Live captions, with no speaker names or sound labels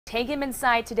take him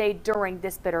inside today during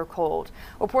this bitter cold.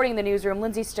 Reporting in the newsroom,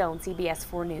 Lindsay Stone,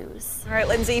 CBS4 News. All right,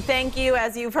 Lindsay, thank you.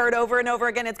 As you've heard over and over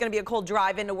again, it's going to be a cold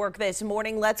drive into work this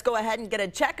morning. Let's go ahead and get a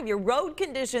check of your road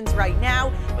conditions right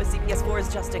now with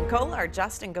CBS4's Justin Kolar.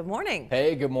 Justin, good morning.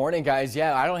 Hey, good morning, guys.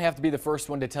 Yeah, I don't have to be the first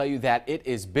one to tell you that it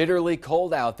is bitterly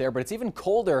cold out there, but it's even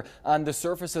colder on the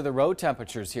surface of the road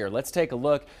temperatures here. Let's take a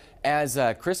look. As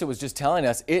Krista was just telling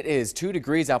us, it is 2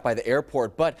 degrees out by the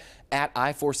airport, but at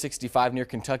I-465 near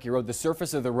Kentucky Road, the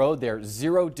surface of the road there,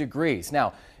 0 degrees.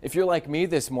 Now, if you're like me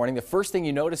this morning, the first thing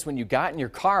you noticed when you got in your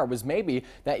car was maybe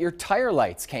that your tire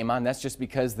lights came on. That's just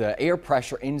because the air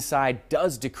pressure inside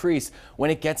does decrease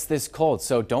when it gets this cold.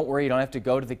 So don't worry, you don't have to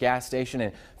go to the gas station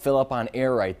and fill up on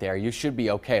air right there. You should be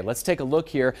okay. Let's take a look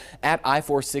here at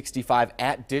I-465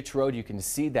 at Ditch Road. You can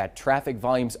see that traffic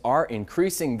volumes are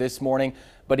increasing this morning.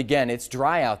 But again, it's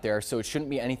dry out there, so it shouldn't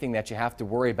be anything that you have to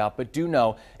worry about. But do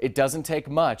know it doesn't take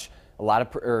much.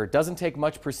 It doesn't take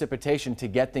much precipitation to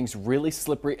get things really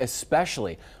slippery,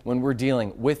 especially when we're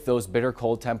dealing with those bitter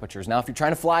cold temperatures. Now, if you're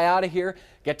trying to fly out of here,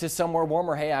 get to somewhere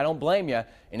warmer, hey, I don't blame you.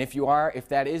 And if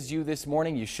that is you this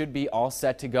morning, you should be all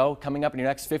set to go. Coming up in your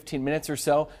next 15 minutes or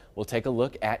so, we'll take a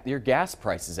look at your gas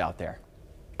prices out there.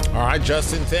 All right,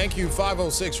 Justin, thank you.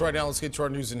 5:06 right now. Let's get to our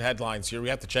news and headlines here. We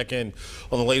have to check in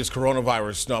on the latest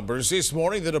coronavirus numbers. This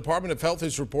morning, the Department of Health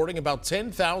is reporting about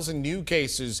 10,000 new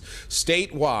cases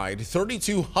statewide.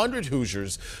 3,200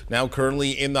 Hoosiers now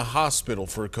currently in the hospital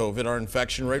for COVID. Our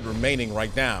infection rate remaining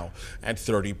right now at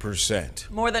 30%.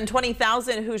 More than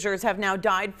 20,000 Hoosiers have now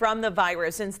died from the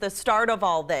virus since the start of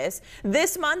all this.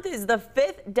 This month is the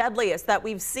 5th deadliest that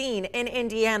we've seen in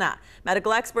Indiana.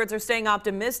 Medical experts are staying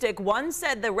optimistic. One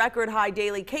said the record high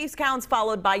daily case counts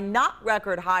followed by not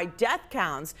record high death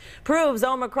counts proves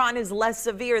Omicron is less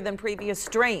severe than previous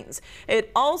strains.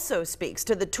 It also speaks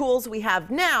to the tools we have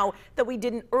now that we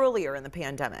didn't earlier in the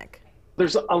pandemic.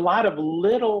 There's a lot of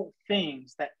little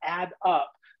things that add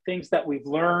up, things that we've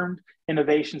learned,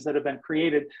 innovations that have been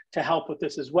created to help with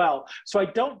this as well. So I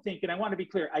don't think, and I want to be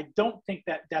clear, I don't think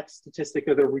that death statistic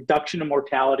or the reduction in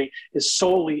mortality is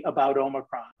solely about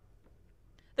Omicron.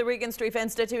 The Regenstrief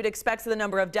Institute expects the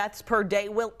number of deaths per day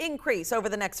will increase over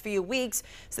the next few weeks.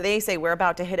 So they say we're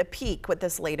about to hit a peak with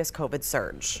this latest COVID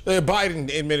surge. The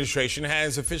Biden administration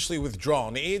has officially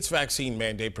withdrawn its vaccine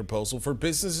mandate proposal for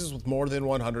businesses with more than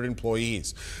 100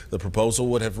 employees. The proposal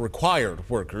would have required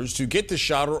workers to get the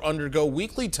shot or undergo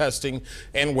weekly testing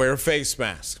and wear face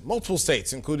masks. Multiple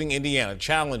states, including Indiana,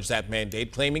 challenged that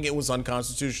mandate, claiming it was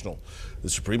unconstitutional. The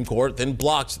Supreme Court then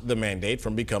blocked the mandate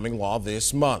from becoming law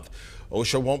this month.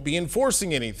 OSHA won't be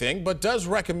enforcing anything, but does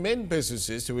recommend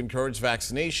businesses to encourage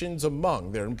vaccinations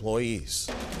among their employees.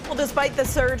 Well, despite the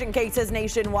surge in cases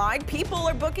nationwide, people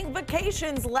are booking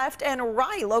vacations left and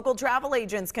right. Local travel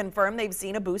agents confirm they've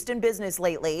seen a boost in business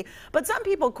lately, but some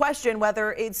people question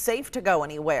whether it's safe to go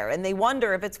anywhere, and they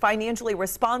wonder if it's financially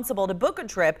responsible to book a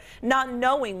trip not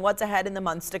knowing what's ahead in the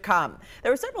months to come.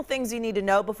 There are several things you need to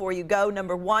know before you go.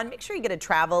 Number one, make sure you get a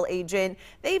travel agent.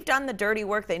 They've done the dirty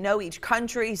work. They know each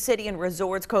country, city, and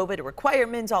resorts COVID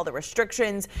requirements, all the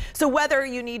restrictions. So whether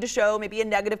you need to show maybe a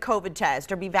negative COVID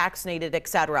test or be vaccinated,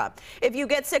 etc. If you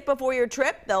get sick before your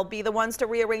trip, they'll be the ones to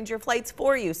rearrange your flights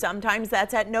for you. Sometimes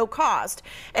that's at no cost.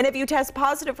 And if you test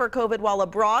positive for COVID while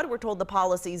abroad, we're told the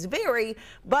policies vary,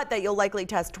 but that you'll likely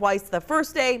test twice the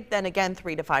first day, then again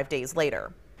 3 to 5 days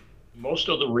later. Most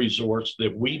of the resorts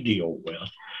that we deal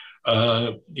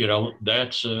with,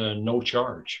 that's no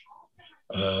charge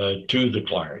to the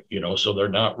client, so they're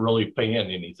not really paying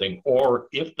anything, or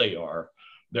if they are,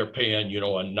 they're paying,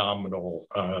 a nominal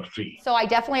fee. So I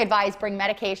definitely advise bring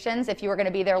medications if you are going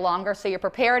to be there longer so you're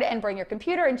prepared, and bring your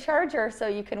computer and charger so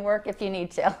you can work if you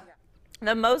need to.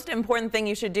 The most important thing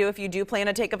you should do if you do plan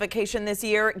to take a vacation this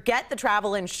year, get the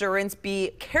travel insurance.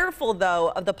 Be careful, though,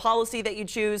 of the policy that you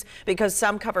choose, because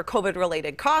some cover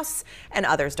COVID-related costs and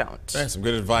others don't. That's some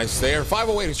good advice there.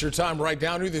 5:08 is your time right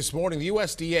down here this morning. The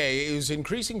USDA is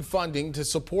increasing funding to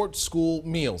support school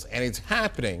meals, and it's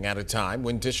happening at a time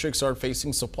when districts are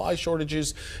facing supply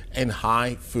shortages and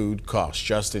high food costs.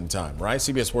 Just in time, right?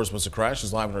 CBS4's Melissa Crash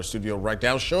is live in our studio right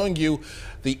now, showing you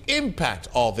the impact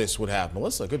all this would have.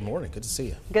 Melissa, good morning. Good to see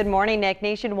you. Good morning, Nick.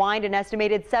 Nationwide, an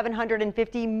estimated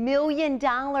 $750 million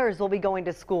will be going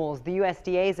to schools. The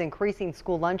USDA is increasing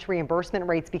school lunch reimbursement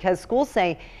rates because schools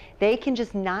say they can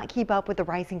just not keep up with the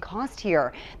rising cost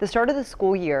here. The start of the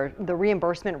school year, the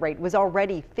reimbursement rate was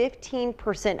already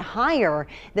 15% higher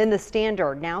than the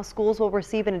standard. Now schools will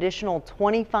receive an additional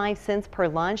 25 cents per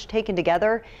lunch. Taken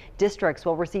together, districts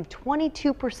will receive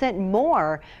 22%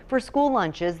 more for school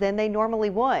lunches than they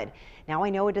normally would. Now, I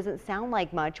know it doesn't sound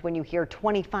like much when you hear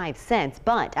 25 cents,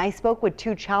 but I spoke with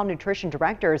 2 child nutrition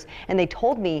directors and they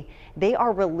told me they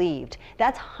are relieved.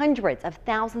 That's hundreds of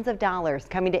thousands of dollars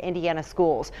coming to Indiana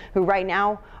schools, who right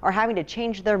now are having to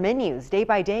change their menus day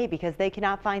by day because they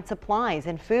cannot find supplies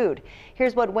and food.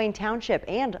 Here's what Wayne Township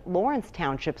and Lawrence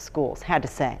Township schools had to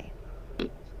say.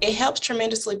 It helps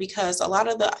tremendously because a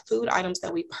lot of the food items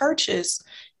that we purchase,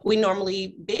 we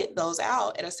normally bid those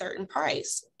out at a certain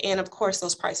price. And of course,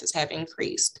 those prices have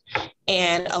increased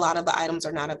and a lot of the items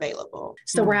are not available.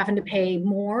 So we're having to pay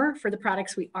more for the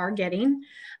products we are getting,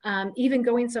 even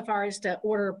going so far as to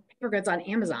order paper goods on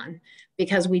Amazon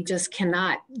because we just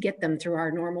cannot get them through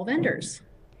our normal vendors.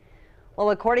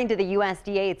 Well, according to the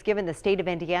USDA, it's given the state of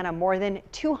Indiana more than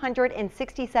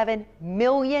 $267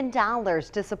 million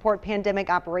to support pandemic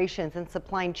operations and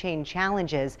supply chain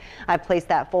challenges. I've placed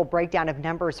that full breakdown of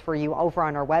numbers for you over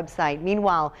on our website.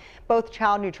 Meanwhile, both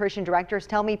child nutrition directors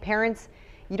tell me, parents,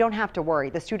 you don't have to worry.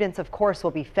 The students, of course,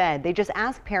 will be fed. They just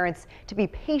ask parents to be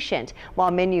patient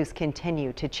while menus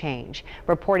continue to change.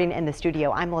 Reporting in the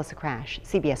studio, I'm Melissa Crash,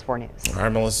 CBS 4 News. All right,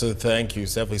 Melissa, thank you.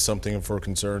 It's definitely something for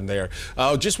concern there.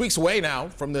 Just weeks away now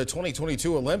from the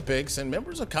 2022 Olympics, and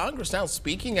members of Congress now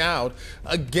speaking out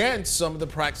against some of the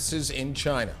practices in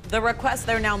China. The request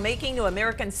they're now making to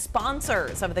American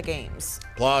sponsors of the games.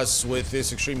 Plus, with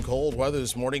this extreme cold weather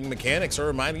this morning, mechanics are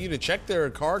reminding you to check their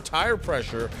car tire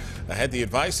pressure ahead. The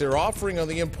advice they're offering on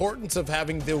the importance of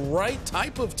having the right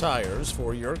type of tires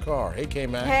for your car. Hey,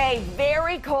 K-Mac. Hey,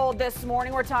 very cold this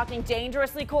morning. We're talking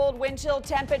dangerously cold wind chill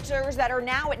temperatures that are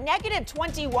now at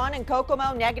 -21 in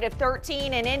Kokomo,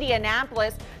 -13 in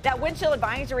Indianapolis. That wind chill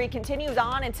advisory continues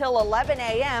on until 11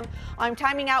 a.m. I'm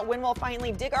timing out when we'll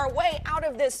finally dig our way out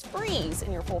of this freeze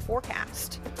in your full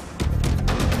forecast.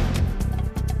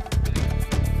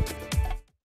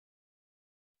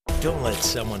 Don't let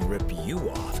someone rip you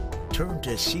off. Turn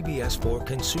to CBS4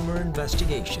 Consumer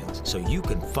Investigations so you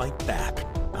can fight back.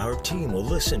 Our team will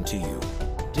listen to you,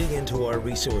 dig into our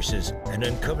resources, and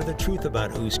uncover the truth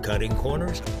about who's cutting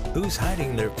corners, who's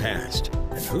hiding their past,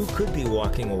 and who could be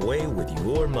walking away with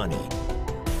your money.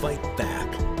 Fight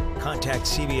back. Contact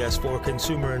CBS4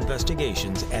 Consumer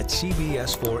Investigations at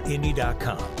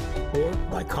cbs4indy.com or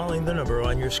by calling the number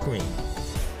on your screen.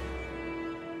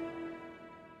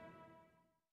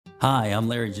 Hi, I'm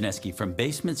Larry Janeski from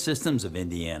Basement Systems of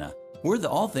Indiana. We're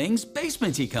the all things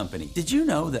basement tea company. Did you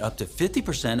know that up to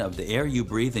 50% of the air you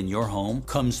breathe in your home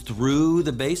comes through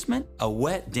the basement? A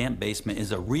wet, damp basement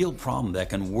is a real problem that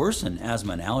can worsen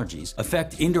asthma and allergies,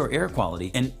 affect indoor air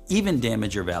quality, and even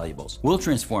damage your valuables. We'll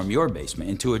transform your basement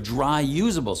into a dry,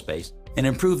 usable space and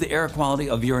improve the air quality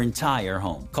of your entire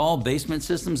home. Call Basement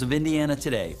Systems of Indiana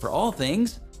today for all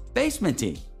things basement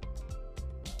tea.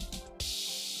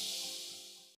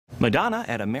 Madonna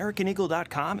at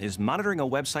AmericanEagle.com is monitoring a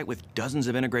website with dozens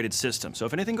of integrated systems. So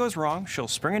if anything goes wrong, she'll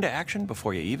spring into action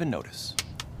before you even notice.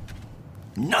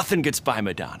 Nothing gets by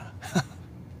Madonna.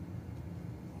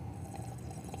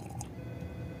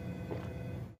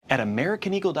 At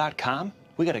AmericanEagle.com,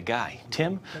 we got a guy,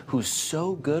 Tim, who's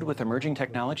so good with emerging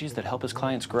technologies that help his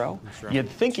clients grow, you'd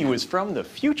think he was from the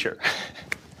future.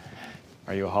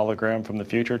 Are you a hologram from the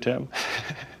future, Tim?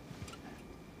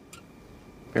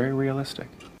 Very realistic.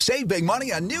 Save big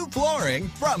money on new flooring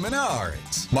from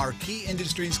Menards. Marquee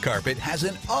Industries carpet has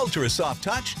an ultra soft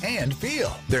touch and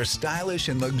feel. Their stylish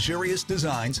and luxurious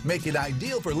designs make it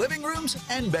ideal for living rooms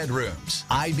and bedrooms.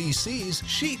 IBC's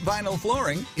sheet vinyl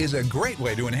flooring is a great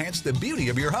way to enhance the beauty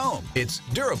of your home. It's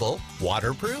durable,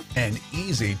 waterproof, and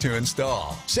easy to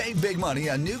install. Save big money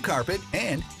on new carpet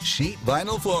and sheet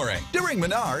vinyl flooring during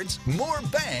Menards more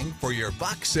bang for your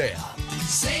buck sale.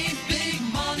 Save big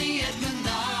money at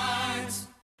Menards.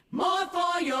 More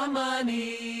for your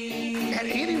money. At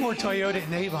 80 More Toyota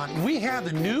in Avon, we have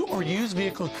the new or used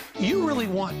vehicle you really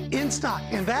want in stock,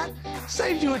 and that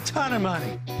saves you a ton of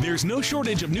money. There's no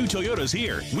shortage of new Toyotas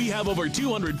here. We have over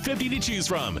 250 to choose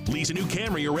from. Lease a new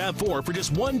Camry or RAV4 for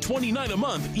just $129 a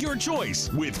month, your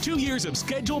choice, with 2 years of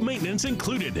scheduled maintenance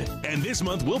included. And this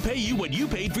month, we'll pay you what you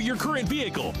paid for your current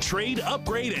vehicle. Trade,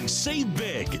 upgrade, and save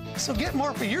big. So get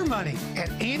more for your money at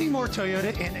 80 More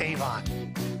Toyota in Avon.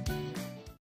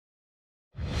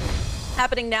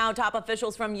 Happening now, top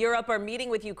officials from Europe are meeting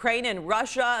with Ukraine and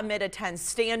Russia amid a tense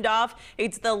standoff.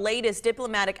 It's the latest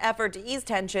diplomatic effort to ease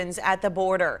tensions at the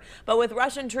border. But with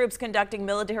Russian troops conducting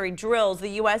military drills, the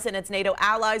U.S. and its NATO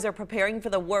allies are preparing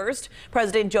for the worst.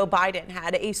 President Joe Biden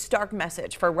had a stark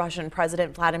message for Russian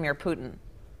President Vladimir Putin.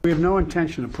 We have no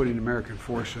intention of putting American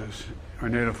forces or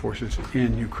NATO forces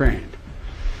in Ukraine.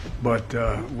 But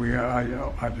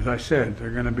as I said, there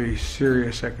are going to be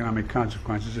serious economic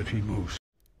consequences if he moves.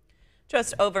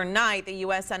 Just overnight, the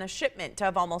U.S. sent a shipment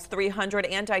of almost 300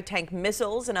 anti-tank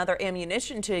missiles and other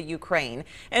ammunition to Ukraine.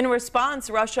 In response,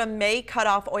 Russia may cut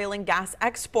off oil and gas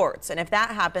exports. And if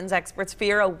that happens, experts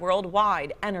fear a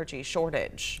worldwide energy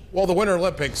shortage. Well, the Winter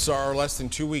Olympics are less than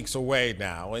 2 weeks away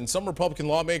now, and some Republican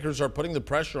lawmakers are putting the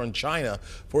pressure on China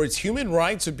for its human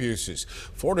rights abuses.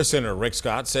 Florida Senator Rick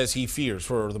Scott says he fears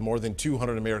for the more than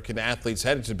 200 American athletes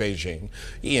headed to Beijing.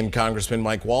 He and Congressman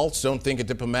Mike Waltz don't think a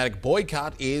diplomatic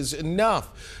boycott is enough.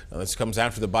 Now, this comes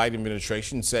after the Biden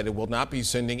administration said it will not be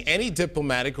sending any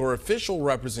diplomatic or official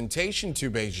representation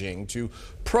to Beijing to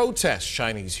protest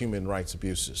Chinese human rights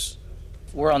abuses.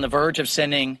 We're on the verge of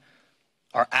sending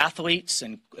our athletes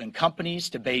and companies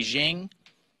to Beijing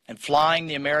and flying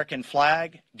the American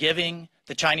flag, giving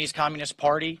the Chinese Communist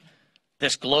Party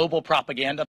this global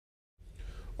propaganda.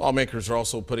 Lawmakers are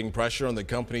also putting pressure on the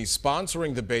companies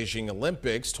sponsoring the Beijing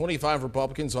Olympics. 25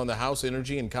 Republicans on the House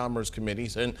Energy and Commerce Committee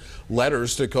sent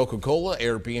letters to Coca-Cola,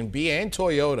 Airbnb, and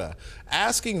Toyota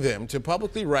asking them to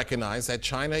publicly recognize that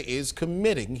China is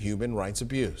committing human rights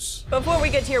abuse. Before we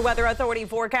get to your Weather Authority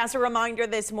forecast, a reminder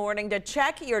this morning to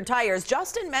check your tires.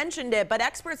 Justin mentioned it, but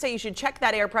experts say you should check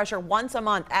that air pressure once a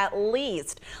month at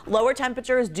least. Lower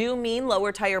temperatures do mean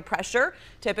lower tire pressure.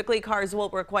 Typically, cars will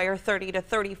require 30 to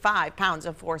 35 pounds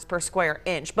of force per square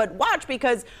inch. But watch,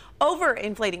 because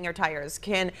overinflating your tires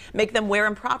can make them wear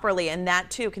improperly, and that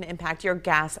too can impact your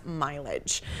gas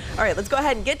mileage. All right, let's go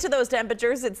ahead and get to those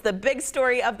temperatures. It's the big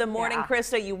story of the morning.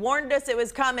 Krista, you warned us it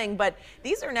was coming, but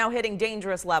these are now hitting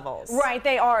dangerous levels. Right,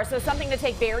 they are. So something to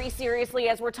take very seriously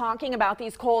as we're talking about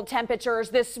these cold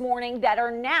temperatures this morning that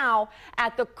are now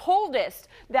at the coldest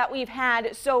that we've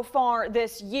had so far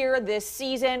this year, this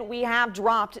season. We have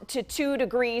dropped to 2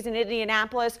 degrees in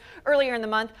Indianapolis. Earlier in the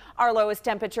month, our lowest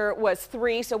temperature was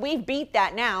 3, so we've beat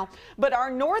that now. But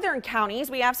our northern counties,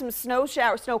 we have some snow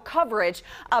coverage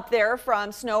up there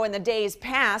from snow in the days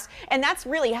past, and that's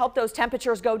really helped those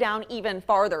temperatures go down even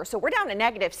farther. So we're down to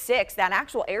 -6, that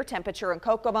actual air temperature in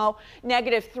Kokomo,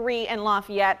 -3 in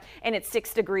Lafayette, and it's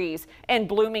 6 degrees in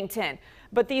Bloomington.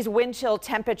 But these wind chill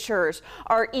temperatures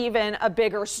are even a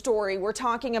bigger story. We're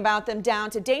talking about them down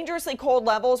to dangerously cold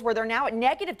levels where they're now at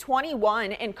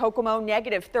 -21 in Kokomo,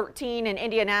 -13 in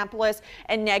Indianapolis,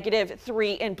 and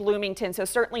 -3 in Bloomington. So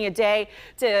certainly a day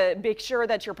to make sure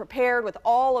that you're prepared with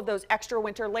all of those extra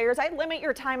winter layers. I'd limit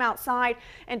your time outside,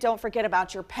 and don't forget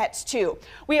about your pets too.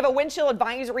 We have a wind chill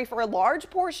advisory for a large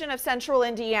portion of central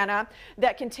Indiana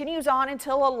that continues on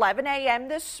until 11 a.m.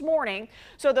 this morning.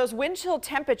 So those wind chill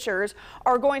temperatures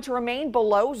are going to remain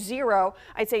below 0,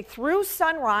 I'd say through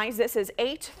sunrise. This is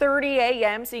 8:30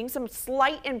 a.m., seeing some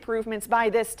slight improvements by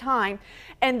this time.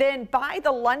 And then by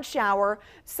the lunch hour,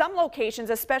 some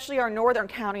locations, especially our northern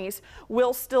counties,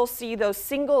 will still see those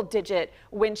single-digit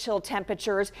wind chill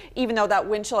temperatures, even though that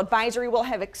wind chill advisory will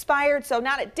have expired. So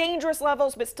not at dangerous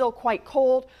levels, but still quite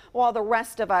cold, while the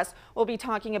rest of us will be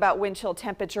talking about wind chill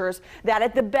temperatures that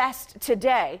at the best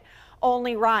today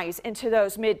only rise into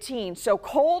those mid-teens. So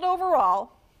cold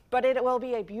overall, but it will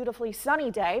be a beautifully sunny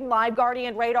day. Live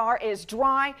Guardian radar is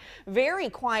dry, very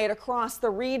quiet across the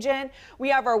region. We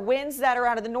have our winds that are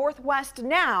out of the northwest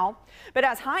now, but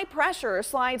as high pressure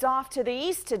slides off to the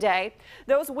east today,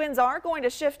 those winds are going to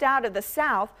shift out of the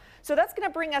south. So that's going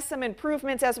to bring us some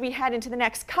improvements as we head into the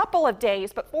next couple of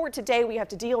days. But for today, we have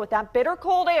to deal with that bitter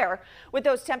cold air with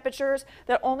those temperatures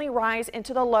that only rise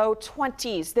into the low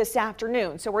 20s this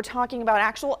afternoon. So we're talking about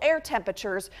actual air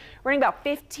temperatures running about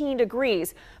 15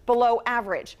 degrees below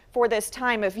average for this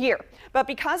time of year. But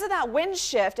because of that wind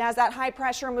shift, as that high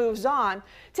pressure moves on,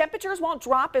 temperatures won't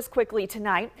drop as quickly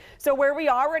tonight. So where we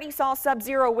already saw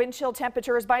sub-zero wind chill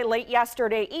temperatures by late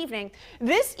yesterday evening,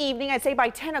 this evening, I'd say by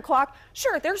 10 o'clock,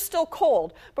 sure, they're still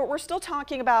cold, but we're still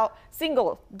talking about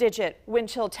single-digit wind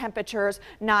chill temperatures,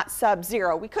 not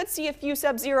sub-zero. We could see a few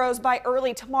sub-zeros by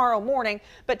early tomorrow morning,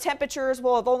 but temperatures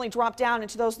will have only dropped down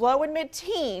into those low and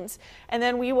mid-teens, and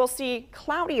then we will see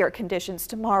cloudier conditions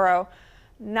tomorrow.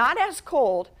 Not as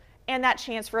cold, and that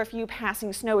chance for a few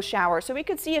passing snow showers. So we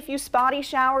could see a few spotty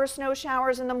showers, snow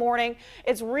showers in the morning.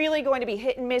 It's really going to be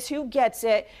hit and miss who gets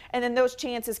it, and then those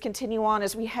chances continue on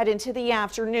as we head into the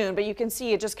afternoon. But you can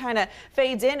see it just kind of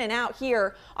fades in and out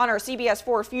here on our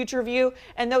CBS4 Future View,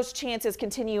 and those chances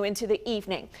continue into the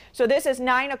evening. So this is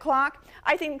 9 o'clock.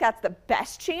 I think that's the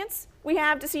best chance we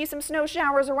have to see some snow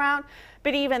showers around,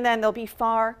 but even then they'll be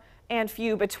far and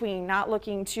few between, not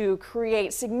looking to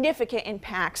create significant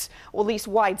impacts, or at least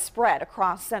widespread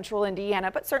across central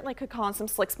Indiana, but certainly could cause some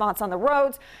slick spots on the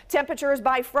roads. Temperatures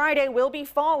by Friday will be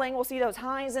falling. We'll see those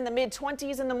highs in the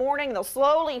mid-20s in the morning. They'll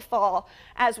slowly fall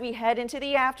as we head into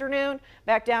the afternoon,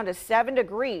 back down to 7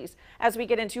 degrees as we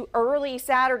get into early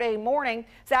Saturday morning.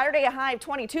 Saturday, a high of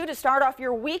 22 to start off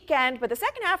your weekend, but the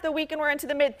second half of the weekend, we're into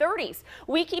the mid-30s.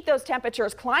 We keep those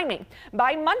temperatures climbing.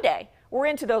 By Monday, we're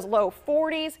into those low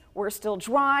 40s. We're still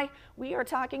dry. We are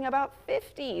talking about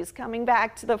 50s coming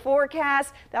back to the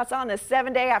forecast. That's on the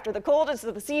 7th day after the coldest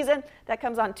of the season. That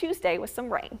comes on Tuesday with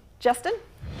some rain. Justin?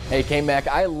 Hey, K-Mac,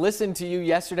 I listened to you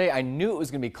yesterday. I knew it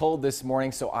was going to be cold this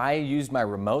morning, so I used my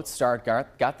remote start,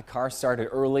 got the car started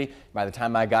early. By the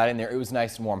time I got in there, it was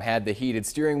nice and warm. Had the heated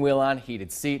steering wheel on,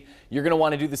 heated seat. You're going to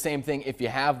want to do the same thing if you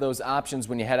have those options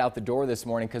when you head out the door this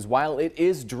morning, because while it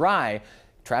is dry,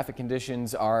 traffic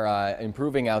conditions are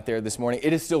improving out there this morning.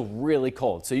 It is still really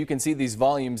cold. So you can see these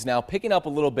volumes now picking up a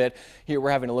little bit. Here we're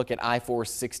having a look at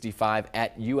I-465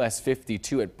 at US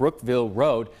 52 at Brookville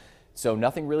Road. So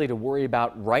nothing really to worry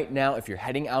about right now if you're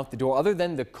heading out the door other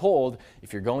than the cold.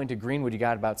 If you're going to Greenwood, you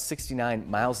got about 69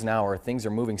 miles an hour. Things are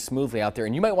moving smoothly out there,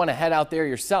 and you might want to head out there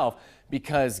yourself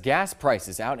because gas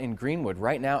prices out in Greenwood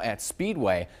right now at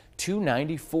Speedway,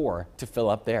 $2.94 to fill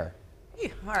up there.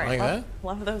 All right, Like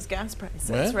love those gas prices,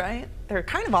 Yeah. right? They're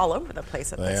kind of all over the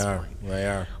place at this point. They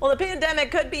are. Well, the pandemic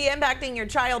could be impacting your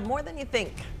child more than you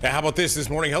think. Now, how about this?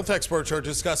 This morning, health experts are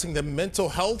discussing the mental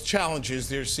health challenges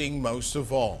they're seeing most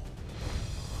of all.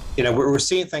 You know, we're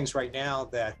seeing things right now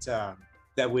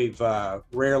that we've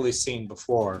rarely seen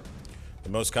before. The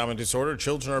most common disorder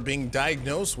children are being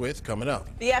diagnosed with coming up.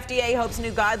 The FDA hopes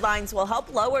new guidelines will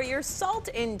help lower your salt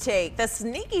intake, the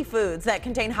sneaky foods that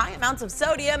contain high amounts of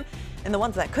sodium, and the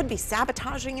ones that could be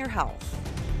sabotaging your health.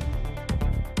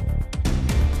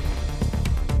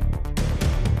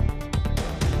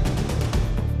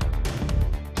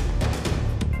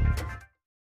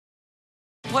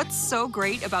 What's so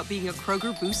great about being a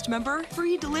Kroger Boost member?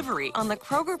 Free delivery on the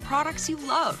Kroger products you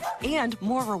love and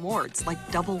more rewards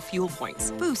like double fuel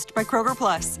points. Boost by Kroger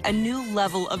Plus, a new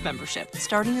level of membership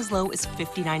starting as low as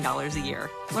 $59 a year.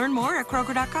 Learn more at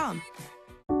Kroger.com.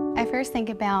 I first think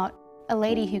about a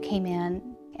lady who came in,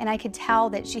 and I could tell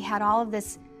that she had all of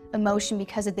this emotion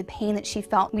because of the pain that she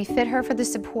felt. We fit her for the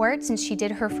support since she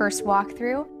did her first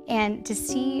walkthrough, and to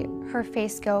see her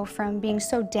face go from being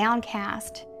so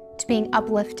downcast to being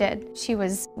uplifted. She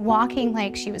was walking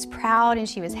like she was proud and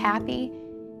she was happy.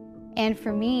 And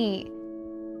for me,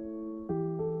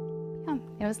 yeah,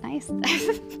 it was nice.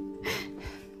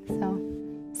 So,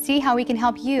 see how we can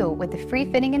help you with the free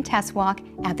fitting and test walk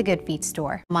at the Good Feet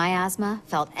store. My asthma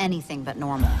felt anything but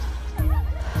normal.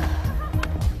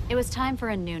 It was time for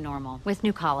a new normal with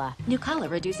Nucala. Nucala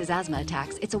reduces asthma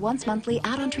attacks. It's a once-monthly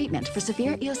add-on treatment for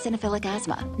severe eosinophilic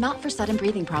asthma, not for sudden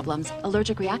breathing problems.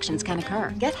 Allergic reactions can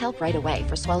occur. Get help right away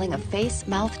for swelling of face,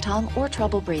 mouth, tongue, or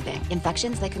trouble breathing.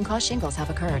 Infections that can cause shingles have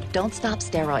occurred. Don't stop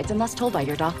steroids unless told by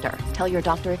your doctor. Tell your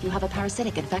doctor if you have a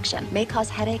parasitic infection. May cause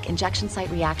headache, injection site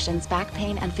reactions, back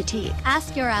pain, and fatigue.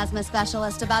 Ask your asthma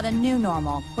specialist about a new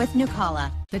normal with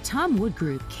Nucala. The Tom Wood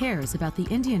Group cares about the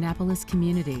Indianapolis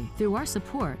community through our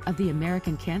support of the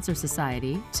American Cancer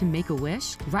Society, To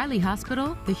Make-A-Wish, Riley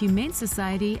Hospital, the Humane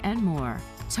Society, and more.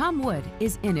 Tom Wood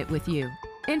is in it with you,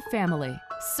 in family,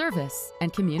 service,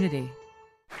 and community.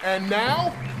 And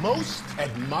now, most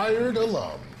admired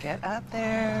alum. Get up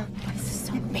there. This is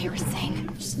so embarrassing.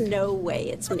 There's no way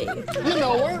it's me. You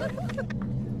know her.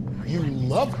 You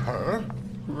love her.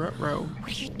 Ruh-roh. What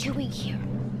are you doing here?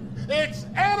 It's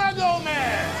Anna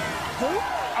Gomez! Who?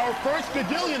 Our first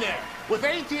gadillionaire. With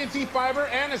AT&T Fiber,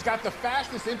 Anna's got the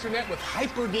fastest internet with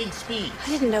hyper-gig speeds. I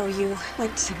didn't know you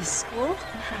went to this school.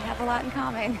 We have a lot in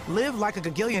common. Live like a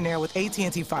gagillionaire with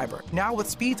AT&T Fiber. Now with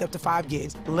speeds up to 5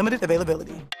 gigs. Limited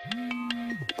availability.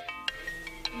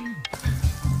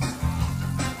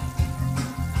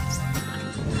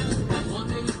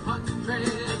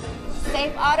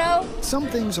 Safe Auto. Some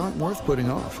things aren't worth putting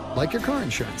off, like your car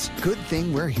insurance. Good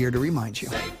thing we're here to remind you.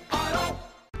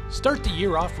 Start the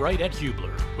year off right at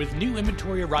Hubler. With new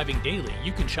inventory arriving daily,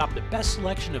 you can shop the best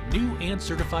selection of new and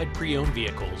certified pre-owned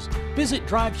vehicles. Visit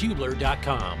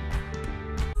drivehubler.com.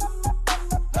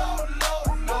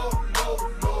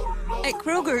 At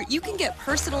Kroger, you can get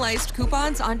personalized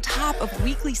coupons on top of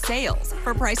weekly sales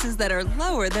for prices that are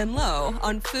lower than low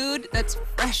on food that's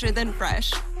fresher than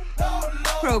fresh.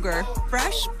 Kroger,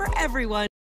 fresh for everyone.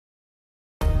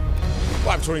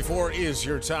 524 is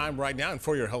your time right now, and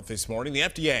for your health this morning, the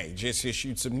FDA just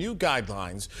issued some new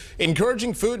guidelines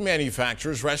encouraging food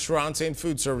manufacturers, restaurants, and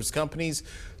food service companies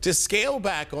to scale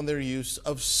back on their use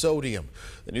of sodium.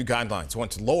 The new guidelines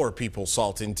want to lower people's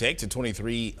salt intake to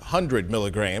 2,300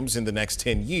 milligrams in the next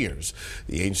 10 years.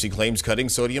 The agency claims cutting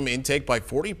sodium intake by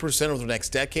 40% over the next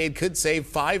decade could save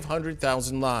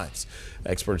 500,000 lives.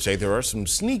 Experts say there are some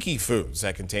sneaky foods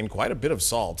that contain quite a bit of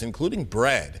salt, including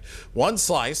bread. One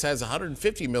slice has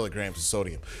 150 milligrams of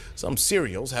sodium. Some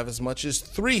cereals have as much as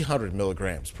 300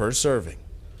 milligrams per serving.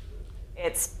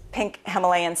 It's pink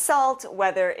Himalayan salt,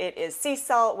 whether it is sea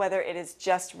salt, whether it is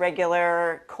just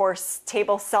regular coarse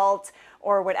table salt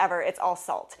or whatever, it's all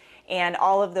salt. And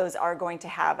all of those are going to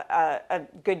have a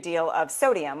good deal of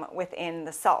sodium within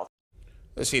the salt.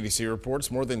 The CDC reports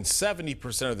more than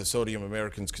 70% of the sodium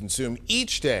Americans consume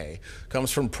each day comes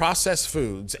from processed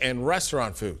foods and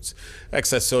restaurant foods.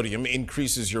 Excess sodium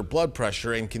increases your blood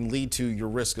pressure and can lead to your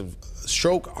risk of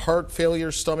stroke, heart failure,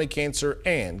 stomach cancer,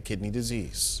 and kidney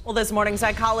disease. Well, this morning,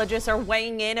 psychologists are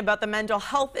weighing in about the mental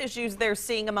health issues they're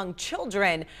seeing among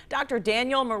children. Dr.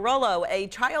 Daniel Marolo, a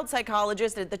child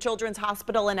psychologist at the Children's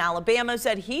Hospital in Alabama,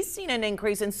 said he's seen an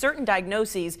increase in certain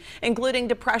diagnoses, including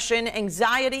depression,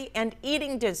 anxiety, and eating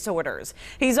disorders.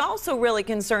 He's also really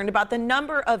concerned about the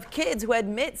number of kids who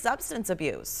admit substance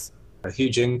abuse. A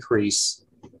huge increase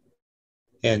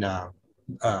in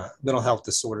mental health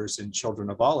disorders in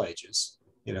children of all ages,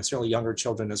 certainly younger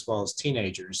children as well as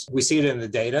teenagers. We see it in the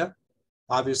data,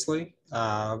 obviously.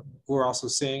 We're also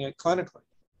seeing it clinically.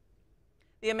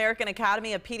 The American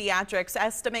Academy of Pediatrics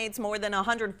estimates more than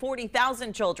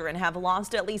 140,000 children have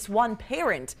lost at least one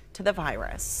parent to the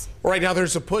virus. Right now,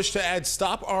 there's a push to add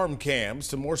stop arm cams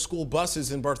to more school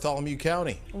buses in Bartholomew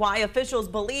County. Why officials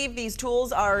believe these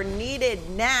tools are needed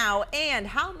now and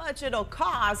how much it'll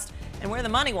cost and where the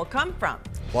money will come from.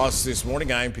 Plus, this morning,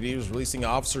 IMPD was releasing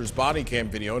officers' body cam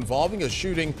video involving a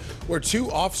shooting where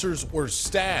 2 officers were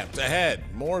stabbed. Ahead,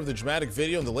 more of the dramatic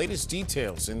video and the latest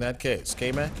details in that case.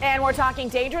 K-Mac? And we're talking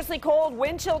dangerously cold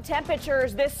wind chill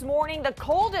temperatures this morning, the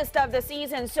coldest of the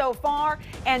season so far,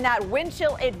 and that wind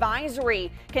chill advisory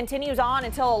continues on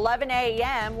until 11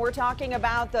 a.m. We're talking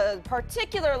about the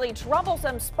particularly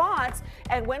troublesome spots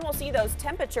and when we'll see those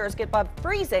temperatures get above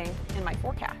freezing in my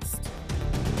forecast.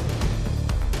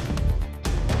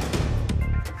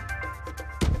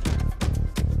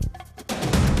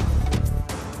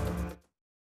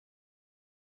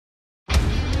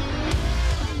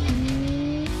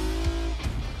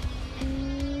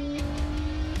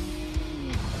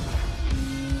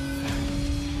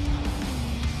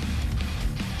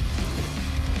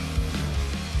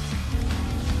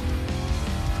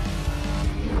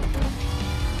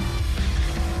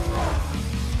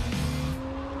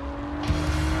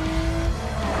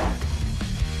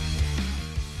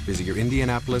 Visit your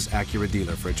Indianapolis Acura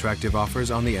dealer for attractive offers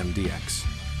on the MDX.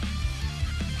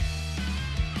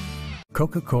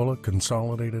 Coca-Cola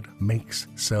Consolidated makes,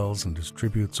 sells, and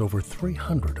distributes over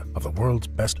 300 of the world's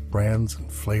best brands and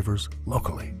flavors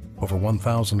locally. Over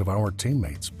 1,000 of our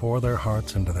teammates pour their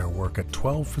hearts into their work at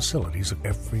 12 facilities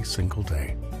every single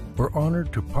day. We're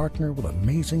honored to partner with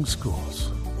amazing schools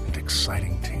and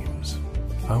exciting teams.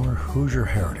 Our Hoosier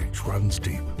heritage runs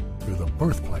deep through the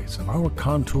birthplace of our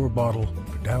Contour bottle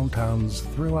to downtowns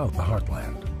throughout the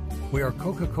heartland. We are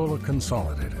Coca-Cola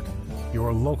Consolidated,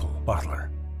 your local bottler.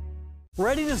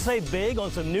 Ready to save big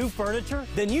on some new furniture?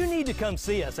 Then you need to come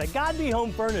see us at Godby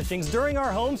Home Furnishings during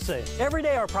our home sale. Every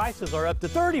day our prices are up to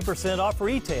 30% off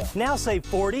retail. Now save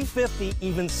 40, 50,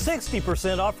 even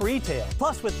 60% off retail.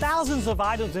 Plus, with thousands of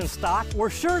items in stock, we're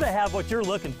sure to have what you're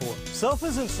looking for.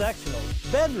 Sofas and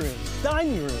sectionals, bedrooms,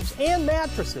 dining rooms, and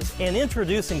mattresses. And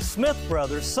introducing Smith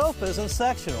Brothers sofas and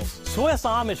sectionals. Swiss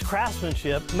Amish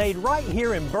craftsmanship made right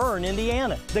here in Bern,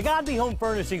 Indiana. The Godby Home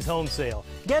Furnishings home sale.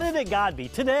 Get it at Godby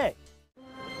today.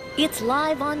 It's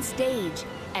live on stage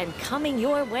and coming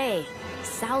your way,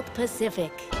 South Pacific.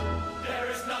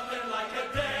 There is nothing like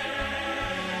a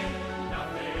day,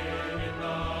 nothing in the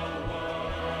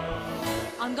world.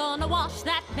 I'm gonna wash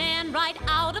that man right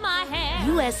out of my hair.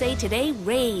 USA Today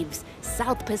raves.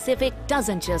 South Pacific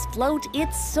doesn't just float,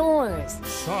 it soars.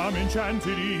 Some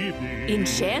enchanted evening.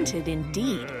 Enchanted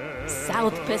indeed.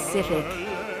 South Pacific.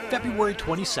 February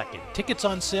 22nd. Tickets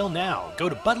on sale now. Go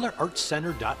to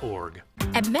butlerartscenter.org.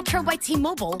 At Metro by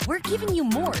T-Mobile, we're giving you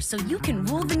more so you can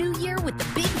rule the new year with the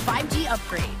big 5G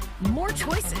upgrade. More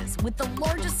choices with the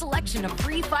largest selection of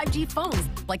free 5G phones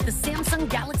like the Samsung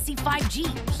Galaxy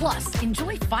 5G. Plus,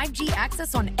 enjoy 5G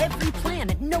access on every plan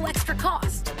at no extra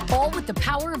cost. All with the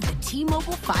power of the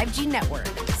T-Mobile 5G network.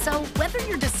 So whether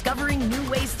you're discovering new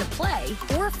ways to play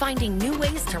or finding new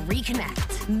ways to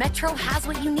reconnect, Metro has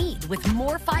what you need with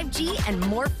more 5G and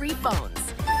more free phones.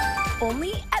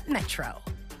 Only at Metro.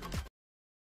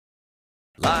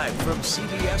 Live from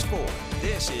CBS4,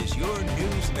 this is your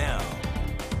News Now.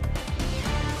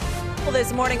 Well,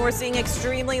 this morning we're seeing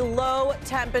extremely low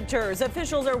temperatures.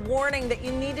 Officials are warning that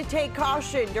you need to take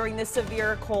caution during this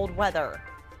severe cold weather.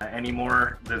 Any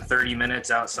more than 30 minutes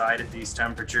outside at these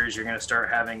temperatures, you're going to start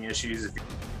having issues.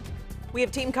 We have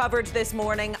team coverage this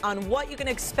morning on what you can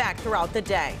expect throughout the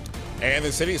day. And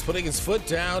the city is putting its foot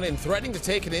down and threatening to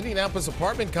take an Indianapolis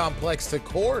apartment complex to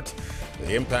court.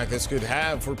 The impact this could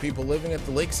have for people living at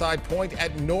the Lakeside Point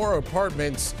at Nora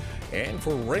Apartments and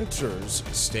for renters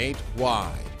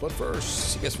statewide. But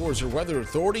first, CBS4 is your weather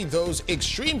authority. Those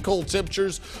extreme cold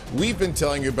temperatures we've been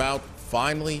telling you about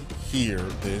finally here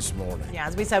this morning. Yeah,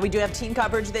 as we said, we do have team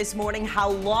coverage this morning.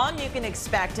 How long you can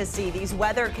expect to see these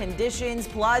weather conditions,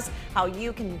 plus how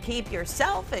you can keep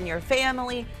yourself and your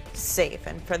family safe.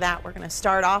 And for that, we're going to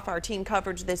start off our team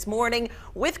coverage this morning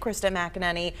with Krista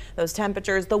McEnany. Those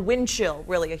temperatures, the wind chill,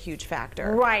 really a huge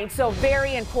factor. Right. So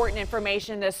very important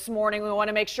information this morning. We want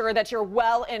to make sure that you're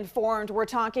well informed. We're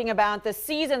talking about the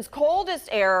season's coldest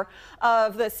air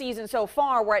of the season so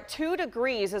far. We're at 2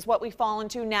 degrees is what we fall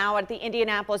into now at the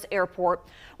Indianapolis airport.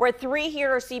 We're at 3 here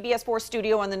at our CBS4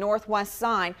 studio on the northwest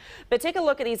side. But take a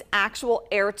look at these actual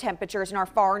air temperatures in our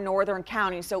far northern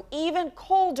counties. So even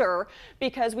colder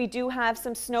because we do have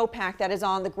some snowpack that is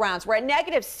on the ground. So we're at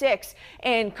 -6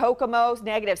 in Kokomo,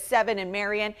 -7 in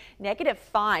Marion,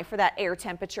 -5 for that air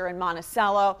temperature in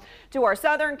Monticello. To our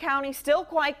southern county, still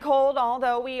quite cold,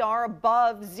 although we are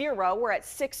above 0. We're at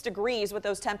 6 degrees with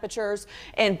those temperatures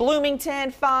in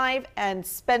Bloomington, 5 and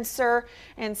Spencer,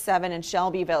 and 7 in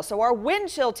Shelbyville. So our wind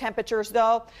chill temperatures,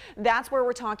 though, that's where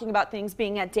we're talking about things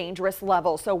being at dangerous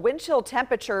levels. So wind chill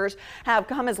temperatures have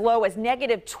come as low as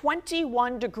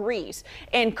 -21 degrees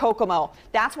in Kokomo.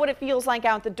 That's what it feels like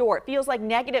out the door. It feels like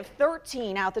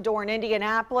 -13 out the door in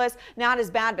Indianapolis. Not as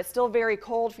bad, but still very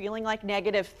cold, feeling like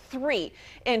 -3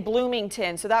 in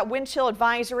Bloomington. So that wind chill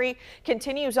advisory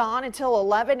continues on until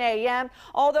 11 a.m.,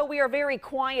 although we are very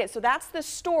quiet. So that's the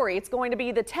story. It's going to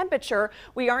be the temperature.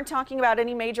 We aren't talking about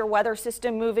any major weather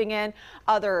system moving in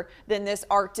other than this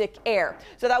Arctic air.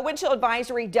 So that wind chill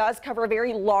advisory does cover a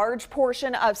very large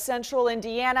portion of central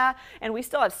Indiana, and we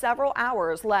still have several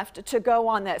hours left to go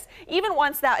on this. Even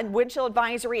once that wind chill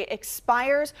advisory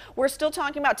expires, we're still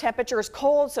talking about temperatures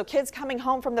cold. So kids coming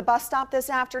home from the bus stop this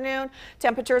afternoon,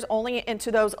 temperatures only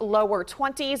into those lower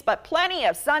 20s, but plenty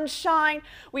of sunshine.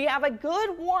 We have a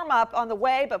good warm up on the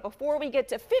way, but before we get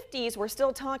to 50s, we're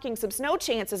still talking some snow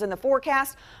chances in the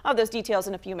forecast. Of those details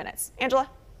in a few minutes. Angela?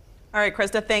 All right,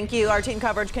 Krista, thank you. Our team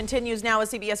coverage continues now with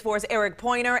CBS4's Eric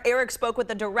Pointer. Eric spoke with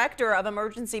the Director of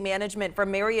Emergency Management for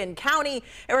Marion County.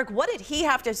 Eric, what did he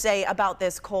have to say about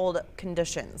this cold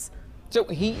conditions? So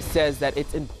he says that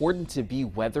it's important to be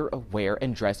weather aware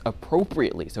and dress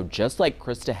appropriately. So just like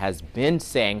Krista has been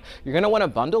saying, you're going to want to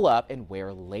bundle up and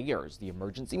wear layers. The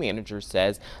emergency manager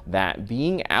says that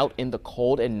being out in the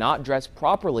cold and not dressed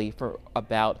properly for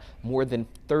about more than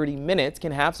 30 minutes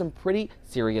can have some pretty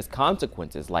serious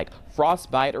consequences like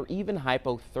frostbite or even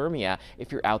hypothermia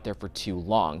if you're out there for too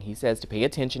long. He says to pay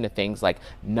attention to things like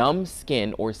numb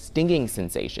skin or stinging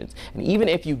sensations. And even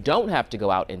if you don't have to go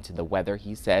out into the weather,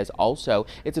 he says also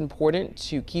it's important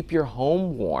to keep your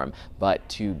home warm, but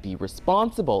to be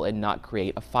responsible and not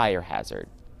create a fire hazard.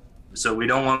 So we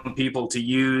don't want people to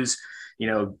use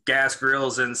gas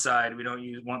grills inside. We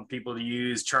don't want people to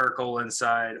use charcoal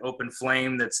inside, open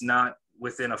flame that's not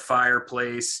within a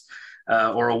fireplace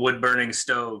or a wood burning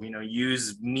stove.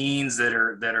 Use means that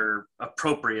are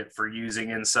appropriate for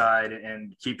using inside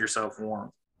and keep yourself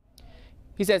warm.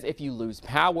 He says if you lose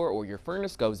power or your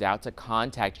furnace goes out, to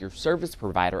contact your service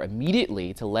provider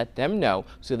immediately to let them know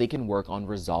so they can work on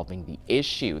resolving the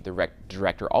issue. The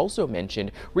director also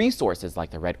mentioned resources like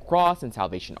the Red Cross and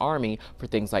Salvation Army for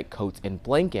things like coats and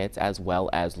blankets, as well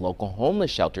as local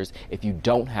homeless shelters if you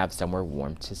don't have somewhere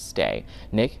warm to stay.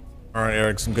 Nick? All right,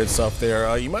 Eric, some good stuff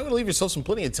there. You might want to leave yourself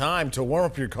plenty of time to warm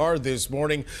up your car this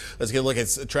morning. Let's get a look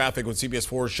at traffic with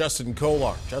CBS4's Justin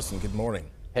Kolar. Justin, good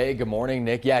morning. Hey, good morning,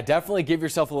 Nick. Yeah, definitely give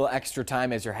yourself a little extra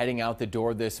time as you're heading out the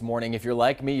door this morning. If you're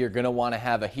like me, you're going to want to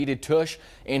have a heated tush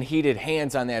and heated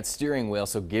hands on that steering wheel.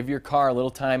 So give your car a little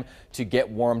time to get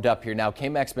warmed up here. Now,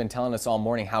 KMAC's been telling us all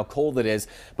morning how cold it is,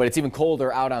 but it's even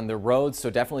colder out on the roads. So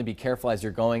definitely be careful as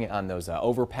you're going on those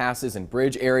overpasses and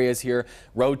bridge areas here.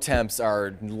 Road temps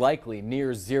are likely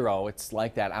near 0. It's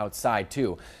like that outside,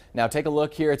 too. Now take a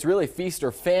look here. It's really feast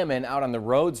or famine out on the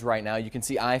roads right now. You can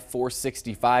see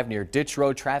I-465 near Ditch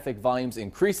Road. Traffic volumes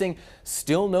increasing.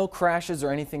 Still no crashes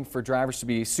or anything for drivers to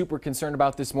be super concerned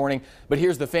about this morning. But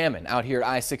here's the famine out here at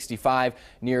I-65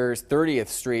 near 30th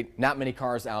Street. Not many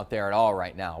cars out there at all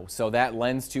right now. So that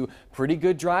lends to pretty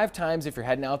good drive times if you're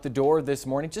heading out the door this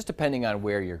morning, just depending on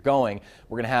where you're going.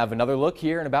 We're going to have another look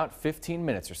here in about 15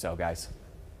 minutes or so, guys.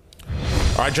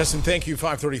 All right, Justin, thank you.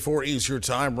 5:34 is your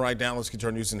time right now. Let's get to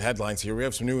our news and headlines here. We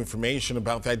have some new information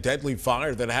about that deadly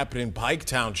fire that happened in Pike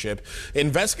Township.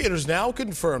 Investigators now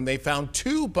confirm they found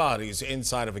 2 bodies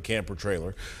inside of a camper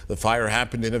trailer. The fire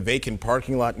happened in a vacant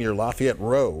parking lot near Lafayette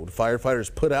Road.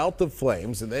 Firefighters put out the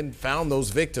flames and then found those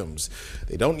victims.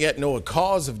 They don't yet know a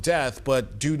cause of death,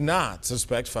 but do not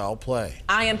suspect foul play.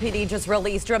 IMPD just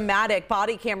released dramatic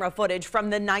body camera footage from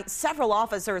the night several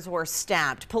officers were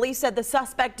stabbed. Police said the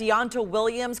suspect, Deonta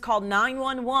Williams, called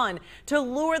 911 to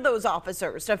lure those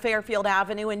officers to Fairfield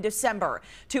Avenue in December.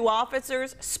 2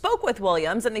 officers spoke with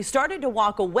Williams and they started to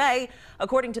walk away.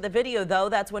 According to the video, though,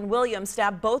 that's when Williams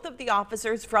stabbed both of the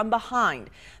officers from behind.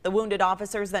 The wounded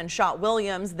officers then shot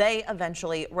Williams. They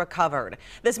eventually recovered.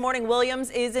 This morning, Williams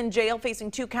is in jail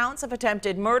facing 2 counts of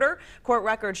attempted murder. Court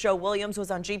records show Williams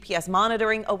was on GPS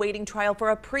monitoring, awaiting trial for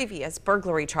a previous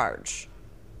burglary charge.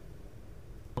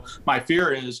 My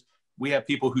fear is we have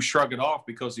people who shrug it off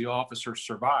because the officers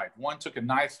survived. One took a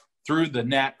knife through the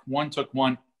neck. One took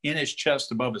one in his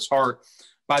chest above his heart.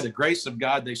 By the grace of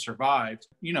God, they survived.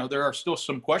 You know, there are still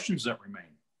some questions that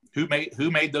remain.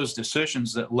 Who made those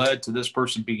decisions that led to this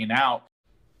person being out?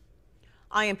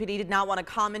 IMPD did not want to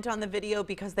comment on the video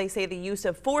because they say the use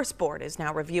of force board is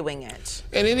now reviewing it.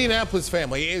 An Indianapolis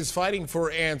family is fighting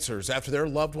for answers after their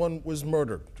loved one was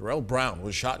murdered. Darrell Brown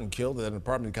was shot and killed at an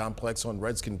apartment complex on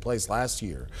Redskin Place last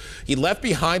year. He left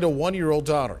behind a 1-year-old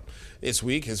daughter. This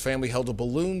week, his family held a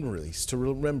balloon release to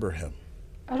remember him.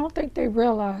 I don't think they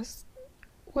realize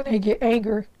when they get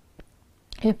angry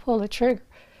and pull the trigger,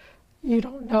 you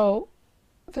don't know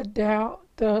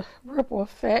the ripple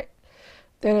effect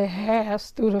that it has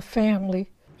through the family.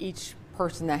 Each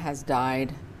person that has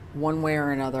died, one way or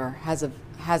another, has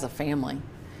a family.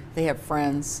 They have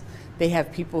friends, they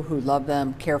have people who love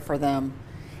them, care for them,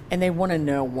 and they want to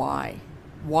know why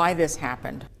this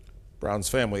happened. Brown's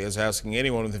family is asking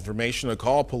anyone with information to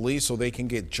call police so they can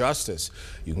get justice.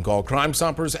 You can call Crime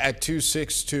Stoppers at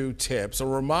 262-TIPS. A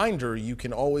reminder, you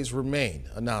can always remain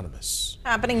anonymous.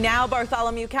 Happening now,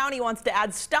 Bartholomew County wants to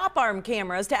add stop arm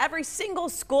cameras to every single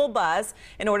school bus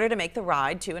in order to make the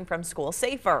ride to and from school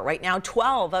safer. Right now,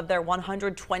 12 of their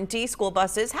 120 school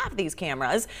buses have these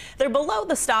cameras. They're below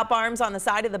the stop arms on the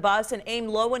side of the bus and aimed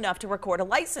low enough to record a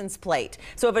license plate.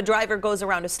 So if a driver goes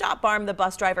around a stop arm, the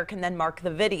bus driver can then mark the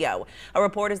video. A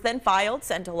report is then filed,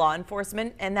 sent to law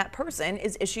enforcement, and that person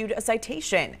is issued a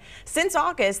citation. Since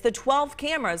August, the 12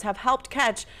 cameras have helped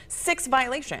catch 6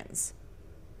 violations.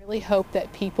 I really hope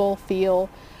that people feel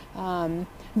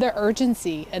the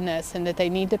urgency in this and that they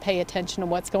need to pay attention to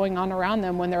what's going on around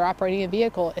them when they're operating a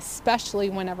vehicle, especially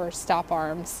whenever stop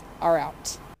arms are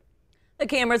out. The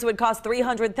cameras would cost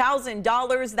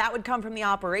 $300,000. That would come from the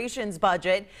operations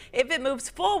budget. If it moves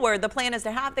forward, the plan is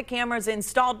to have the cameras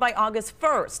installed by August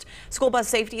 1st. School bus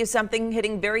safety is something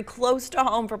hitting very close to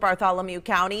home for Bartholomew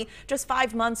County. Just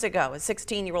 5 months ago, a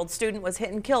 16-year-old student was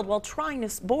hit and killed while trying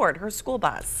to board her school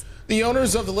bus. The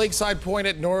owners of the Lakeside Point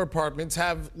at Nora Apartments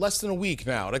have less than a week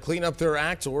now to clean up their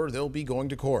act, or they'll be going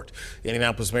to court.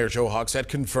 Indianapolis Mayor Joe Hogsett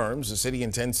confirms the city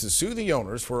intends to sue the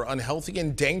owners for unhealthy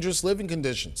and dangerous living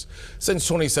conditions. Since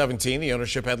 2017, the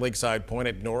ownership at Lakeside Point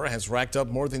at Nora has racked up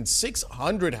more than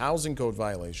 600 housing code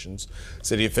violations.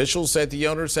 City officials said the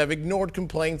owners have ignored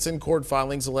complaints and court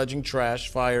filings alleging trash,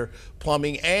 fire,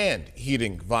 plumbing, and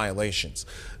heating violations.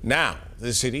 Now,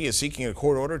 the city is seeking a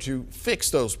court order to fix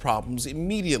those problems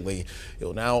immediately. It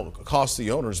will now cost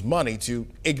the owners money to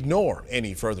ignore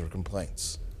any further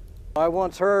complaints. I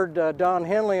once heard Don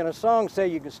Henley in a song say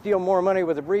you can steal more money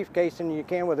with a briefcase than you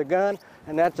can with a gun,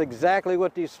 and that's exactly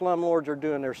what these slumlords are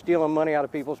doing. They're stealing money out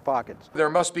of people's pockets. There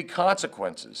must be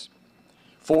consequences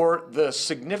for the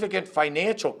significant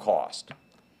financial cost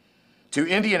to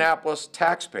Indianapolis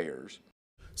taxpayers.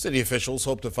 City officials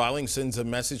hope the filing sends a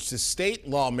message to state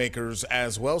lawmakers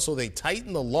as well, so they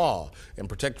tighten the law and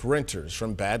protect renters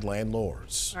from bad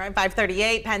landlords. All right,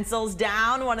 538, pencils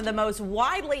down. One of the most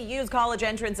widely used college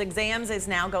entrance exams is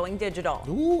now going digital.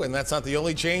 Ooh, and that's not the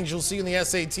only change you'll see in the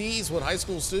SATs. What high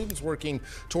school students working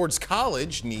towards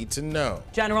college need to know.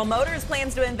 General Motors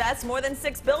plans to invest more than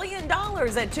 $6 billion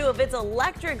at 2 of its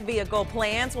electric vehicle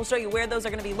plants. We'll show you where those are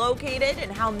going to be located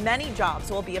and how many jobs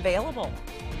will be available.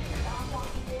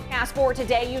 forecast for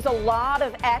today, use a lot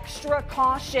of extra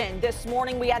caution. This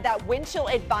morning we had that wind chill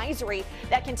advisory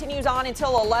that continues on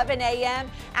until 11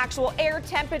 a.m. Actual air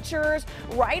temperatures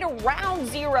right around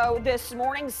 0 this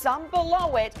morning, some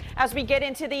below it. As we get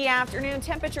into the afternoon,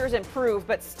 temperatures improve,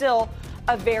 but still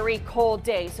a very cold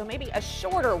day, so maybe a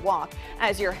shorter walk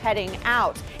as you're heading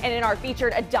out. And in our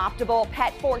featured adoptable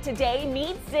pet for today,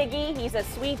 meet Ziggy. He's a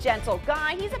sweet, gentle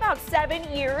guy. He's about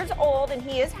 7 years old and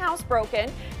he is housebroken.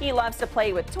 He loves to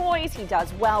play with toys. He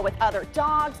does well with other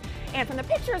dogs. And from the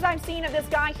pictures I've seen of this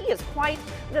guy, he is quite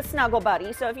the snuggle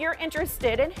buddy. So if you're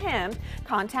interested in him,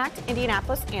 contact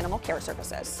Indianapolis Animal Care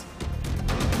Services.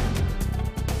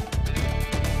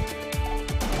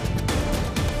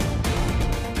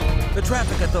 The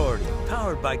Traffic Authority,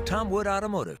 powered by Tom Wood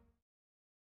Automotive.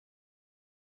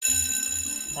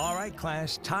 All right,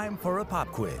 class, time for a pop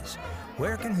quiz.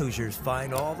 Where can Hoosiers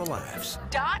find all the laughs?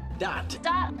 Dot.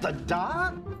 The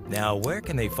dot? Now, where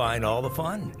can they find all the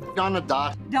fun? On the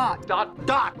dot.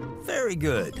 Dot. Very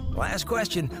good. Last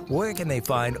question, where can they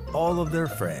find all of their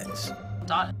friends?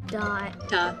 Dot.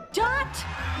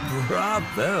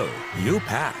 Bravo, you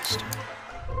passed.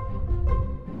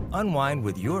 Unwind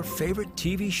with your favorite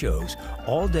TV shows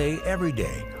all day, every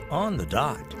day, on the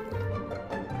dot.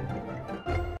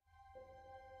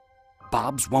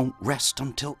 Bob's won't rest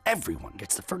until everyone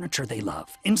gets the furniture they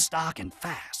love, in stock and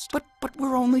fast. But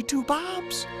we're only 2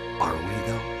 Bobs. Are we,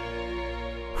 though?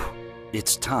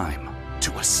 It's time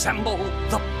to assemble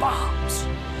the Bobs.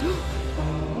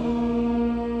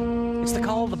 It's the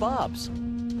call of the Bobs.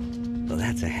 Well,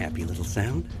 that's a happy little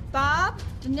sound. Bob,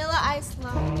 vanilla ice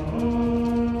latte.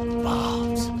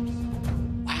 Bobs.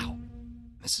 Wow,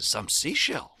 this is some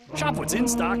seashell. Shop what's in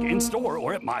stock, in store,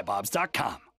 or at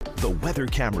mybobs.com. The Weather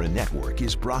Camera Network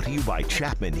is brought to you by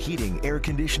Chapman Heating, Air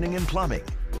Conditioning, and Plumbing.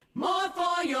 More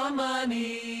for your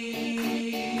money.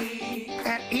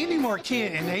 At Andy Moore Kia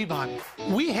in Avon,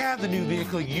 we have the new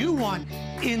vehicle you want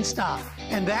in stock,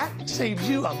 and that saves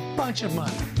you a bunch of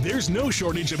money. There's no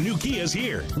shortage of new Kias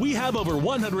here. We have over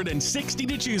 160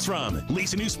 to choose from.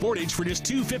 Lease a new Sportage for just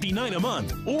 $259 a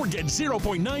month, or get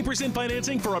 0.9%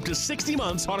 financing for up to 60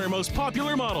 months on our most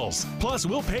popular models. Plus,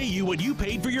 we'll pay you what you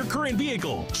paid for your current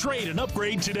vehicle. Trade and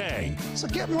upgrade today. So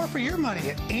get more for your money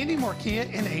at Andy Moore Kia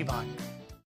in Avon.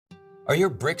 Are your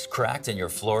bricks cracked and your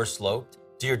floors sloped?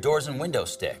 Do your doors and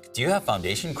windows stick? Do you have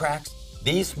foundation cracks?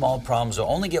 These small problems will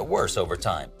only get worse over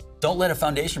time. Don't let a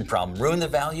foundation problem ruin the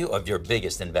value of your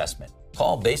biggest investment.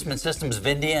 Call Basement Systems of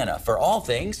Indiana for all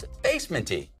things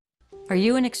basementy. Are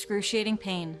you in excruciating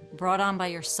pain brought on by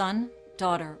your son,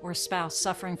 daughter, or spouse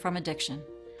suffering from addiction?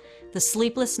 The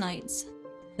sleepless nights,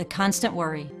 the constant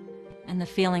worry, and the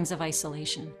feelings of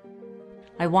isolation.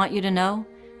 I want you to know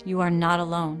you are not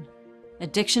alone.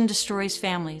 Addiction destroys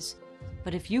families,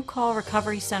 but if you call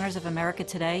Recovery Centers of America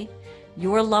today,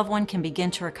 your loved one can begin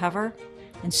to recover,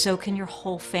 and so can your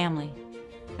whole family.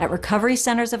 At Recovery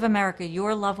Centers of America,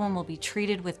 your loved one will be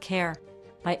treated with care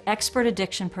by expert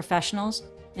addiction professionals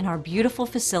in our beautiful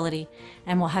facility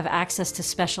and will have access to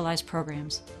specialized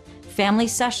programs. Family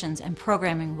sessions and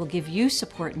programming will give you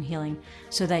support and healing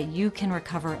so that you can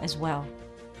recover as well.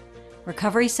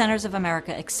 Recovery Centers of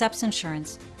America accepts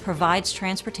insurance, provides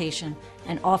transportation,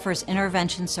 and offers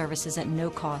intervention services at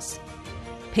no cost.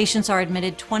 Patients are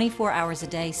admitted 24 hours a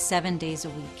day, 7 days a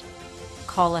week.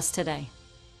 Call us today.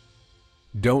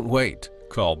 Don't wait.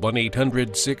 Call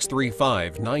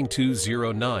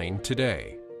 1-800-635-9209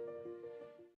 today.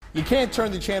 You can't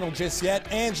turn the channel just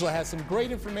yet. Angela has some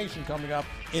great information coming up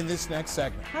in this next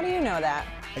segment. How do you know that?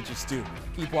 I just do.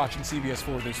 Keep watching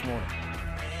CBS4 this morning.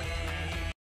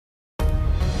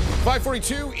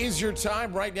 5:42 is your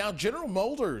time right now. General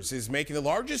Motors is making the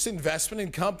largest investment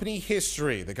in company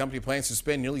history. The company plans to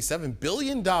spend nearly $7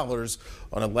 billion on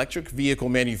electric vehicle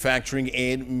manufacturing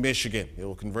in Michigan. It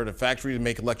will convert a factory to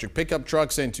make electric pickup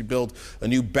trucks and to build a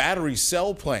new battery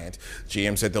cell plant.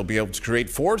 GM said they'll be able to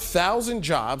create 4,000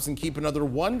 jobs and keep another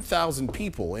 1,000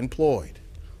 people employed.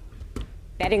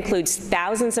 That includes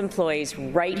thousands of employees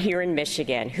right here in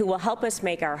Michigan who will help us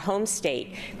make our home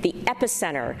state the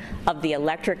epicenter of the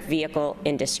electric vehicle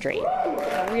industry.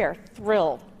 We are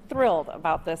thrilled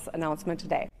about this announcement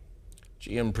today.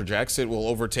 GM projects it will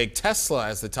overtake Tesla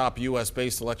as the top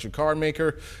U.S.-based electric car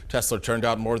maker. Tesla turned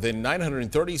out more than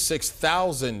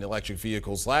 936,000 electric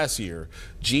vehicles last year.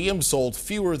 GM sold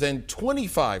fewer than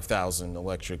 25,000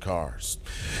 electric cars.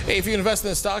 Hey, if you invest in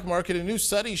the stock market, a new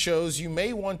study shows you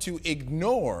may want to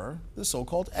ignore the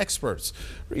so-called experts.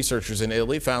 Researchers in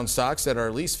Italy found stocks that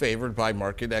are least favored by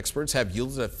market experts have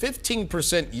yielded a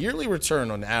 15% yearly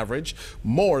return on average,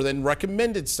 more than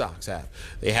recommended stocks have.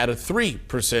 They had a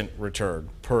 3% return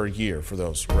per year for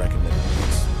those recommended.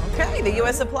 Okay, the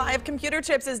U.S. supply of computer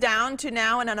chips is down to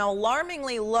now an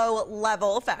alarmingly low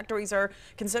level. Factories are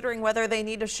considering whether they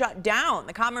need to shut down.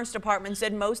 The Commerce Department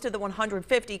said most of the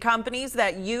 150 companies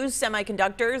that use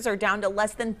semiconductors are down to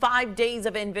less than 5 days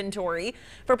of inventory.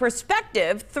 For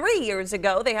perspective, 3 years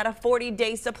ago, they had a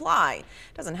 40-day supply.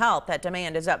 Doesn't help that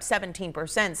demand is up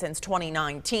 17% since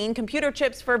 2019. Computer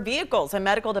chips for vehicles and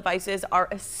medical devices are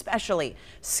especially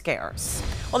scarce.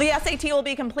 Well, the SAT will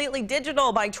be completely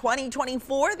digital by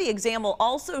 2024. The exam will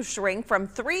also shrink from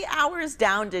 3 hours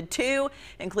down to 2,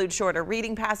 include shorter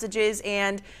reading passages,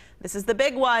 and this is the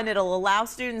big one. It'll allow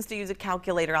students to use a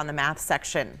calculator on the math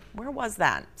section. Where was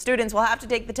that? Students will have to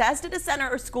take the test at a center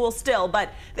or school still, but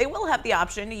they will have the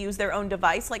option to use their own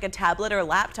device like a tablet or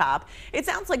laptop. It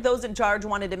sounds like those in charge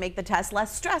wanted to make the test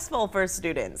less stressful for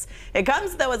students. It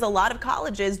comes, though, as a lot of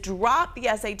colleges drop the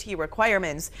SAT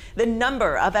requirements. The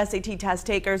number of SAT test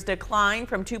takers declined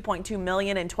from 2.2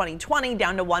 million in 2020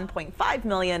 down to 1.5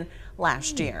 million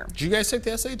last year. Did you guys take the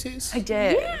SATs? I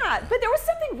did. Yeah, but there was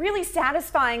something really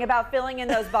satisfying about filling in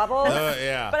those bubbles.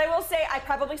 Yeah. But I will say I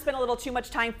probably spent a little too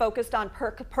much time focused on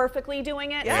perfectly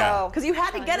doing it. Yeah, because you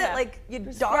had to get it like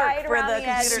dark right for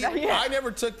the the computer. I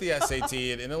never took the SAT.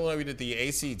 In Illinois, we did the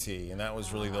ACT, and that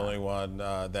was really the only one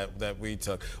that we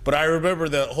took. But I remember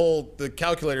the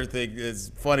calculator thing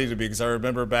is funny to me because I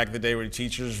remember back in the day when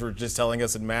teachers were just telling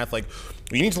us in math, like,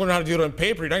 you need to learn how to do it on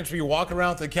paper. You don't have to be walking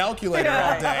around with a calculator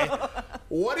all day.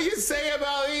 What do you say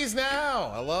about these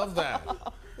now? I love that.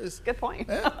 Good point.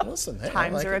 Yeah, listen, hey,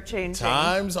 Times are a-changing.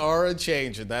 Times are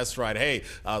a-changing. That's right. Hey,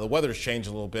 the weather's changed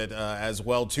a little bit as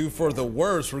well, too, for the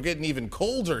worse. We're getting even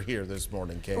colder here this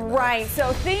morning, Kay. Right.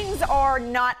 So things are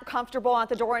not comfortable at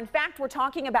the door. In fact, we're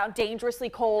talking about dangerously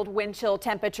cold wind chill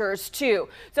temperatures, too.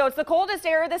 So it's the coldest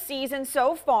air of the season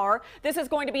so far. This is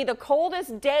going to be the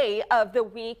coldest day of the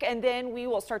week, and then we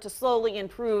will start to slowly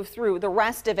improve through the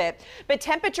rest of it. But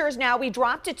temperatures now, we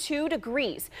dropped to 2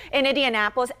 degrees in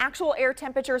Indianapolis. Actual air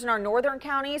temperatures in our northern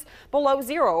counties below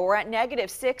 0. We're at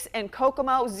 -6 in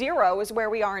Kokomo. 0 is where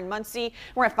we are in Muncie.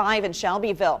 We're at 5 in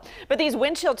Shelbyville. But these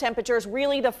wind chill temperatures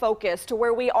really the focus to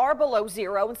where we are below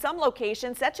 0 in some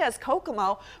locations, such as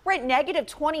Kokomo. We're at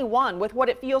 -21 with what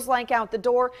it feels like out the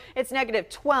door. It's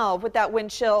 -12 with that wind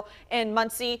chill in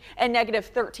Muncie, and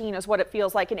 -13 is what it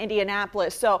feels like in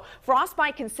Indianapolis. So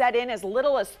frostbite can set in as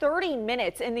little as 30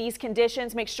 minutes in these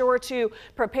conditions. Make sure to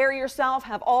prepare yourself,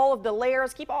 have all of the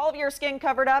layers, keep all of your skin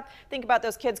covered up. Think about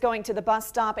those kids going to the bus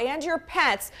stop and your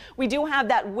pets. We do have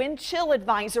that wind chill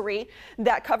advisory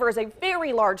that covers a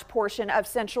very large portion of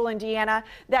central Indiana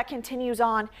that continues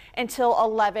on until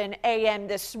 11 a.m.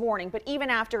 this morning. But even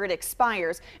after it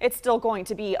expires, it's still going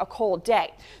to be a cold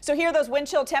day. So here are those wind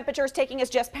chill temperatures taking us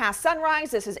just past sunrise.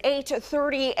 This is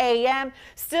 8:30 a.m.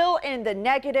 still in the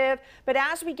negative. But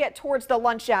as we get towards the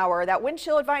lunch hour, that wind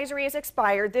chill advisory is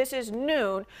expired. This is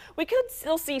noon. We could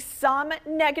still see some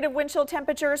negative wind chill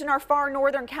temperatures in our far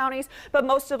northern counties, but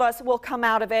most of us will come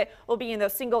out of it. We'll be in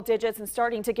those single digits and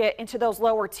starting to get into those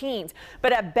lower teens.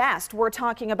 But at best, we're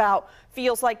talking about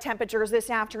feels like temperatures this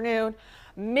afternoon.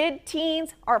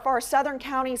 Mid-teens, our far southern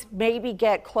counties maybe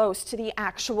get close to the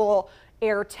actual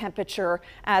air temperature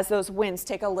as those winds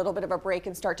take a little bit of a break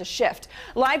and start to shift.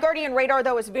 Live Guardian radar,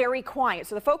 though, is very quiet.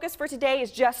 So the focus for today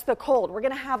is just the cold. We're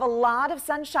going to have a lot of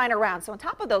sunshine around. So on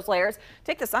top of those layers,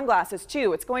 take the sunglasses,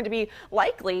 too. It's going to be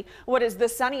likely what is the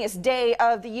sunniest day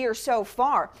of the year so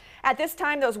far. At this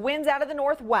time, those winds out of the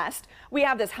northwest, we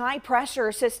have this high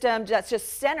pressure system that's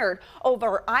just centered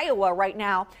over Iowa right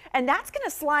now. And that's going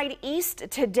to slide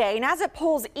east today. And as it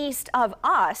pulls east of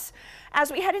us, as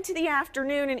we head into the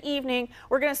afternoon and evening,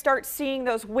 we're going to start seeing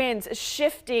those winds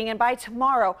shifting, and by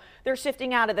tomorrow, they're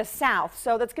shifting out of the south.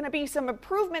 So that's going to be some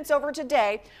improvements over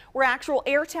today, where actual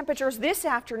air temperatures this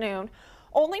afternoon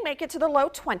only make it to the low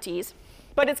 20s,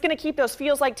 but it's going to keep those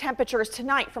feels like temperatures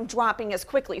tonight from dropping as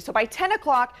quickly. So by 10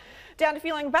 o'clock, down to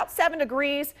feeling about 7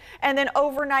 degrees, and then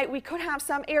overnight we could have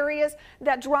some areas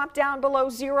that drop down below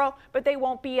 0, but they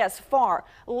won't be as far.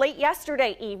 Late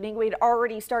yesterday evening, we'd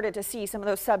already started to see some of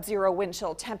those sub-zero wind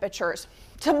chill temperatures.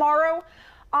 Tomorrow,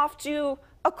 off to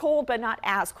a cold but not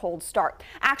as cold start.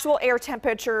 Actual air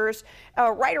temperatures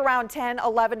right around 10,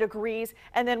 11 degrees,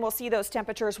 and then we'll see those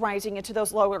temperatures rising into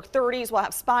those lower 30s. We'll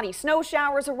have spotty snow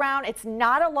showers around. It's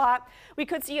not a lot. We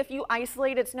could see a few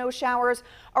isolated snow showers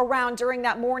around during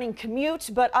that morning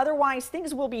commute, but otherwise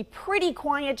things will be pretty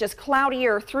quiet, just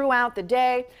cloudier throughout the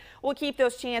day. We'll keep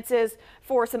those chances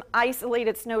for some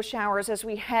isolated snow showers as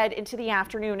we head into the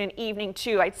afternoon and evening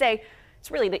too. I'd say It's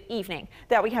really the evening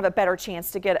that we have a better chance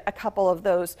to get a couple of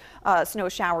those snow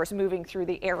showers moving through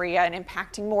the area and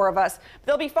impacting more of us.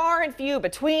 They'll be far and few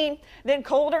between. Then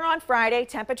colder on Friday,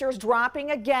 temperatures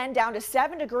dropping again down to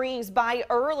 7 degrees by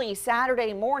early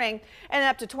Saturday morning and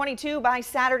up to 22 by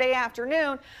Saturday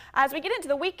afternoon. As we get into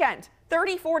the weekend,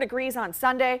 34 degrees on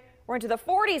Sunday. We're into the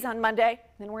 40s on Monday,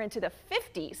 then we're into the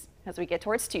 50s as we get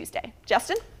towards Tuesday.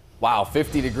 Justin? Wow,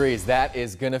 50 degrees. That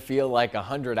is going to feel like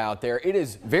 100 out there. It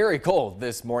is very cold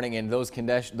this morning, and those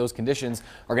conditions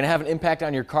are going to have an impact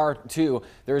on your car, too.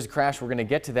 There is a crash. We're going to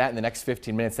get to that in the next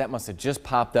 15 minutes. That must have just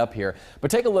popped up here. But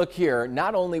take a look here.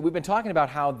 Not only, we've been talking about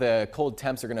how the cold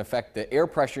temps are going to affect the air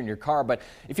pressure in your car, but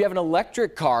if you have an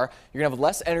electric car, you're going to have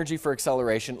less energy for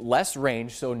acceleration, less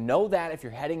range. So know that if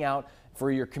you're heading out for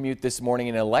your commute this morning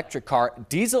in an electric car.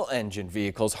 Diesel engine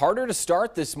vehicles harder to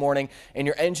start this morning, and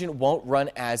your engine won't run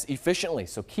as efficiently.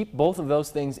 So keep both of those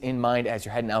things in mind as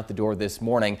you're heading out the door this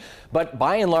morning. But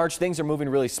by and large, things are moving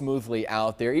really smoothly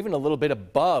out there, even a little bit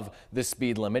above the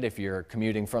speed limit if you're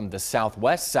commuting from the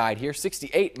southwest side here,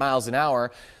 68 miles an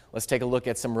hour. Let's take a look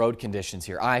at some road conditions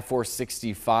here.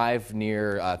 I-465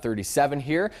 near 37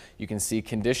 here. You can see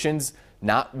conditions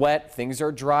not wet, things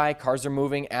are dry, cars are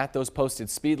moving at those posted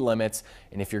speed limits.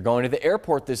 And if you're going to the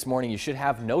airport this morning, you should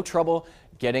have no trouble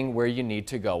getting where you need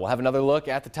to go. We'll have another look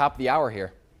at the top of the hour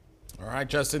here. All right,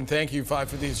 Justin, thank you.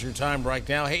 5:50 is your time right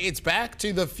now. Hey, it's back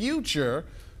to the future,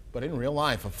 but in real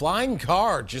life. A flying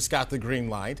car just got the green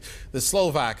light. The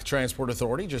Slovak Transport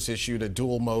Authority just issued a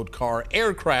dual-mode car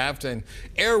aircraft and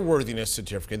airworthiness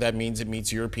certificate. That means it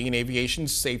meets European aviation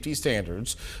safety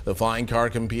standards. The flying car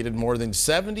completed more than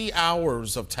 70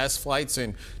 hours of test flights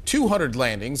and 200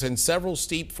 landings and several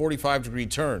steep 45-degree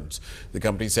turns. The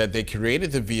company said they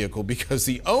created the vehicle because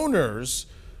the owners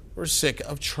were sick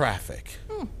of traffic.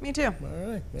 Me too.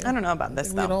 All right. Yeah. I don't know about this,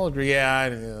 We though. all agree. Yeah, I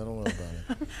don't know about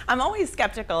it. I'm always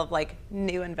skeptical of like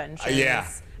new inventions. Yeah.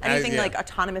 Anything Yeah. like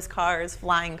autonomous cars,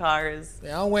 flying cars.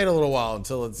 Yeah, I'll wait a little while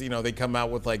until it's, they come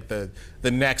out with like the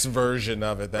next version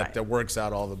of it that works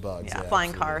out all the bugs. Yeah,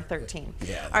 flying car 13.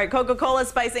 Yeah. All right, Coca-Cola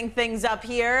spicing things up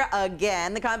here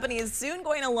again. The company is soon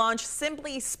going to launch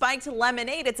Simply Spiked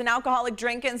Lemonade. It's an alcoholic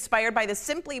drink inspired by the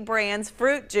Simply brand's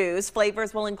fruit juice.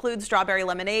 Flavors will include strawberry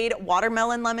lemonade,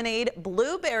 watermelon lemonade,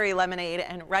 blueberry lemonade,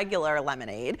 and regular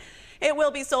lemonade. It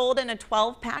will be sold in a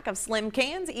 12-pack of slim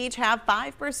cans. Each have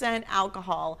 5%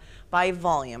 alcohol by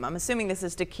volume. I'm assuming this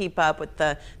is to keep up with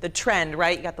the trend,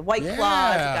 right? You got the White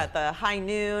Claws, you got the High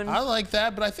Noon. I like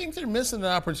that, but I think they're missing an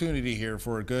opportunity here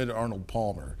for a good Arnold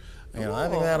Palmer. I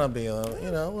think that'll be a little,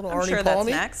 little I'm Arnie sure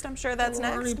Palmy. that's next. I'm sure that's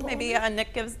next. Maybe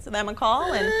Nick gives them a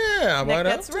call and might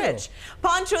Nick gets have to. rich.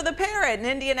 Poncho the Parrot, an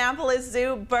Indianapolis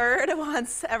Zoo bird,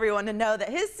 wants everyone to know that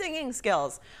his singing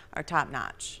skills are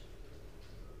top-notch.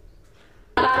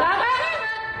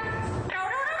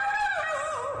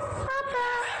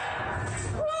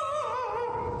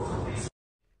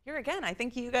 Here again, I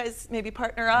think you guys maybe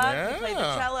partner up. You play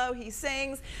the cello, he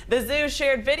sings. The zoo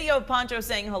shared video of Poncho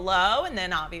saying hello and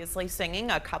then obviously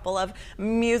singing a couple of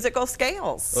musical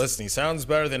scales. Listen, he sounds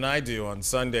better than I do on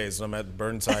Sundays when I'm at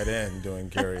Burnside Inn doing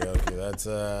karaoke. That's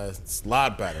it's a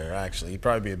lot better, actually. He'd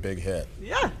probably be a big hit.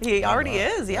 Yeah, he already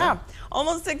is, yeah.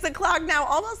 Almost 6 o'clock now,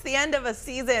 almost the end of a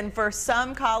season for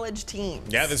some college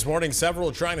teams. Yeah, this morning, several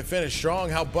are trying to finish strong.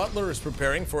 How Butler is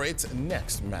preparing for its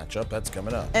next matchup. That's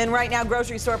coming up. And right now,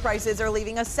 grocery store prices are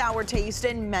leaving a sour taste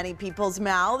in many people's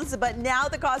mouths, but now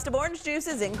the cost of orange juice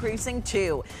is increasing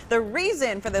too. The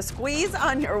reason for the squeeze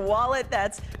on your wallet,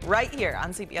 that's right here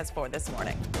on CBS4 this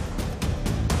morning.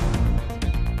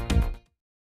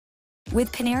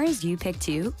 With Panera's You Pick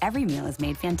 2, every meal is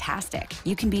made fantastic.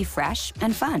 You can be fresh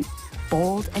and fun,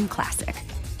 bold and classic,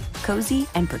 cozy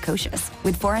and precocious.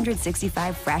 With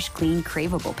 465 fresh, clean,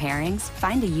 craveable pairings,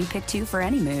 find a You Pick 2 for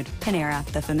any mood. Panera,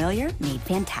 the familiar made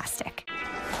fantastic.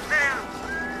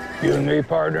 You and me,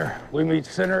 partner, we meet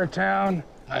center of town,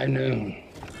 high noon.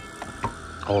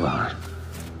 Hold on.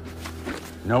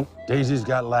 Nope, Daisy's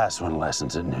got last one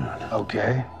lessons at noon.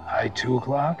 Okay, high 2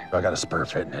 o'clock? I got a spur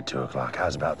fitting at 2 o'clock.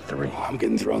 How's about 3? I'm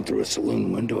getting thrown through a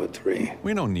saloon window at 3.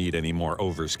 We don't need any more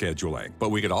overscheduling, but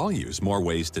we could all use more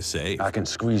ways to save. I can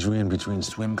squeeze you in between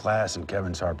swim class and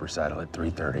Kevin's Harper recital at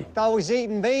 3:30. Always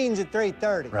eating beans at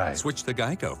 3:30. Right. Switch to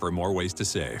Geico for more ways to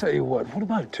save. Tell you what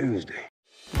about Tuesday?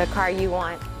 The car you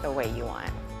want, the way you want.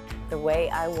 The way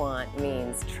I want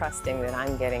means trusting that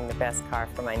I'm getting the best car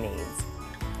for my needs.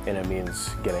 And it means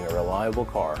getting a reliable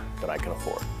car that I can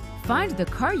afford. Find the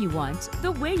car you want,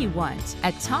 the way you want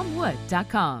at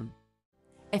TomWood.com.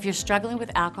 If you're struggling with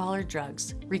alcohol or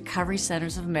drugs, Recovery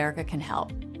Centers of America can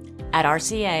help. At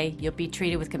RCA, you'll be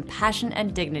treated with compassion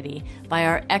and dignity by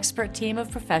our expert team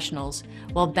of professionals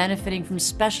while benefiting from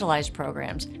specialized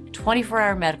programs,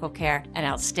 24-hour medical care, and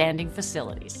outstanding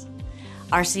facilities.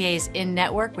 RCA is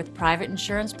in-network with private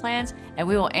insurance plans, and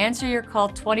we will answer your call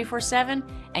 24/7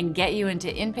 and get you into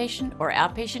inpatient or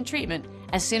outpatient treatment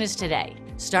as soon as today.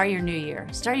 Start your new year.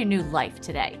 Start your new life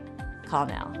today. Call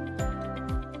now.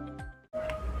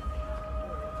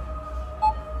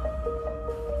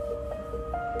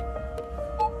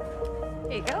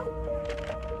 Here you go.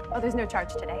 Oh, there's no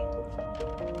charge today.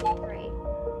 Great.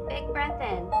 Big breath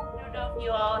in. I don't know if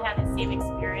you all have the same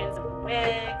experience with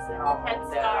wigs and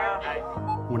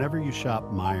headscarf. Whenever you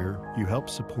shop Meijer, you help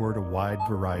support a wide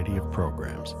variety of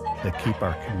programs that keep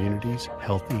our communities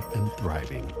healthy and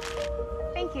thriving.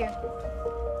 Thank you.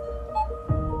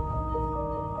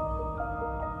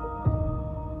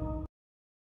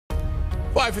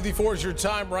 .54 is your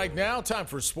time right now. Time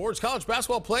for sports. College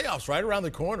basketball playoffs right around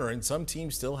the corner, and some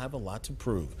teams still have a lot to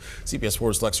prove.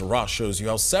 CBS4's Lexa Ross shows you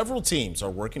how several teams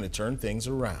are working to turn things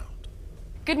around.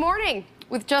 Good morning.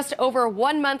 With just over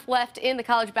 1 month left in the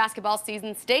college basketball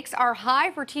season, stakes are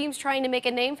high for teams trying to make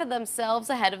a name for themselves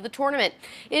ahead of the tournament.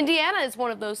 Indiana is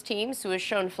one of those teams who has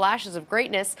shown flashes of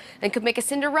greatness and could make a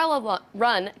Cinderella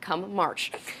run come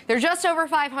March. They're just over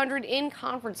 500 in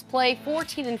conference play,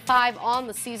 14-5 on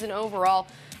the season overall.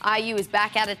 IU is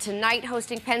back at it tonight,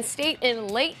 hosting Penn State in a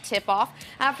late tip-off.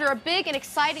 After a big and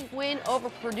exciting win over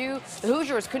Purdue, the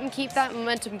Hoosiers couldn't keep that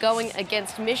momentum going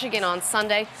against Michigan on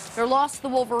Sunday. Their loss to the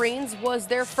Wolverines was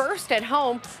their first at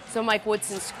home, so Mike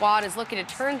Woodson's squad is looking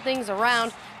to turn things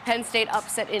around. Penn State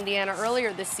upset Indiana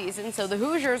earlier this season, so the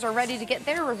Hoosiers are ready to get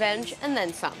their revenge and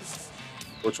then some.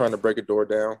 We're trying to break a door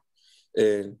down,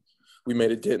 and we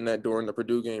made a dent in that door in the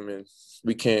Purdue game, and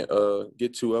we can't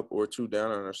get too up or too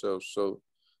down on ourselves. So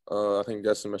I think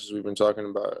that's the message we've been talking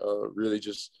about, really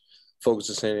just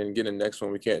focusing and getting the next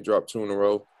one. We can't drop 2 in a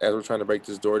row. As we're trying to break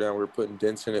this door down, we're putting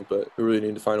dents in it, but we really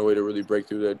need to find a way to really break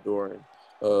through that door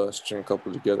and string a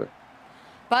couple together.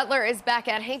 Butler is back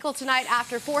at Hinkle tonight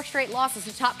after 4 straight losses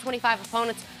to top 25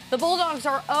 opponents. The Bulldogs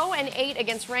are 0-8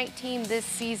 against ranked team this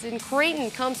season.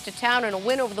 Creighton comes to town, and a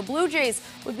win over the Blue Jays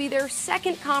would be their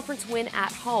second conference win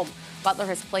at home. Butler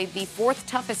has played the 4th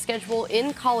toughest schedule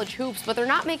in college hoops, but they're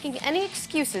not making any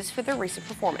excuses for their recent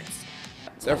performance.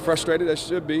 They're frustrated. They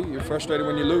should be. You're frustrated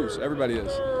when you lose. Everybody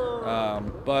is.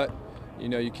 But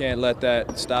you can't let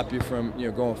that stop you from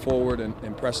going forward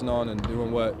and pressing on and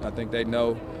doing what I think they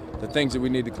know. The things that we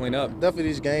need to clean up. Definitely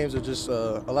these games have just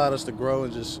allowed us to grow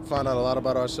and just find out a lot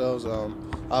about ourselves.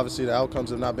 Obviously the outcomes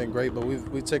have not been great, but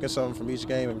we've taken something from each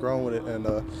game and grown with it. And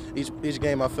each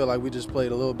game I feel like we just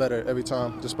played a little better every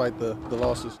time despite the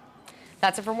losses.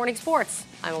 That's it for Morning Sports.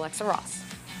 I'm Alexa Ross.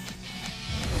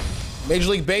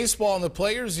 Major League Baseball and the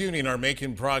Players Union are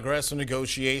making progress on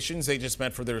negotiations. They just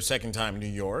met for their second time in New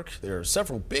York. There are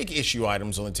several big issue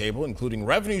items on the table, including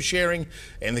revenue sharing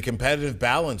and the competitive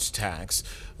balance tax.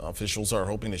 Officials are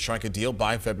hoping to strike a deal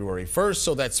by February 1st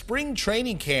so that spring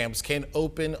training camps can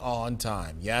open on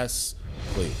time. Yes,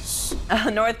 please.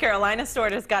 North Carolina store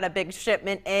just got a big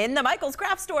shipment in. The Michael's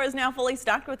Craft Store is now fully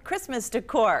stocked with Christmas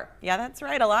decor. Yeah, that's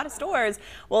right. A lot of stores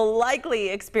will likely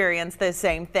experience the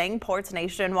same thing. Ports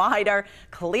nationwide are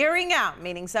clearing out,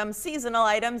 meaning some seasonal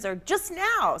items are just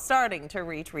now starting to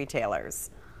reach retailers.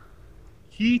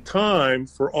 Key time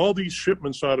for all these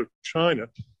shipments out of China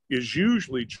is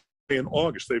usually in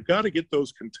August. They've got to get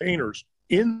those containers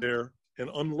in there and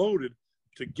unloaded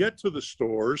to get to the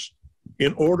stores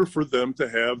in order for them to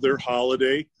have their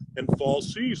holiday and fall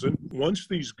season. Once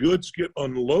these goods get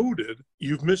unloaded,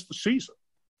 you've missed the season.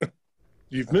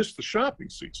 You've missed the shopping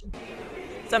season.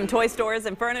 Some toy stores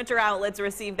and furniture outlets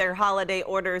received their holiday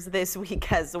orders this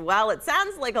week as well. It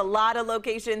sounds like a lot of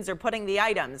locations are putting the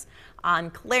items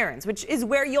on clearance, which is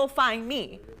where you'll find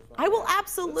me. I will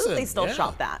absolutely still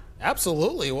shop that.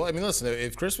 Absolutely. Well, I mean, listen,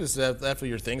 if Christmas is that for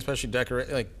your thing, especially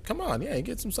decorate, like, come on, yeah, you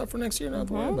get some stuff for next year, not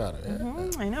to worry about it. Yeah.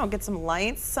 I know, get some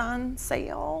lights on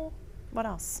sale. What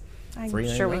else? I'm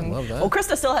Free sure we can. love that. Well,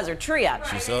 Krista still has her tree up.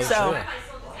 She still has so, her tree.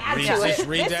 Just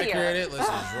redecorate it. Let's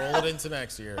just roll it into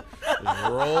next year. Just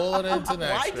roll it into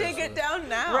next year. Why take it down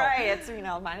now? Right, it's,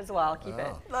 might as well keep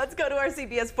it. Let's go to our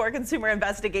CBS4 consumer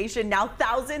investigation. Now,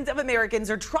 thousands of Americans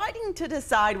are trying to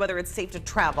decide whether it's safe to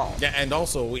travel. Yeah, and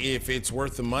also if it's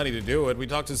worth the money to do it. We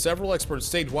talked to several experts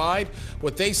statewide,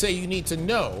 what they say you need to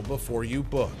know before you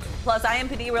book. Plus,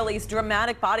 IMPD released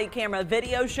dramatic body camera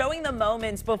video showing the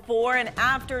moments before and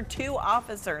after 2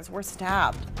 officers were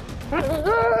stabbed.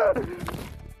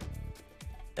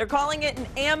 They're calling it an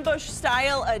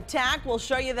ambush-style attack. We'll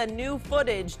show you the new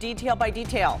footage, detail by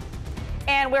detail.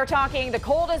 And we're talking the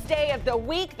coldest day of the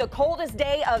week, the coldest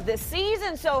day of the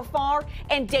season so far,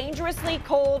 and dangerously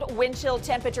cold wind chill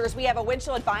temperatures. We have a wind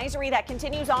chill advisory that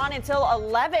continues on until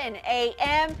 11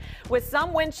 a.m. with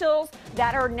some wind chills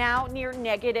that are now near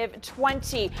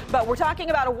 -20. But we're talking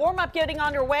about a warm up getting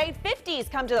underway. 50s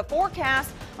come to the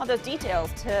forecast. All those details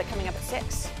coming up at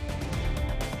 6.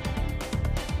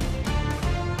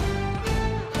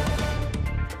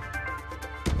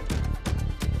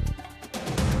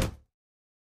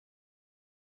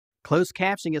 Closed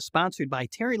captioning is sponsored by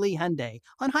Terry Lee Hyundai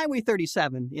on Highway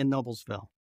 37 in Noblesville.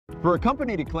 For a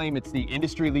company to claim it's the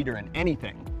industry leader in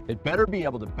anything, it better be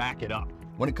able to back it up.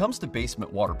 When it comes to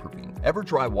basement waterproofing,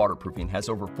 EverDry Waterproofing has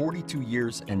over 42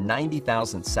 years and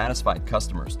 90,000 satisfied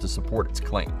customers to support its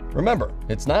claim. Remember,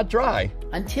 it's not dry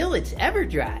until it's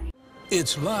EverDry.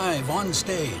 It's live on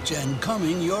stage and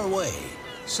coming your way.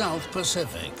 South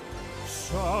Pacific.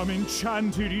 I'm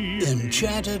enchanted.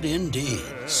 Enchanted indeed.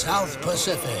 South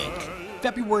Pacific.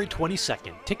 February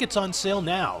 22nd. Tickets on sale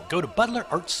now. Go to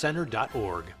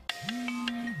butlerartscenter.org.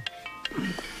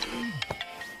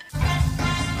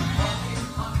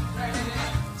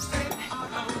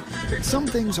 Some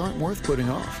things aren't worth putting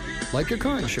off, like your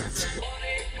car insurance.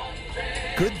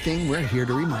 Good thing we're here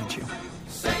to remind you.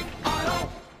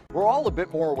 We're all a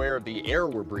bit more aware of the air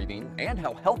we're breathing and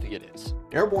how healthy it is.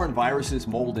 Airborne viruses,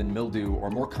 mold, and mildew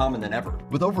are more common than ever.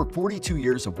 With over 42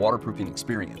 years of waterproofing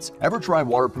experience, EverDry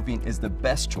Waterproofing is the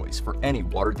best choice for any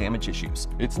water damage issues.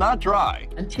 It's not dry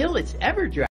until it's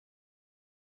EverDry.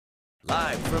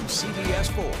 Live from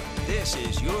CBS4, this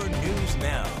is your News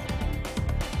Now.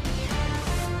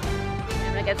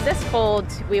 And when it gets this cold,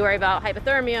 we worry about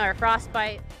hypothermia or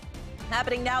frostbite.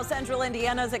 Happening now, central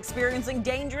Indiana is experiencing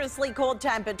dangerously cold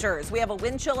temperatures. We have a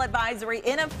wind chill advisory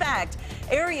in effect.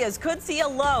 Areas could see a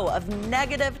low of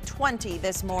 -20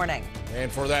 this morning. And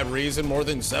for that reason, more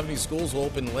than 70 schools will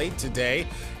open late today.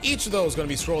 Each of those is going to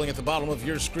be scrolling at the bottom of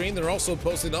your screen. They're also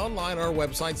posted online on our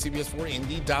website,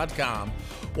 CBS4Indy.com.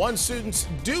 Once students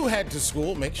do head to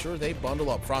school, make sure they bundle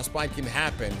up. Frostbite can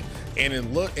happen in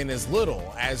as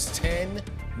little as 10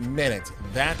 minutes.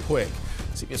 That quick.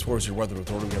 CBS 4 is your weather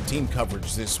authority. We have team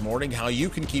coverage this morning, how you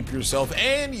can keep yourself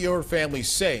and your family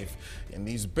safe in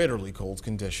these bitterly cold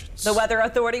conditions. The Weather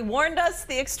Authority warned us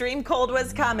the extreme cold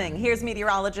was coming. Here's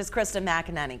meteorologist Krista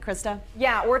McEnany. Krista?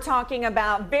 Yeah, we're talking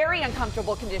about very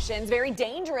uncomfortable conditions, very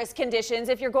dangerous conditions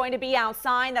if you're going to be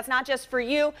outside. That's not just for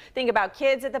you. Think about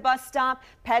kids at the bus stop,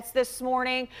 pets this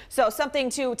morning. So something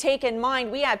to take in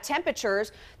mind. We have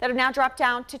temperatures that have now dropped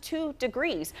down to 2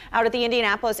 degrees out at the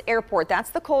Indianapolis airport. That's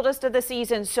the coldest of the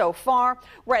season so far.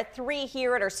 We're at 3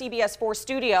 here at our CBS4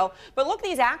 studio. But look at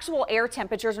these actual air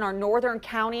temperatures in our northern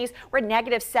counties. We're at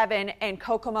 -7 in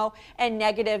Kokomo and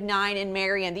 -9 in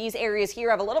Marion. These areas here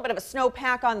have a little bit of a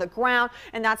snowpack on the ground,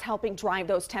 and that's helping drive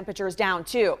those temperatures down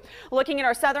too. Looking at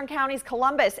our southern counties,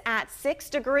 Columbus at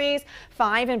 6 degrees,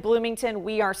 5 in Bloomington.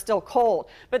 We are still cold,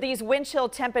 but these wind chill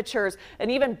temperatures, an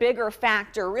even bigger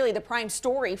factor, really the prime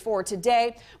story for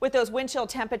today, with those wind chill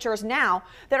temperatures now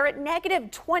that are at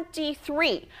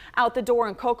 -23 out the door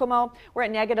in Kokomo. We're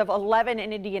at -11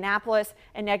 in Indianapolis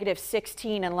and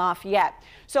 -16 in Lafayette.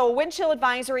 So a wind chill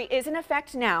advisory is in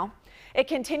effect now. It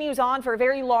continues on for a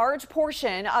very large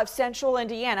portion of central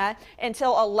Indiana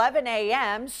until 11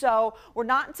 a.m. So we're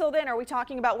not until then are we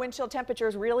talking about wind chill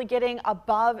temperatures really getting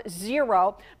above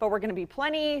 0. But we're going to be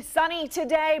plenty sunny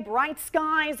today, bright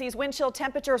skies, these wind chill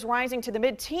temperatures rising to the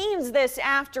mid-teens this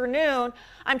afternoon.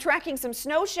 I'm tracking some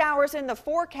snow showers in the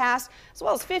forecast as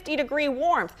well as 50-degree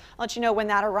warmth. I'll let you know when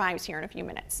that arrives here in a few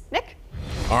minutes. Nick?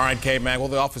 All right, Kate Mag. Well,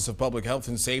 the Office of Public Health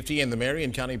and Safety and the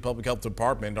Marion County Public Health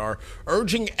Department are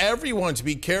urging everyone to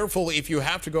be careful if you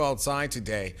have to go outside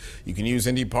today. You can use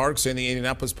Indy Parks and the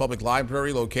Indianapolis Public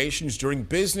Library locations during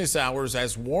business hours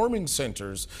as warming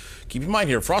centers. Keep in mind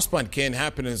here, frostbite can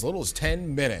happen in as little as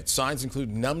 10 minutes. Signs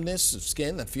include numbness of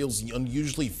skin that feels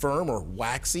unusually firm or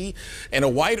waxy and a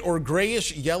white or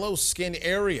grayish yellow skin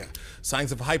area.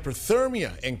 Signs of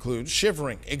hyperthermia include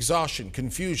shivering, exhaustion,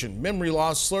 confusion, memory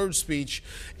loss, slurred speech,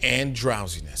 and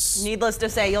drowsiness. Needless to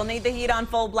say, you'll need the heat on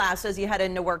full blast as you head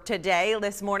into work today.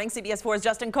 This morning, CBS 4's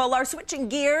Justin Kolar switching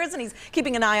gears, and he's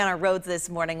keeping an eye on our roads this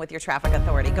morning with your traffic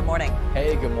authority. Good morning.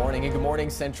 Hey, good morning, and good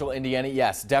morning, Central Indiana.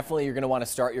 Yes, definitely you're going to want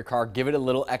to start your car. Give it a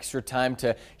little extra time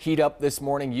to heat up this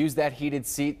morning. Use that heated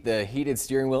seat, the heated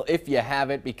steering wheel, if you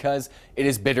have it, because it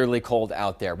is bitterly cold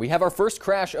out there. We have our first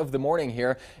crash of the morning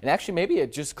here, and actually maybe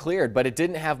it just cleared, but it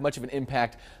didn't have much of an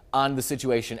impact on the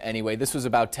situation anyway. This was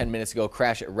about 10 minutes ago,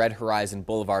 crash at Red Horizon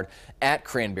Boulevard at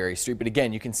Cranberry Street. But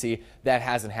again, you can see that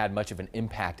hasn't had much of an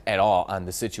impact at all on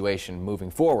the situation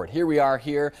moving forward. Here we are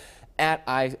here at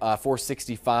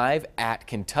I-465 at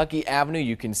Kentucky Avenue.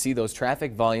 You can see those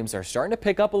traffic volumes are starting to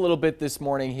pick up a little bit this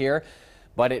morning here,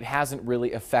 but it hasn't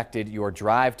really affected your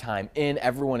drive time in.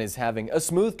 Everyone is having a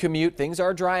smooth commute. Things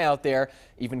are dry out there,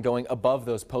 even going above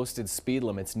those posted speed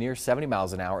limits near 70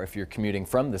 miles an hour if you're commuting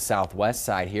from the southwest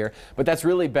side here. But that's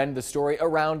really been the story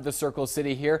around the Circle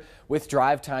City here, with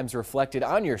drive times reflected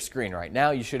on your screen right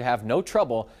now. You should have no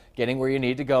trouble getting where you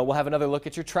need to go. We'll have another look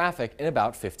at your traffic in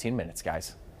about 15 minutes,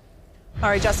 guys. All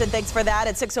right, Justin, thanks for that.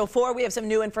 At 6:04, we have some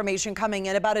new information coming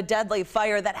in about a deadly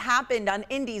fire that happened on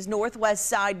Indy's northwest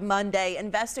side Monday.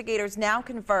 Investigators now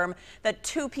confirm that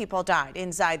 2 people died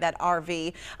inside that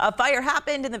RV. A fire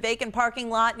happened in the vacant parking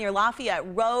lot near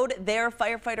Lafayette Road. There,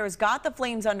 firefighters got the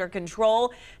flames under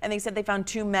control, and they said they found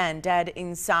 2 men dead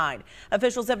inside.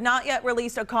 Officials have not yet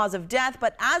released a cause of death,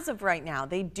 but as of right now,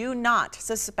 they do not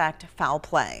suspect foul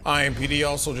play. IMPD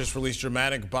also just released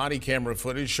dramatic body camera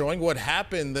footage showing what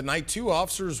happened the night 2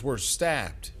 officers were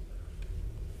stabbed.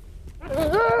 Get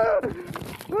down on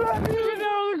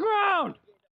the ground!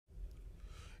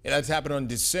 Yeah, that's happened on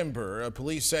December.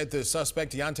 Police said the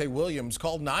suspect, Deontay Williams,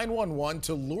 called 911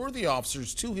 to lure the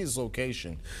officers to his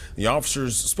location. The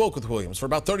officers spoke with Williams for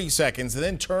about 30 seconds and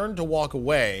then turned to walk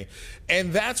away.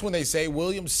 And that's when they say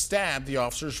Williams stabbed the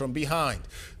officers from behind.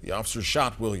 The officers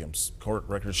shot Williams. Court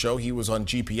records show he was on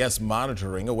GPS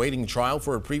monitoring, awaiting trial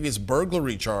for a previous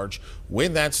burglary charge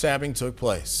when that stabbing took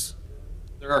place.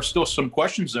 There are still some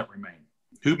questions that remain.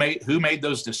 Who made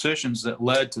those decisions that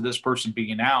led to this person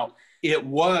being out? It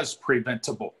was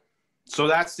preventable. So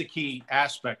that's the key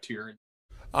aspect here.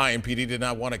 IMPD did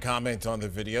not want to comment on the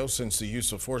video since the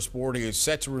use of force board is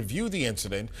set to review the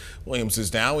incident. Williams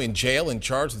is now in jail and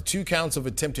charged with 2 counts of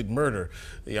attempted murder.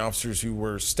 The officers who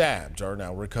were stabbed are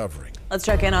now recovering. Let's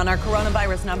check in on our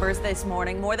coronavirus numbers this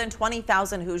morning. More than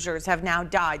 20,000 Hoosiers have now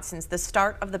died since the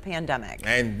start of the pandemic.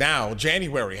 And now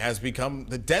January has become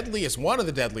one of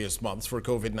the deadliest months for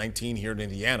COVID-19 here in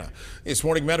Indiana. This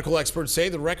morning, medical experts say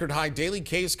the record high daily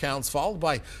case counts followed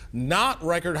by not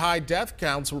record high death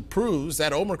counts proves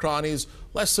that Omicron is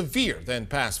less severe than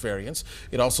past variants.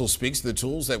 It also speaks to the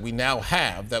tools that we now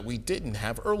have that we didn't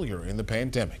have earlier in the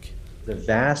pandemic. The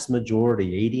vast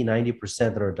majority,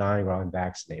 80–90% that are dying are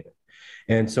unvaccinated.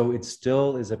 And so it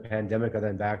still is a pandemic of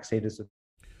unvaccinated.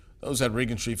 Those at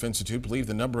Regan Street Institute believe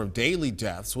the number of daily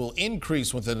deaths will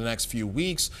increase within the next few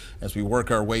weeks as we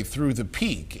work our way through the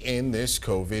peak in this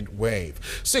COVID wave.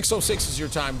 6:06 is your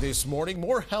time this morning.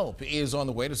 More help is on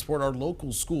the way to support our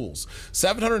local schools.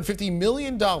 $750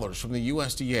 million from the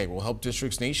USDA will help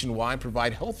districts nationwide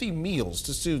provide healthy meals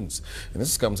to students. And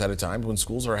this comes at a time when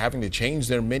schools are having to change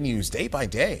their menus day by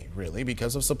day, really,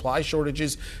 because of supply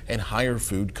shortages and higher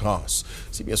food costs.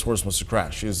 CBS4's Melissa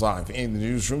Crash is live in the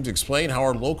newsroom to explain how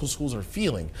our local schools are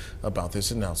feeling about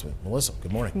this announcement. Melissa,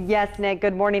 good morning. Yes, Nick,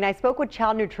 good morning. I spoke with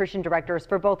child nutrition directors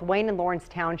for both Wayne and Lawrence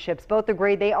townships. Both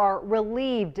agree they are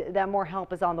relieved that more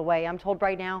help is on the way. I'm told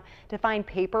right now to find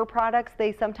paper products,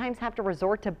 they sometimes have to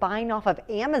resort to buying off of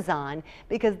Amazon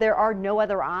because there are no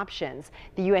other options.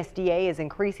 The USDA is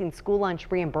increasing school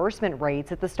lunch reimbursement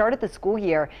rates. At the start of the school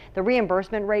year, the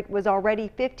reimbursement rate was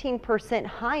already 15%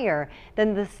 higher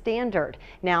than the standard.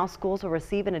 Now schools will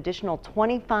receive an additional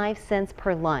 25 cents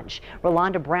per lunch.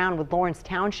 Rolanda Brown with Lawrence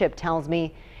Township tells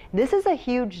me this is a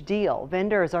huge deal.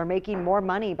 Vendors are making more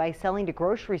money by selling to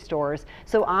grocery stores,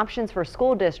 so options for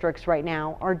school districts right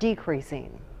now are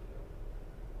decreasing.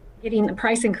 Getting the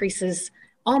price increases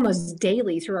almost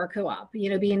daily through our co-op,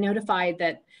 being notified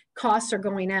that costs are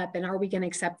going up and are we going to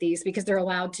accept these, because they're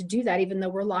allowed to do that even though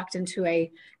we're locked into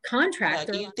a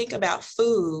contract. You think about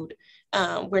food,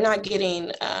 we're not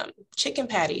getting chicken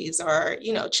patties or,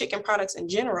 chicken products in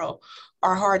general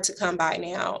are hard to come by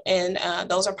now. And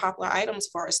those are popular items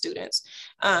for our students.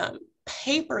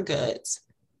 Paper goods,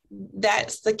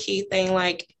 that's the key thing.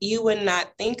 Like, you would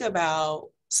not think about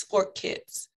sport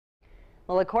kits.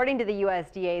 Well, according to the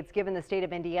USDA, it's given the state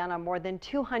of Indiana more than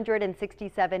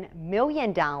 $267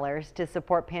 million to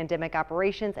support pandemic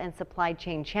operations and supply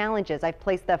chain challenges. I've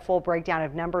placed the full breakdown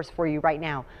of numbers for you right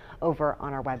now over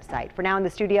on our website. For now in the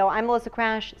studio, I'm Melissa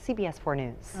Crash, CBS4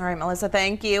 News. All right, Melissa,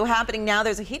 thank you. Happening now,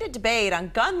 there's a heated debate on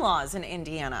gun laws in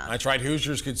Indiana. That's right.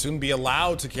 Hoosiers could soon be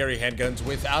allowed to carry handguns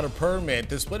without a permit.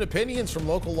 The split opinions from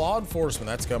local law enforcement.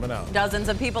 That's coming out. Dozens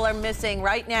of people are missing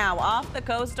right now off the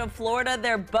coast of Florida.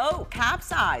 Their boat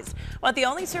capsized. But the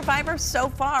only survivor so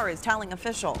far is telling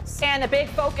officials. And the big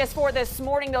focus for this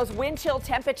morning, those wind chill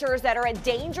temperatures that are at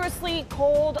dangerously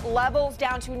cold levels,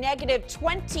 down to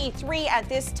 -23 at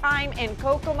this time. time in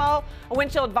Kokomo. A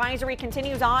wind chill advisory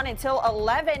continues on until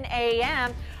 11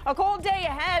 a.m. A cold day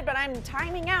ahead, but I'm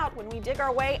timing out when we dig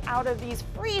our way out of these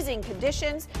freezing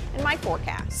conditions in my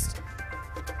forecast.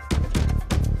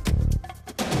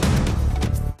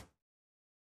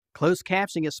 Closed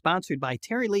captioning is sponsored by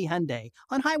Terry Lee Hyundai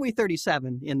on Highway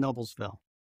 37 in Noblesville.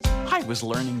 I was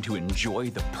learning to enjoy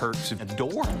the perks of a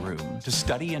dorm room to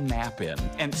study and nap in.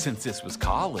 And since this was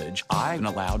college, I'm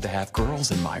allowed to have girls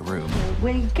in my room.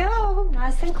 Way to go,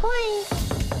 nice and clean.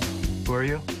 Who are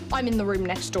you? I'm in the room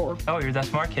next door. Oh, you're that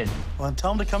smart kid. Well,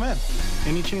 tell him to come in.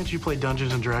 Any chance you play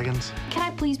Dungeons and Dragons? Can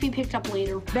I please be picked up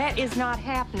later? That is not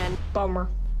happening. Bummer.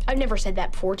 I've never said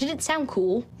that before. Did it sound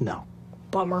cool? No.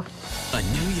 Bummer. A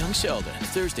new Young Sheldon,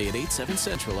 Thursday at 8/7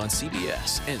 Central on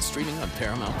CBS and streaming on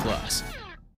Paramount Plus.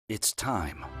 It's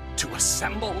time to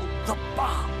assemble the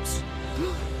bombs.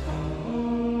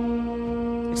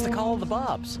 It's the call of the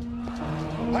Bobs.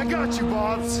 I got you,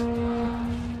 Bobs.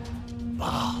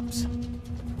 Bobs.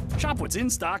 Shop what's in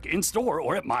stock, in store,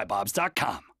 or at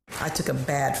mybobs.com. I took a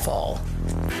bad fall,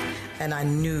 and I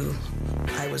knew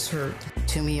I was hurt.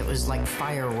 To me, it was like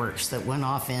fireworks that went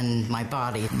off in my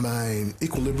body. My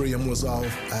equilibrium was off.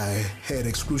 I had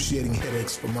excruciating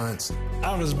headaches for months.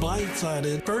 I was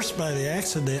blindsided, first by the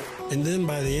accident and then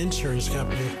by the insurance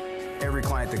company. Every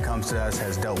client that comes to us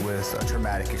has dealt with a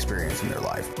traumatic experience in their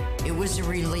life. It was a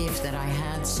relief that I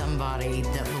had somebody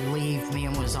that believed me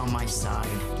and was on my side.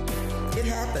 It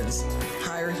happens.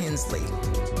 Hire Hensley.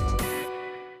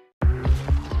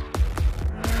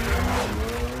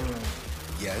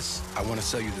 Yes, I want to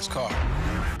sell you this car.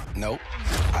 Nope,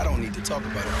 I don't need to talk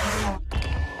about it.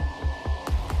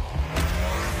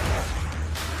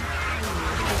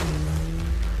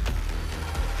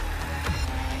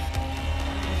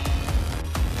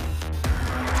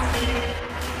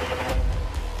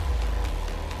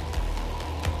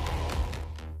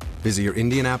 Visit your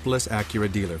Indianapolis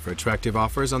Acura dealer for attractive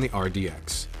offers on the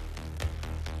RDX.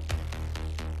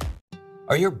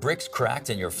 Are your bricks cracked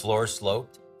and your floors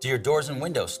sloped? Do your doors and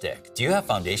windows stick? Do you have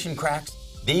foundation cracks?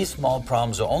 These small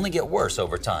problems will only get worse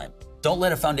over time. Don't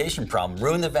let a foundation problem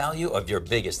ruin the value of your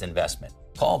biggest investment.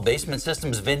 Call Basement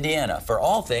Systems of Indiana for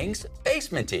all things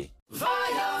basement-y.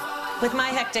 With my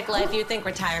hectic life, you'd think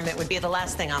retirement would be the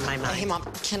last thing on my mind. Hey, Mom,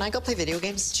 can I go play video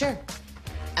games? Sure.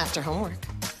 After homework.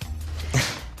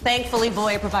 Thankfully,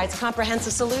 Voya provides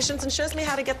comprehensive solutions and shows me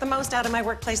how to get the most out of my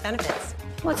workplace benefits.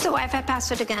 What's the Wi-Fi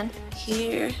password again?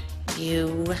 Here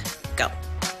you go.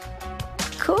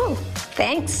 Cool.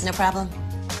 Thanks. No problem.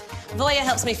 Voya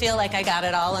helps me feel like I got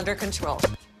it all under control.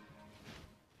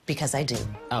 Because I do.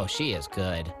 Oh, she is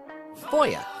good.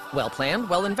 Voya. Well planned,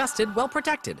 well invested, well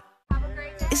protected.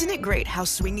 Isn't it great how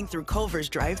swinging through Culver's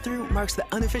drive-thru marks the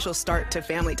unofficial start to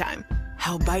family time?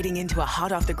 How biting into a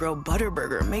hot-off-the-grill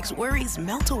Butterburger makes worries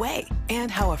melt away. And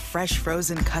how a fresh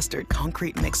frozen custard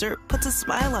concrete mixer puts a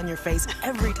smile on your face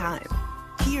every time.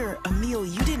 Here, a meal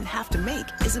you didn't have to make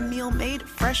is a meal made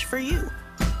fresh for you.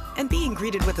 And being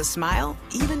greeted with a smile,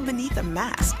 even beneath a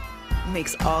mask,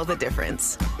 makes all the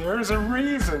difference. There's a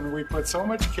reason we put so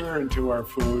much care into our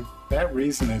food. That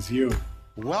reason is you.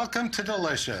 Welcome to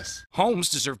Delicious. Homes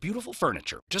deserve beautiful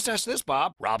furniture. Just ask this,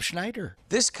 Bob. Rob Schneider.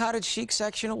 This cottage chic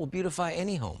sectional will beautify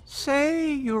any home.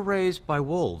 Say you're raised by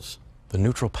wolves. The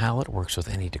neutral palette works with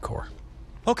any decor.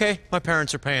 Okay, my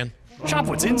parents are paying. Shop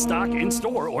what's in stock, in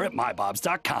store, or at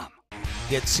mybobs.com.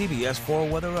 Get CBS4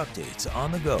 weather updates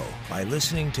on the go by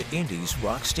listening to Indy's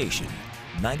rock station,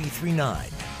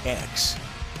 93.9 X.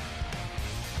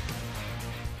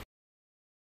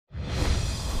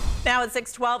 Now at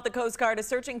 6:12, the Coast Guard is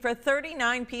searching for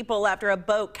 39 people after a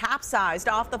boat capsized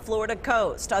off the Florida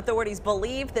coast. Authorities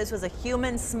believe this was a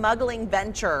human smuggling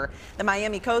venture. The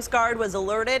Miami Coast Guard was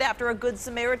alerted after a Good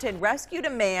Samaritan rescued a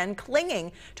man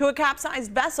clinging to a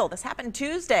capsized vessel. This happened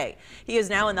Tuesday. He is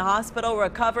now in the hospital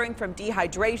recovering from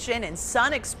dehydration and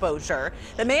sun exposure.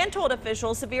 The man told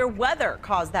officials severe weather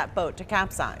caused that boat to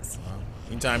capsize.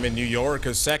 Meantime, in New York,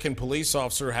 a second police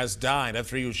officer has died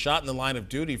after he was shot in the line of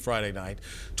duty Friday night.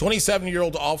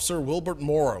 27-year-old officer Wilbert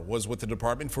Mora was with the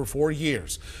department for 4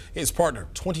 years. His partner,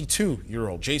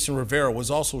 22-year-old Jason Rivera,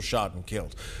 was also shot and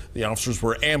killed. The officers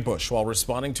were ambushed while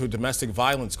responding to a domestic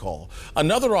violence call.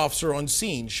 Another officer on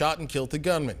scene shot and killed the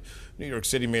gunman. New York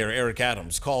City Mayor Eric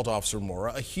Adams called Officer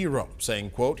Mora a hero,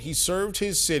 saying, quote, "He served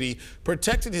his city,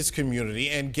 protected his community,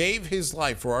 and gave his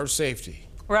life for our safety."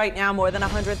 Right now, more than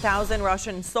 100,000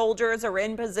 Russian soldiers are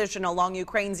in position along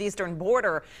Ukraine's eastern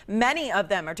border. Many of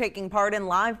them are taking part in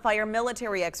live-fire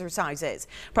military exercises.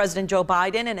 President Joe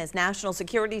Biden and his national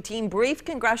security team briefed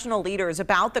congressional leaders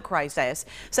about the crisis.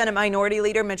 Senate Minority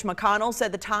Leader Mitch McConnell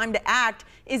said the time to act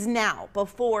is now,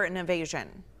 before an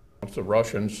invasion. Once the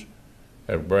Russians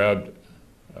have grabbed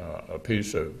a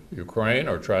piece of Ukraine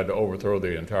or tried to overthrow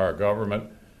the entire government,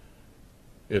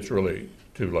 it's really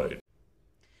too late.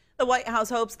 The White House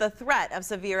hopes the threat of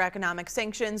severe economic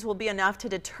sanctions will be enough to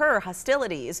deter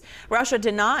hostilities. Russia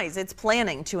denies it's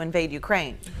planning to invade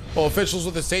Ukraine. Well, officials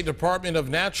with the State Department of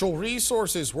Natural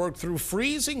Resources worked through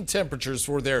freezing temperatures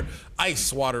for their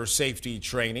ice water safety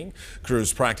training.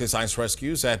 Crews practice ice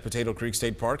rescues at Potato Creek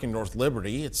State Park in North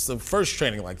Liberty. It's the first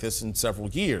training like this in several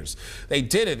years. They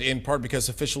did it in part because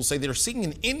officials say they're seeing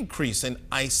an increase in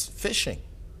ice fishing.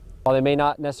 While they may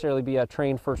not necessarily be a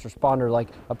trained first responder like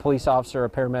a police officer, a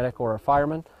paramedic, or a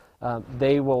fireman,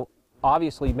 they will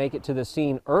obviously make it to the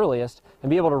scene earliest and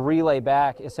be able to relay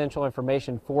back essential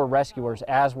information for rescuers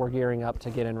as we're gearing up to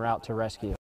get en route to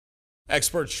rescue.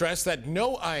 Experts stress that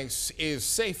no ice is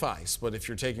safe ice, but if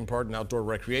you're taking part in outdoor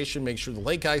recreation, make sure the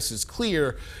lake ice is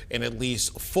clear and at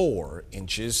least 4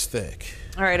 inches thick.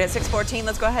 All right, at 6:14,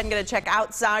 let's go ahead and get a check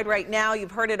outside right now.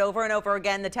 You've heard it over and over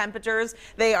again. The temperatures,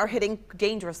 they are hitting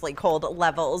dangerously cold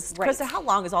levels. Right. Krista, how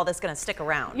long is all this going to stick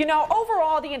around? You know,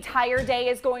 overall, the entire day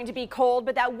is going to be cold,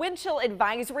 but that wind chill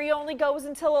advisory only goes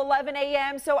until 11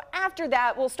 a.m. So after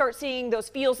that, we'll start seeing those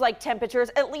feels-like temperatures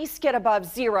at least get above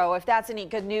 0, if that's any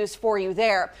good news for you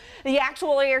there. The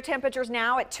actual air temperatures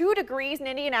now at 2 degrees in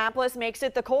Indianapolis makes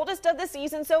it the coldest of the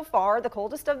season so far, the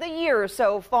coldest of the year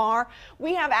so far.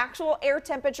 We have actual air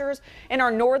temperatures in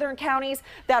our northern counties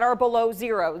that are below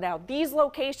 0. Now, these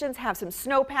locations have some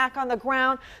snowpack on the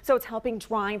ground, so it's helping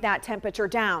drive that temperature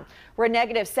down. We're at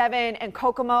 -7 in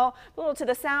Kokomo, a little to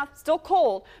the south, still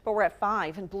cold, but we're at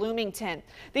 5 in Bloomington.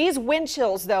 These wind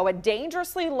chills, though, at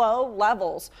dangerously low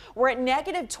levels. We're at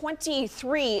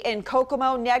 -23 in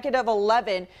Kokomo,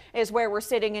 -11 is where we're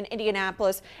sitting in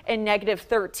Indianapolis, and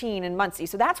 -13 in Muncie.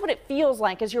 So that's what it feels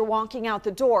like as you're walking out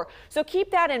the door. So keep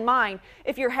that in mind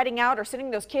if you're heading out or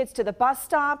sending those kids to the bus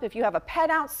stop, if you have a pet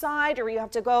outside or you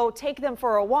have to go take them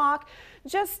for a walk.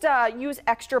 Just use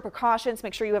extra precautions.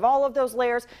 Make sure you have all of those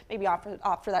layers. Maybe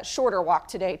opt for that shorter walk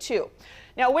today, too.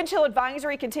 Now, wind chill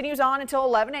advisory continues on until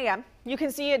 11 a.m. You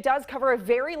can see it does cover a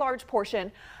very large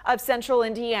portion of central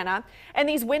Indiana. And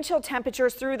these wind chill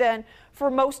temperatures through then, for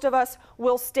most of us,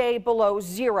 will stay below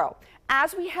 0.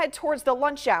 As we head towards the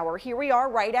lunch hour, here we are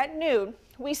right at noon.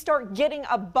 We start getting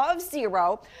above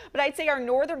 0, but I'd say our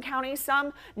northern counties,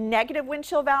 some negative wind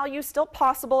chill values still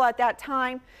possible at that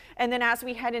time. And then as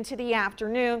we head into the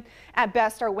afternoon, at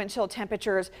best, our wind chill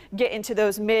temperatures get into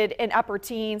those mid and upper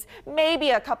teens.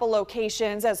 Maybe a couple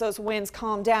locations as those winds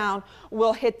calm down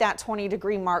will hit that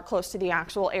 20-degree mark close to the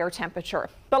actual air temperature.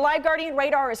 But Live Guardian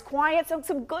radar is quiet, so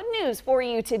some good news for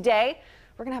you today.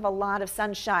 We're going to have a lot of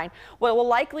sunshine. What will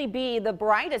likely be the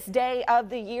brightest day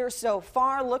of the year so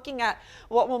far. Looking at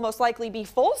what will most likely be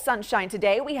full sunshine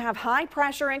today, we have high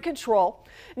pressure in control.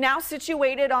 Now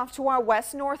situated off to our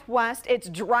west-northwest, it's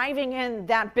driving in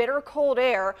that bitter cold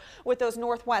air with those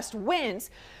northwest winds.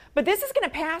 But this is going to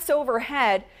pass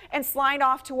overhead and slide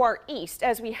off to our east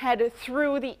as we head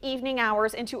through the evening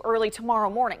hours into early tomorrow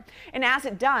morning. And as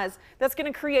it does, that's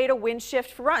going to create a wind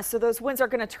shift for us. So those winds are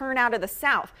going to turn out of the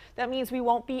south. That means we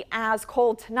won't be as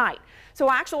cold tonight. So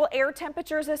actual air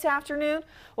temperatures this afternoon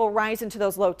will rise into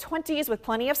those low 20s with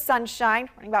plenty of sunshine,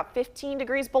 running about 15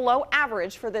 degrees below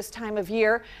average for this time of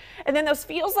year. And then those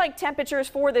feels like temperatures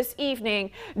for this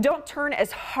evening don't turn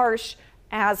as harsh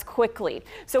as quickly.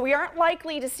 So we aren't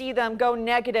likely to see them go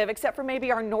negative, except for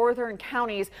maybe our northern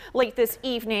counties late this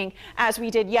evening as we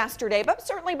did yesterday. But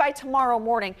certainly by tomorrow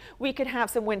morning, we could have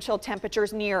some wind chill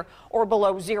temperatures near or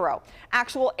below 0.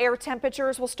 Actual air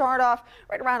temperatures will start off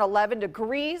right around 11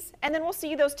 degrees, and then we'll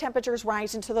see those temperatures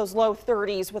rise into those low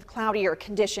 30s with cloudier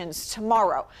conditions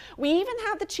tomorrow. We even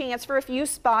have the chance for a few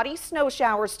spotty snow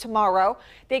showers tomorrow.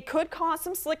 They could cause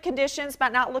some slick conditions,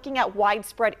 but not looking at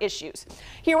widespread issues.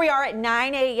 Here we are at 9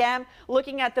 a.m.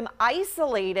 looking at them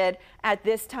isolated at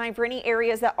this time for any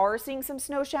areas that are seeing some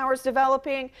snow showers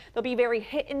developing. They'll be very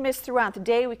hit and miss throughout the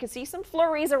day. We could see some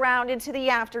flurries around into the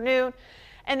afternoon.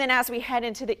 And then as we head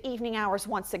into the evening hours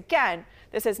once again,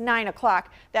 this is 9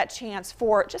 o'clock, that chance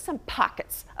for just some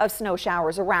pockets of snow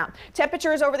showers around.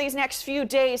 Temperatures over these next few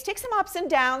days take some ups and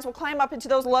downs. We'll climb up into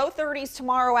those low 30s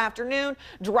tomorrow afternoon,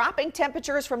 dropping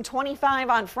temperatures from 25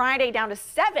 on Friday down to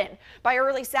 7 by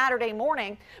early Saturday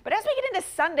morning. But as we get into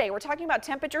Sunday, we're talking about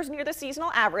temperatures near the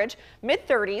seasonal average, mid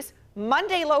 30s,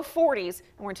 Monday low 40s,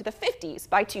 and we're into the 50s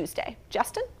by Tuesday.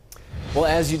 Justin? Well,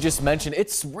 as you just mentioned,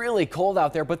 it's really cold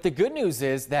out there, but the good news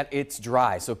is that it's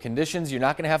dry. So conditions, you're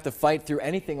not going to have to fight through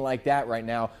anything like that right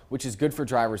now, which is good for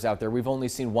drivers out there. We've only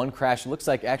seen one crash. It looks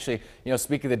like, actually,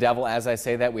 speak of the devil, as I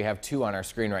say that, we have 2 on our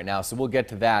screen right now. So we'll get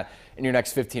to that in your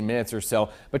next 15 minutes or so.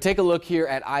 But take a look here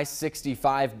at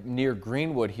I-65 near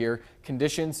Greenwood here.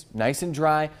 Conditions nice and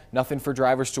dry, nothing for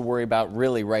drivers to worry about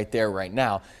really right there right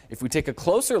now. If we take a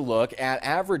closer look at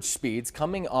average speeds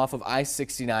coming off of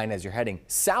I-69 as you're heading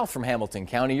south from Hamilton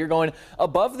County, you're going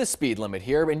above the speed limit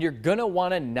here, and you're going to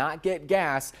want to not get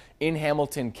gas in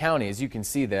Hamilton County. As you can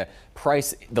see, the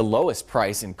lowest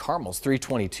price in Carmel's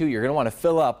 $3.22. You're going to want to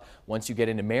fill up once you get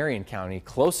into Marion County,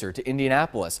 closer to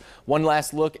Indianapolis. One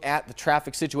last look at the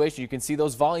traffic situation. You can see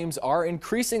those volumes are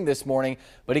increasing this morning,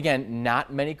 but again,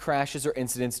 not many crashes or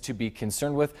incidents to be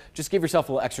concerned with. Just give yourself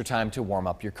a little extra time to warm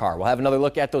up your car. We'll have another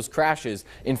look at those crashes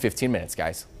in 15 minutes,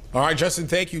 guys. All right, Justin,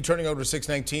 thank you. Turning over to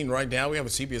 619 right now, we have a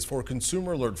CBS4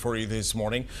 consumer alert for you this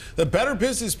morning. The Better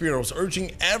Business Bureau is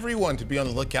urging everyone to be on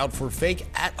the lookout for fake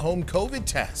at-home COVID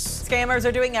tests. Scammers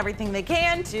are doing everything they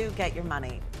can to get your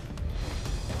money.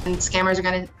 And scammers are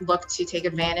going to look to take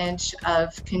advantage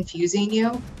of confusing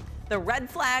you. The red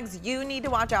flags you need to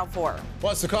watch out for.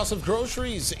 Plus, the cost of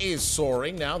groceries is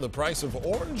soaring. Now the price of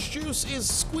orange juice is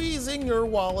squeezing your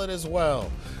wallet as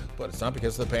well. But it's not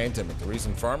because of the pandemic. The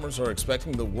reason farmers are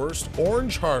expecting the worst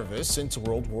orange harvest since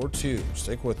World War II.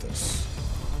 Stick with us.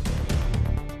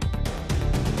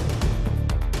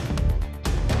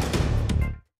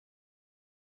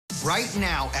 Right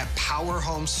now at Power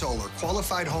Home Solar,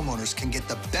 qualified homeowners can get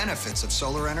the benefits of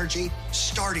solar energy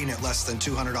starting at less than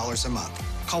 $200 a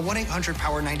month. Call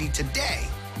 1-800-POWER90 today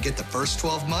and get the first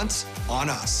 12 months on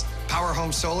us. Power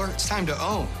Home Solar, it's time to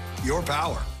own your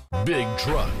power. Big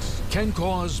trucks can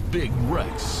cause big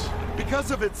wrecks.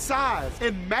 Because of its size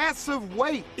and massive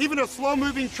weight, even a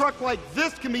slow-moving truck like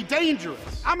this can be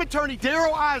dangerous. I'm attorney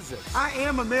Daryl Isaacs. I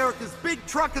am America's big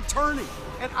truck attorney.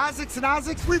 At Isaacs &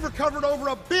 Isaacs, we've recovered over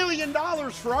 $1 billion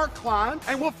for our client,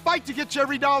 and we'll fight to get you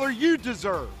every dollar you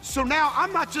deserve. So now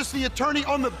I'm not just the attorney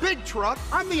on the big truck,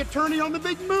 I'm the attorney on the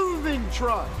big moving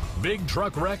truck. Big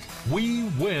truck wreck,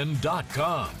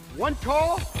 WeWin.com. One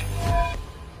call,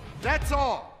 that's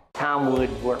all. Tom Wood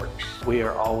works. We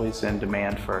are always in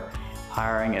demand for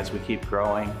hiring as we keep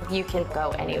growing. You can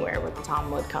go anywhere with the Tom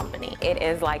Wood Company. It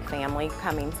is like family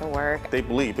coming to work. They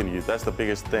believe in you. That's the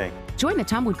biggest thing. Join the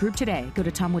Tom Wood Group today. Go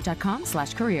to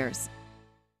tomwood.com/careers.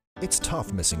 It's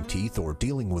tough missing teeth or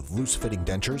dealing with loose-fitting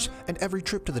dentures, and every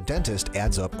trip to the dentist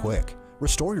adds up quick.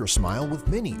 Restore your smile with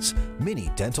Minis, Mini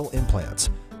Dental Implants.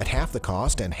 At half the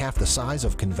cost and half the size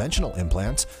of conventional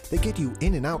implants, they get you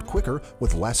in and out quicker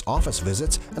with less office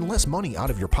visits and less money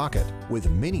out of your pocket. With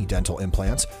Mini Dental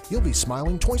Implants, you'll be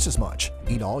smiling twice as much,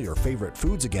 eat all your favorite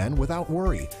foods again without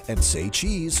worry, and say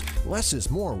cheese. Less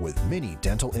is more with Mini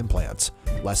Dental Implants.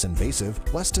 Less invasive,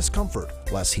 less discomfort,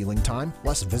 less healing time,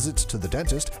 less visits to the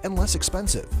dentist, and less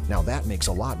expensive. Now that makes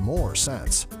a lot more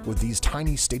sense. With these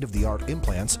tiny state-of-the-art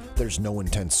implants, there's no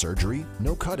intense surgery,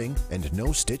 no cutting, and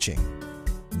no stitching.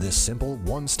 This simple,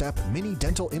 one-step mini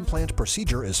dental implant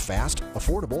procedure is fast,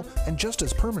 affordable, and just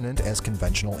as permanent as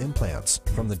conventional implants.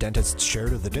 From the dentist's chair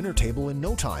to the dinner table in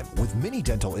no time, with mini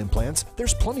dental implants,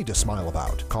 there's plenty to smile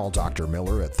about. Call Dr.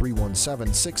 Miller at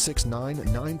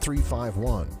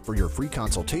 317-669-9351 for your free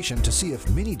consultation to see if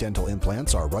mini dental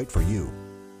implants are right for you.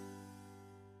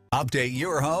 Update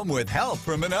your home with help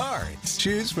from Menards.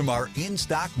 Choose from our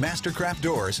in-stock Mastercraft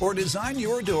doors or design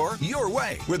your door your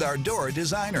way with our door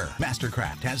designer.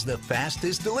 Mastercraft has the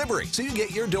fastest delivery, so you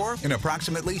get your door in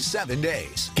approximately 7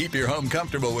 days. Keep your home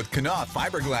comfortable with Knauf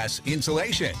fiberglass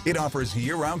insulation. It offers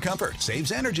year-round comfort,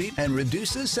 saves energy, and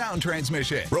reduces sound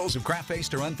transmission. Rolls of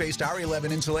craft-faced or unfaced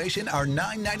R11 insulation are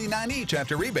 $9.99 each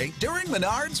after rebate during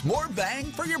Menards More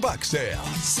Bang for Your Buck sale.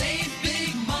 Save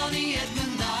big money at Menards.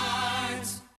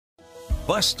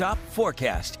 Bus Stop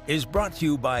Forecast is brought to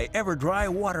you by Everdry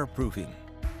Waterproofing.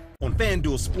 On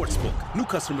FanDuel Sportsbook, new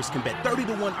customers can bet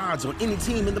 30-to-1 odds on any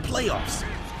team in the playoffs.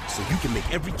 So you can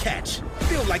make every catch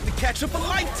feel like the catch of a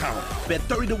lifetime. Bet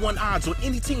 30-to-1 odds on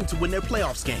any team to win their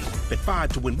playoffs game. Bet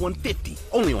 5 to win $150.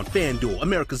 Only on FanDuel,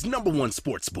 America's #1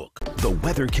 sportsbook. The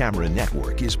Weather Camera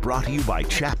Network is brought to you by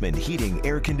Chapman Heating,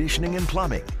 Air Conditioning, and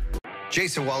Plumbing.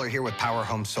 Jason Waller here with Power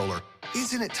Home Solar.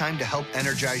 Isn't it time to help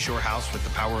energize your house with the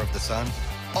power of the sun?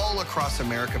 All across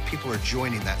America, people are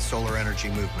joining that solar energy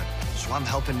movement. So I'm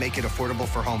helping make it affordable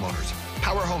for homeowners.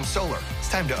 Power Home Solar. It's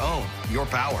time to own your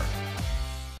power.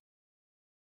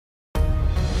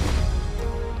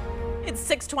 It's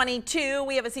 6:22.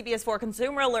 We have a CBS4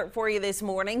 consumer alert for you this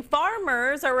morning.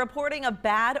 Farmers are reporting a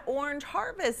bad orange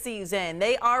harvest season.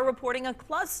 They are reporting a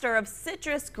cluster of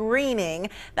citrus greening.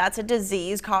 That's a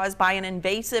disease caused by an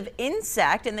invasive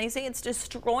insect, and they say it's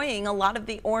destroying a lot of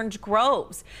the orange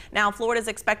groves. Now, Florida is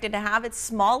expected to have its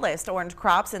smallest orange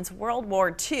crop since World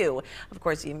War II. Of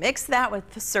course, you mix that with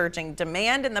the surging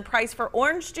demand, and the price for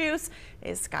orange juice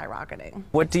is skyrocketing.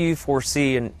 What do you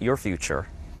foresee in your future?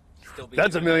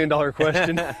 That's $1 million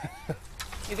question.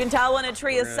 You can tell when a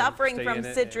tree is suffering from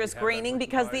citrus greening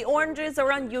because the oranges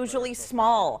are unusually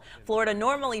small. Florida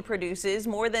normally produces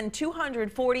more than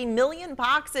 240 million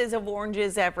boxes of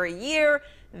oranges every year.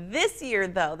 This year,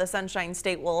 though, the Sunshine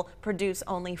State will produce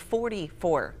only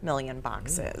 44 million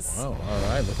boxes. Oh, all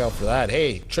right. Look out for that.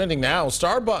 Hey, trending now,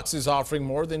 Starbucks is offering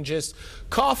more than just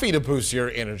coffee to boost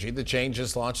your energy. The chain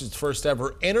just launched its first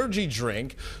ever energy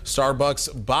drink,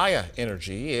 Starbucks Baya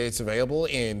Energy. It's available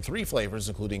in 3 flavors,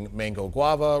 including mango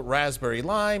guava, raspberry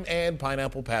lime, and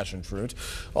pineapple passion fruit.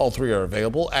 All 3 are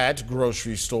available at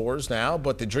grocery stores now,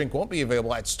 but the drink won't be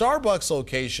available at Starbucks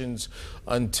locations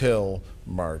until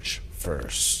March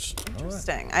 1st.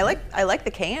 Interesting. Right. I like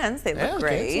the cans. They look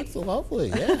great. Cans look lovely.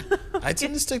 Yeah. I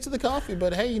tend to stick to the coffee,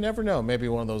 but hey, you never know. Maybe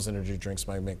one of those energy drinks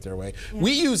might make their way. Yeah.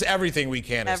 We use everything we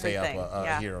can to stay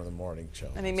up here on the morning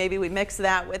show. I mean, maybe we mix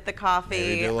that with the coffee.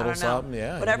 Maybe do a little something.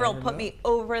 Yeah. Whatever will put me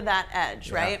over that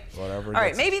edge, right? Whatever. All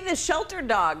right. Maybe the shelter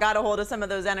dog got a hold of some of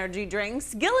those energy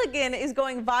drinks. Gilligan is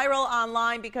going viral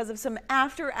online because of some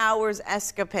after-hours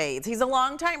escapades. He's a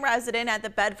longtime resident at the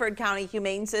Bedford County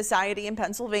Humane Society in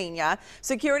Pennsylvania.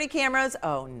 Security cameras,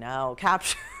 oh no,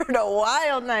 captured a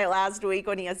wild night last week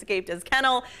when he escaped his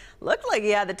kennel. Looked like he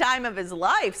had the time of his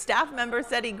life. Staff members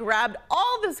said he grabbed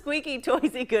all the squeaky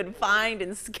toys he could find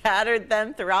and scattered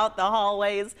them throughout the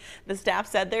hallways. The staff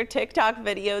said their TikTok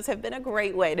videos have been a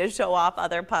great way to show off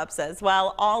other pups as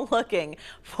well, all looking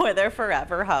for their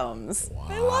forever homes. Wow.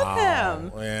 I love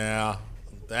him. Yeah.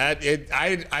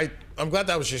 I'm glad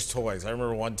that was just toys. I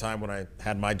remember one time when I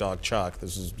had my dog Chuck,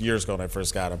 this was years ago when I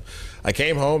first got him, I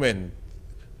came home and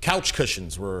couch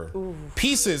cushions were,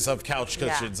 pieces of couch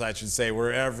cushions, I should say,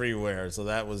 were everywhere. So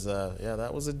that was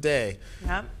that was a day.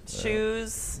 Yep.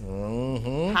 Shoes.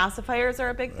 Pacifiers are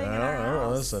a big thing in our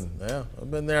house. Listen, yeah,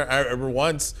 I've been there. I remember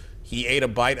once he ate a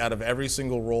bite out of every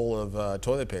single roll of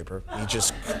toilet paper. He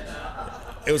just...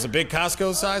 It was a big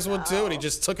Costco size one too, and he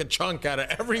just took a chunk out of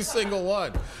every single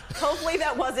one. Hopefully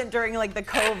that wasn't during like the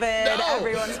COVID,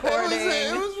 everyone's hoarding.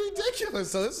 It was ridiculous.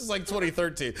 So this is like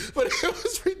 2013, but it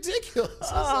was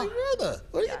ridiculous. I was like, Rhoda,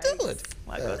 what are you doing?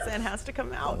 What goes in has to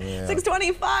come out.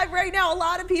 6:25 right now. A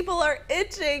lot of people are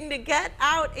itching to get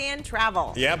out and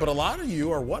travel. Yeah, but a lot of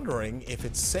you are wondering if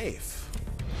it's safe.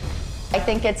 I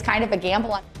think it's kind of a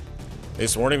gamble.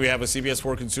 This morning, we have a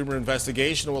CBS4 consumer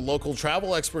investigation of what local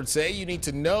travel experts say you need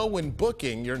to know when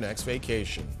booking your next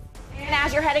vacation. And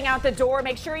as you're heading out the door,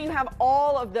 make sure you have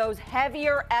all of those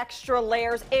heavier extra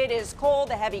layers. It is cold.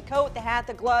 The heavy coat, the hat,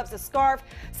 the gloves, the scarf,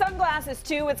 sunglasses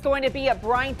too. It's going to be a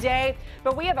bright day,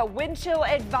 but we have a wind chill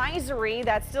advisory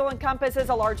that still encompasses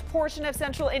a large portion of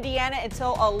central Indiana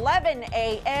until 11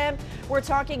 a.m. We're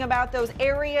talking about those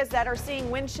areas that are seeing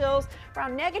wind chills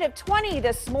around -20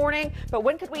 this morning, but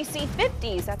when could we see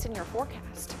 50s? That's in your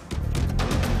forecast.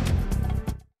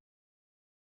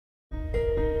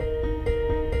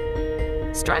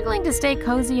 Struggling to stay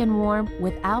cozy and warm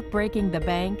without breaking the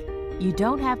bank? You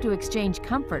don't have to exchange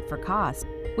comfort for cost.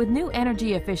 With new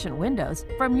energy-efficient windows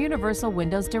from Universal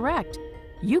Windows Direct,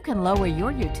 you can lower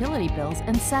your utility bills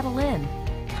and settle in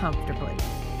comfortably.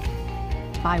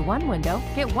 Buy one window,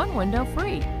 get one window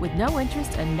free with no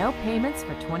interest and no payments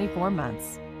for 24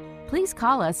 months. Please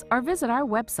call us or visit our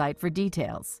website for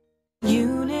details.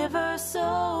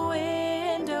 Universal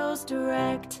Windows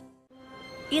Direct.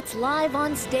 It's live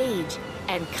on stage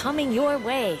and coming your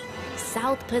way,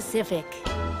 South Pacific.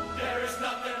 There is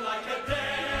nothing like a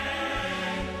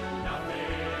day,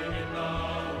 nothing in the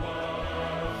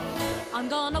world. I'm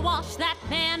gonna wash that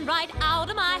man right out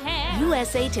of my hair.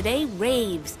 USA Today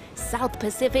raves. South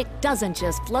Pacific doesn't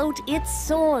just float, it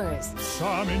soars.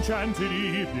 Some enchanted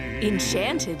evening.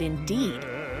 Enchanted indeed.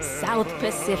 South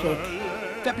Pacific.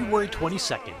 February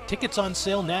 22nd. Tickets on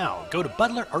sale now. Go to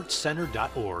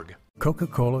butlerartscenter.org.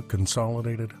 Coca-Cola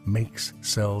Consolidated makes,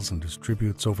 sells, and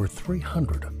distributes over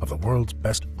 300 of the world's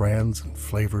best brands and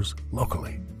flavors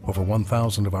locally. Over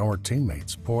 1,000 of our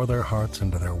teammates pour their hearts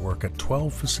into their work at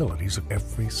 12 facilities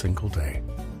every single day.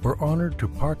 We're honored to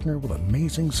partner with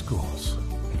amazing schools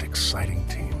and exciting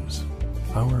teams.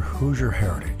 Our Hoosier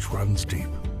heritage runs deep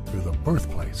through the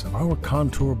birthplace of our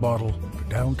Contour bottle to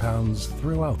downtowns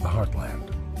throughout the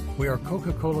heartland. We are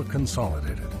Coca-Cola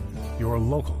Consolidated, your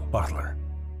local bottler.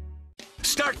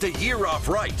 Start the year off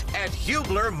right at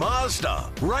Hubler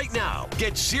Mazda. Right now,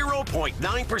 get 0.9%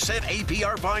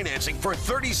 APR financing for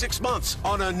 36 months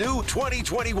on a new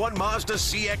 2021 Mazda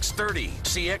CX-30,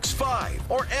 CX-5,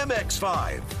 or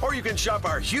MX-5. Or you can shop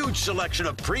our huge selection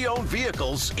of pre-owned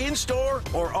vehicles in-store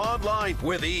or online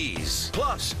with ease.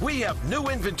 Plus, we have new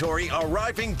inventory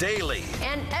arriving daily.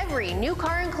 And every new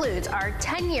car includes our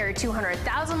 10-year,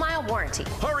 200,000-mile warranty.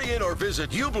 Hurry in or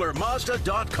visit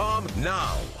HublerMazda.com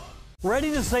now.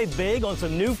 Ready to save big on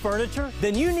some new furniture?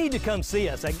 Then you need to come see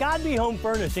us at Godby Home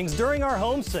Furnishings during our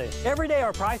home sale. Every day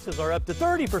our prices are up to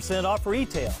 30% off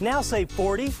retail. Now save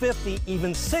 40, 50,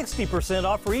 even 60%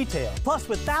 off retail. Plus,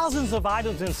 with thousands of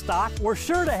items in stock, we're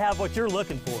sure to have what you're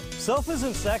looking for. Sofas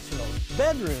and sectionals,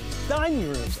 bedrooms, dining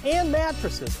rooms, and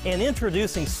mattresses. And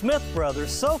introducing Smith Brothers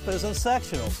sofas and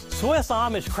sectionals. Swiss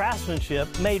Amish craftsmanship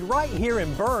made right here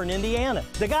in Bern, Indiana.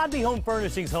 The Godby Home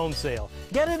Furnishings home sale.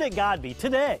 Get it at Godby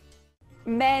today.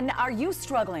 Men, are you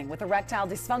struggling with erectile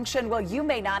dysfunction? Well, you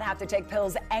may not have to take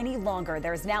pills any longer.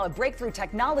 There's now a breakthrough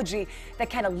technology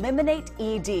that can eliminate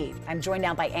ED. I'm joined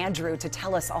now by Andrew to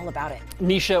tell us all about it.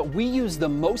 Nisha, we use the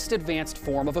most advanced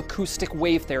form of acoustic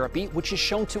wave therapy, which is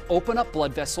shown to open up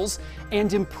blood vessels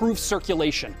and improve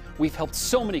circulation. We've helped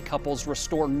so many couples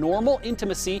restore normal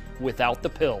intimacy without the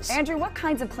pills. Andrew, what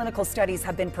kinds of clinical studies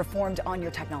have been performed on your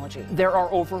technology? There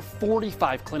are over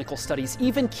 45 clinical studies.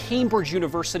 Even Cambridge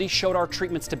University showed our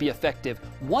treatments to be effective.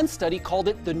 One study called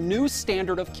it the new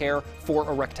standard of care for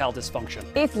erectile dysfunction.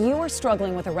 If you are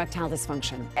struggling with erectile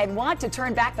dysfunction and want to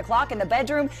turn back the clock in the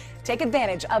bedroom, take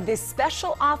advantage of this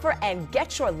special offer and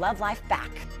get your love life back.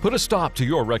 Put a stop to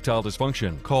your erectile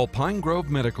dysfunction. Call Pine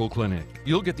Grove Medical Clinic.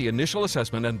 You'll get the initial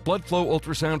assessment and blood flow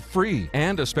ultrasound free,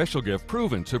 and a special gift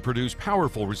proven to produce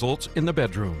powerful results in the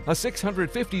bedroom. A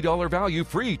 $650 value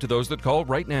free to those that call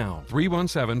right now.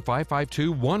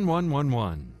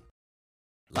 317-552-1111.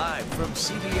 Live from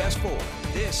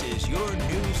CBS4, this is your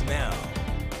News Now.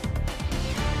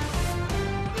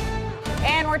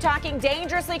 And we're talking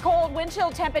dangerously cold wind chill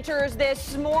temperatures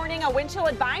this morning. A wind chill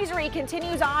advisory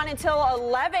continues on until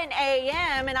 11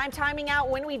 a.m. And I'm timing out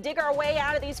when we dig our way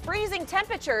out of these freezing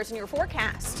temperatures in your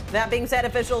forecast. That being said,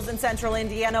 officials in central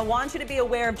Indiana want you to be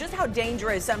aware of just how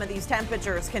dangerous some of these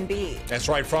temperatures can be. That's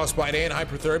right. Frostbite and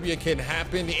hypothermia can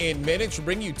happen in minutes. We'll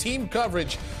bring you team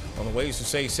coverage on the ways to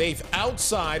stay safe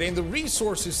outside and the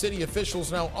resources city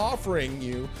officials now offering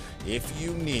you if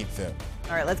you need them.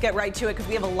 All right, let's get right to it because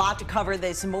we have a lot to cover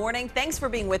this morning. Thanks for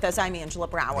being with us. I'm Angela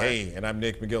Brower. Hey, and I'm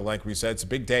Nick McGill. Like we said, it's a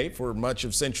big day for much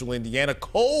of central Indiana.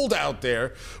 Cold out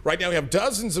there. Right now we have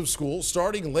dozens of schools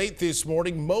starting late this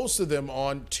morning, most of them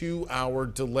on 2-hour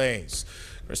delays.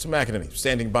 Krista McEnany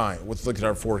standing by with a look at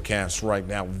our forecast right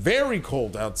now. Very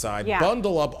cold outside. Yeah.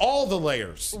 Bundle up all the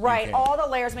layers. Right, all the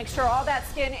layers. Make sure all that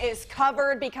skin is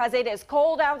covered because it is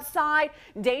cold outside.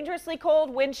 Dangerously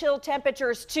cold, wind chill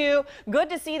temperatures too. Good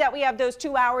to see that we have those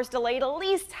 2 hours delayed. At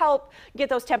least help get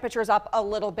those temperatures up a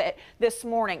little bit this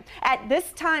morning. At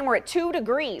this time, we're at 2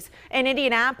 degrees in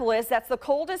Indianapolis. That's the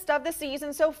coldest of the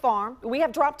season so far. We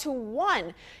have dropped to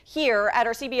 1 here at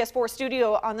our CBS4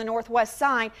 studio on the northwest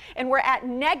side, and we're at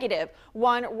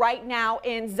 -1 right now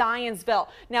in Zionsville.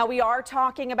 Now we are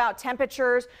talking about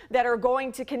temperatures that are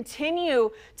going to continue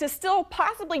to still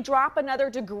possibly drop another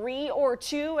degree or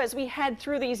 2 as we head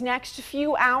through these next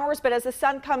few hours, but as the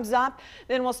sun comes up,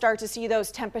 then we'll start to see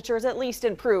those temperatures at least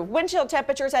improve. Wind chill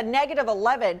temperatures at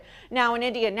 -11 now in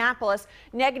Indianapolis,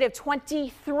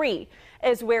 -23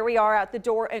 is where we are at the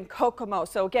door in Kokomo.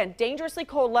 So again, dangerously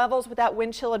cold levels with that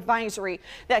wind chill advisory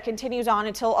that continues on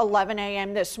until 11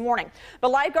 a.m. this morning. The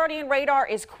Live Guardian radar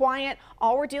is quiet.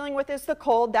 All we're dealing with is the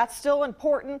cold. That's still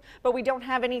important, but we don't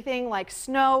have anything like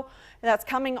snow that's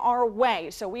coming our way.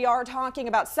 So we are talking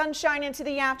about sunshine into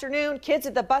the afternoon. Kids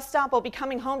at the bus stop will be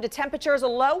coming home to temperatures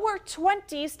lower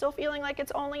 20s, still feeling like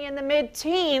it's only in the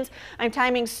mid-teens. I'm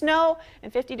timing snow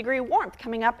and 50-degree warmth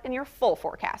coming up in your full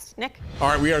forecast. Nick? All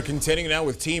right, we are continuing now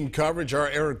with team coverage. Our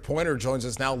Eric Pointer joins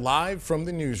us now live from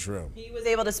the newsroom. He was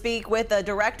able to speak with the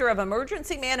Director of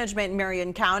Emergency Management in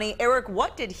Marion County. Eric,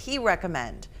 what did he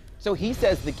recommend? So he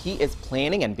says the key is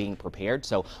planning and being prepared.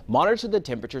 So monitor the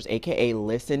temperatures, aka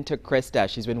listen to Krista.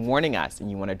 She's been warning us and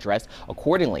you want to dress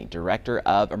accordingly. Director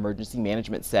of Emergency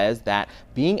Management says that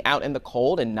being out in the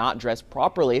cold and not dressed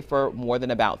properly for more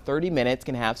than about 30 minutes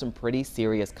can have some pretty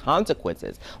serious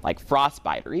consequences like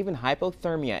frostbite or even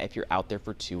hypothermia if you're out there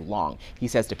for too long. He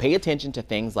says to pay attention to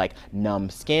things like numb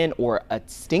skin or a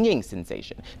stinging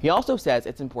sensation. He also says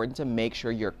it's important to make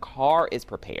sure your car is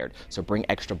prepared. So bring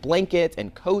extra blankets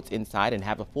and coats inside and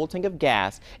have a full tank of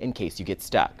gas in case you get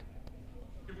stuck.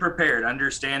 Prepared,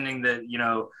 understanding that, you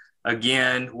know,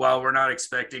 Again, while we're not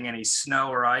expecting any snow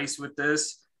or ice with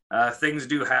this, things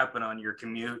do happen on your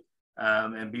commute,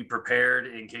 and be prepared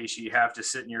in case you have to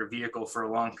sit in your vehicle for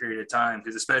a long period of time,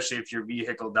 because especially if your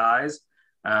vehicle dies,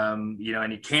 and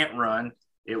you can't run,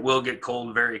 it will get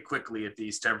cold very quickly at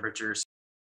these temperatures.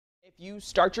 If you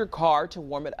start your car to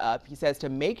warm it up, he says to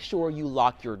make sure you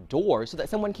lock your door so that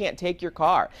someone can't take your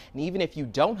car. And even if you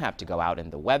don't have to go out in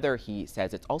the weather, he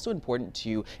says it's also important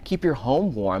to keep your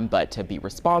home warm, but to be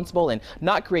responsible and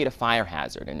not create a fire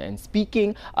hazard. And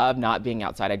speaking of not being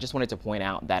outside, I just wanted to point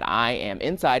out that I am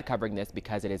inside covering this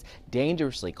because it is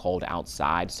dangerously cold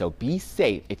outside. So be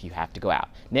safe if you have to go out.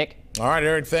 Nick? All right,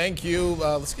 Eric, thank you.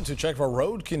 Let's get to a check of our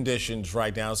road conditions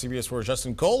right now. CBS4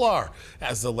 Justin Kolar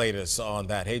has the latest on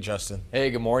that. Hey, Justin. Hey,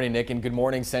 good morning, Nick, and good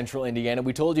morning, Central Indiana.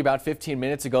 We told you about 15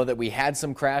 minutes ago that we had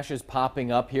some crashes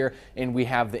popping up here, and we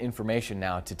have the information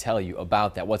now to tell you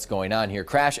about that, what's going on here.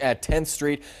 Crash at 10th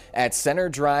Street at Center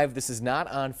Drive. This is not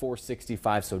on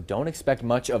 465, so don't expect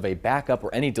much of a backup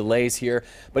or any delays here.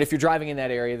 But if you're driving in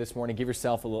that area this morning, give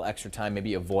yourself a little extra time,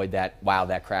 maybe avoid that while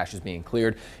that crash is being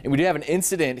cleared. And we do have an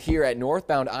incident here at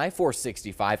northbound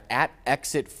I-465 at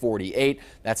exit 48.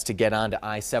 That's to get onto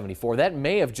I-74. That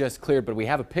may have just cleared, but we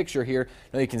have a picture here.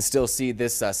 Now you can still see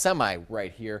this semi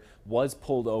right here was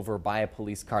pulled over by a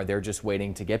police car. They're just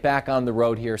waiting to get back on the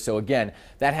road here. So again,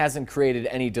 that hasn't created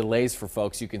any delays for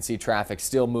folks. You can see traffic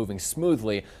still moving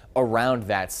smoothly around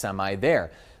that semi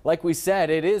there. Like we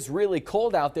said, it is really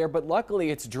cold out there, but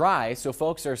luckily it's dry, so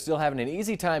folks are still having an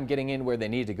easy time getting in where they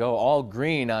need to go. All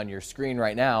green on your screen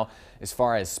right now as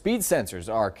far as speed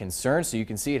sensors are concerned, so you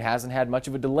can see it hasn't had much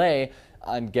of a delay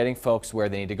on getting folks where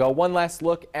they need to go. One last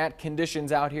look at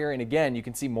conditions out here, and again, you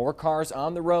can see more cars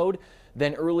on the road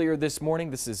than earlier this morning.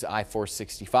 This is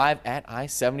I-465 at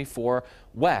I-74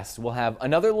 West. We'll have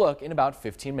another look in about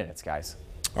 15 minutes, guys.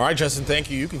 All right, Justin,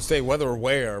 thank you. You can stay weather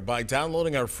aware by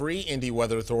downloading our free Indy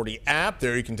Weather Authority app.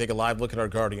 There you can take a live look at our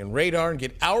Guardian radar and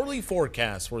get hourly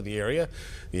forecasts for the area.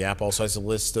 The app also has a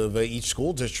list of each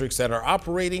school districts that are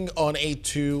operating on a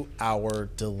 2-hour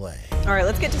delay. All right,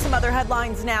 let's get to some other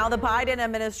headlines now. The Biden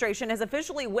administration has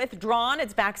officially withdrawn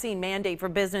its vaccine mandate for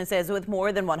businesses with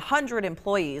more than 100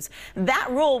 employees. That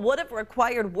rule would have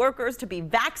required workers to be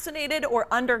vaccinated or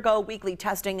undergo weekly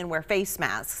testing and wear face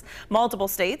masks. Multiple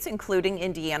states, including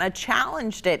Indiana,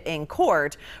 challenged it in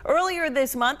court. Earlier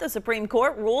this month, the Supreme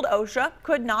Court ruled OSHA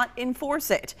could not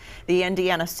enforce it. The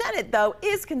Indiana Senate, though,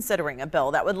 is considering a bill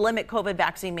that would limit COVID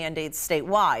vaccine mandates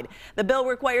statewide. The bill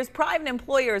requires private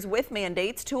employers with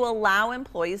mandates to allow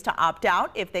employees to opt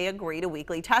out if they agree to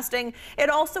weekly testing. It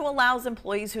also allows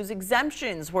employees whose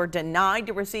exemptions were denied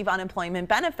to receive unemployment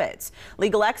benefits.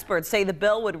 Legal experts say the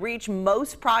bill would reach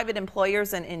most private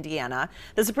employers in Indiana.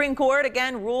 The Supreme Court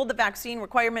again ruled the vaccine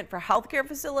requirement for healthcare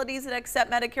facilities that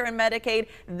accept Medicare and Medicaid,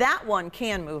 that one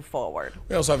can move forward.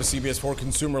 We also have a CBS4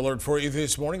 consumer alert for you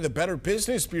this morning. The Better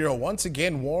Business Bureau once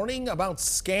again warning about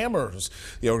scammers.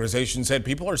 The organization said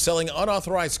people are selling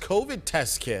unauthorized COVID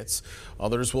test kits.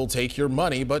 Others will take your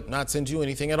money but not send you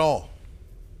anything at all.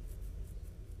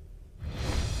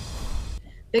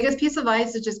 Biggest piece of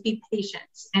advice is just be patient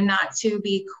and not to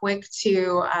be quick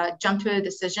to jump to a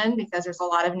decision, because there's a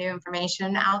lot of new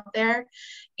information out there,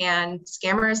 and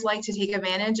scammers like to take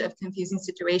advantage of confusing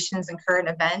situations and current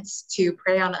events to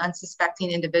prey on unsuspecting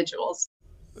individuals.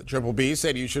 The Triple B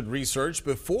said you should research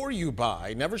before you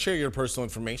buy, never share your personal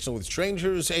information with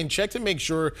strangers, and check to make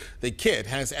sure the kit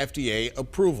has FDA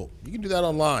approval. You can do that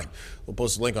online. We'll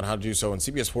post a link on how to do so on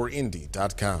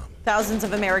CBS4Indy.com. Thousands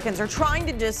of Americans are trying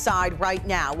to decide right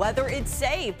now whether it's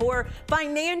safe or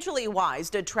financially wise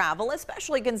to travel,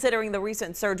 especially considering the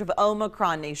recent surge of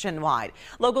Omicron nationwide.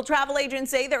 Local travel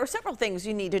agents say there are several things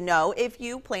you need to know if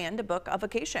you plan to book a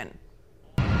vacation.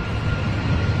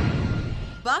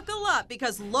 Buckle up,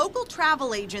 because local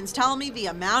travel agents tell me the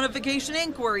amount of vacation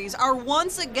inquiries are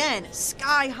once again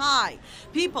sky high.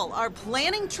 People are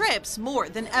planning trips more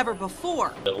than ever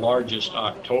before. The largest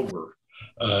October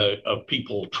of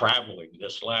people traveling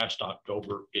this last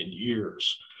October in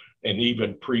years, and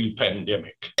even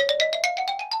pre-pandemic.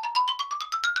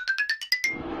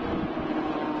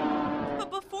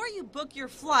 Book your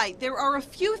flight, there are a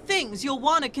few things you'll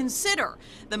want to consider.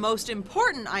 The most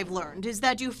important, I've learned, is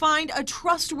that you find a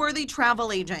trustworthy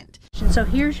travel agent. So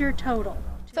here's your total.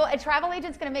 So a travel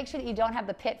agent's going to make sure that you don't have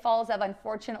the pitfalls of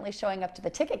unfortunately showing up to the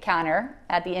ticket counter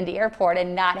at the Indy airport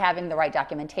and not having the right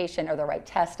documentation or the right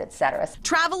test, etc.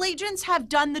 Travel agents have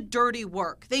done the dirty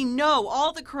work. They know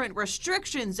all the current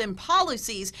restrictions and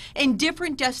policies in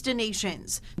different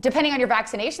destinations. Depending on your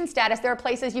vaccination status, there are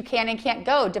places you can and can't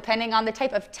go, depending on the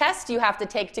type of test you have to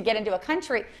take to get into a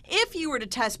country. If you were to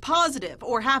test positive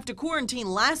or have to quarantine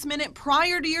last minute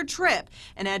prior to your trip,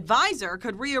 an advisor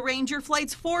could rearrange your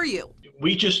flights for you.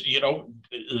 We just,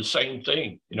 the same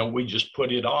thing, we just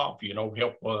put it off,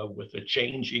 help with the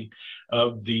changing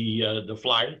of the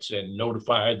flights and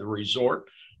notify the resort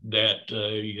that,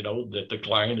 that the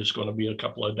client is going to be a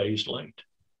couple of days late.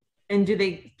 And do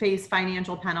they face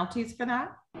financial penalties for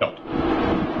that? No.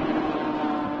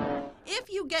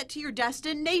 If you get to your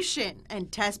destination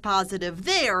and test positive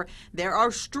there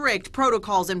are strict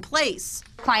protocols in place.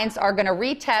 Clients are going to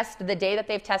retest the day that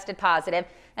they've tested positive,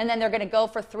 and then they're going to go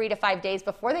for 3 to 5 days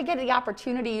before they get the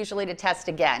opportunity usually to test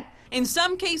again. In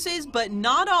some cases, but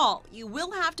not all, you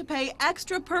will have to pay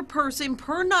extra per person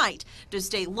per night to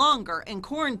stay longer in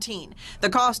quarantine. The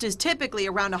cost is typically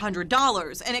around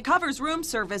 $100, and it covers room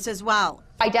service as well.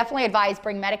 I definitely advise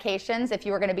bring medications if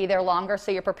you are going to be there longer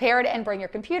so you're prepared, and bring your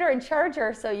computer and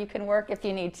charger so you can work if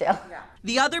you need to. Yeah.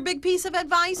 The other big piece of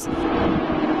advice?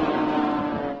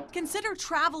 Consider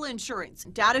travel insurance.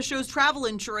 Data shows travel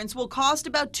insurance will cost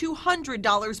about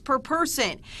 $200 per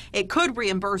person. It could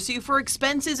reimburse you for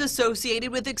expenses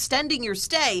associated with extending your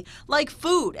stay, like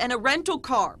food and a rental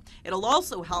car. It'll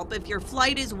also help if your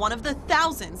flight is one of the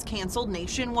thousands canceled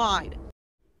nationwide.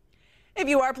 If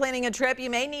you are planning a trip, you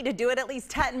may need to do it at least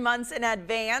 10 months in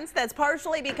advance. That's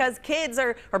partially because kids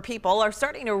or people are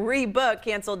starting to rebook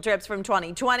canceled trips from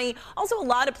 2020. Also, a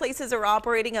lot of places are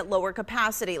operating at lower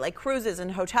capacity, like cruises and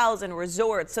hotels and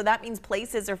resorts. So that means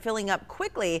places are filling up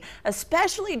quickly,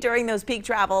 especially during those peak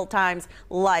travel times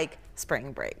like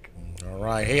spring break. All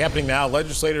right. Hey, happening now,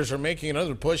 legislators are making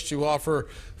another push to offer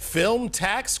film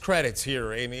tax credits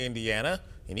here in Indiana.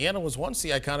 Indiana was once the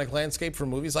iconic landscape for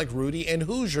movies like Rudy and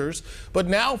Hoosiers, but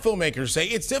now filmmakers say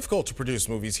it's difficult to produce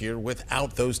movies here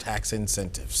without those tax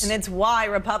incentives. And it's why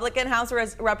Republican House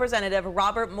Representative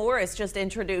Robert Morris just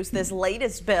introduced this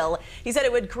latest bill. He said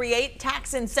it would create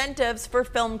tax incentives for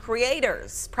film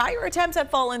creators. Prior attempts have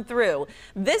fallen through.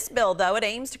 This bill, though, it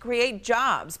aims to create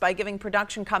jobs by giving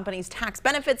production companies tax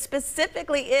benefits,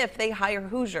 specifically if they hire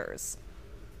Hoosiers.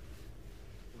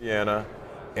 Indiana.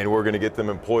 And we're going to get them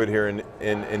employed here in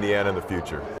Indiana in the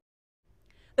future.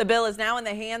 The bill is now in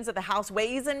the hands of the House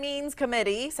Ways and Means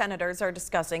Committee. Senators are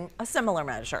discussing a similar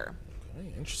measure.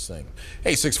 Okay, interesting.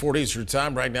 Hey, 6:40 is your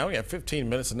time right now. We have 15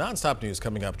 minutes of nonstop news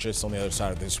coming up just on the other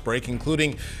side of this break,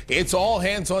 including it's all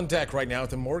hands on deck right now at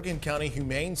the Morgan County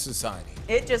Humane Society.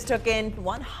 It just took in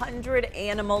 100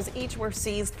 animals. Each were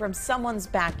seized from someone's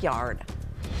backyard.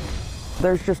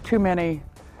 There's just too many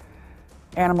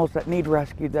animals that need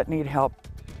rescue, that need help.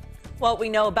 What we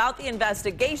know about the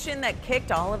investigation that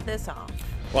kicked all of this off.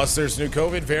 Plus, there's a new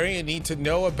COVID variant you need to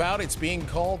know about. It's being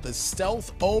called the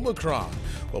Stealth Omicron.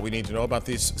 What we need to know about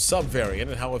this subvariant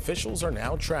and how officials are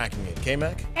now tracking it.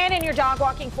 K-Mac? And in your dog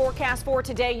walking forecast for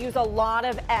today, use a lot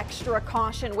of extra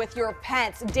caution with your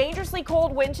pets. Dangerously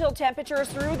cold wind chill temperatures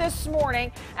through this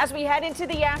morning. As we head into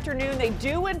the afternoon, they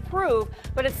do improve,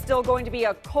 but it's still going to be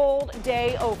a cold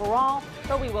day overall.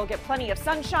 But we will get plenty of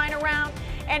sunshine around.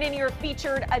 And in your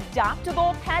featured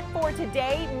adoptable pet for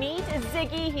today, meet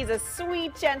Ziggy. He's a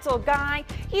sweet, gentle guy.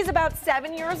 He's about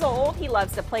 7 years old. He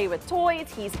loves to play with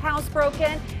toys. He's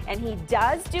housebroken, and he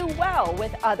does do well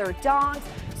with other dogs.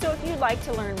 So if you'd like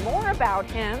to learn more about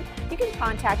him, you can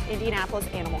contact Indianapolis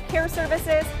Animal Care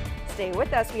Services. Stay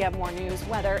with us. We have more news,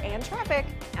 weather, and traffic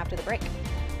after the break.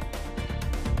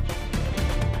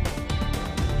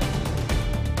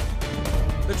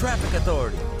 The Traffic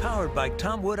Authority, powered by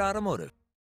Tom Wood Automotive.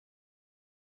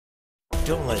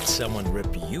 Don't let someone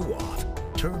rip you off.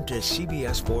 Turn to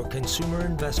CBS4 Consumer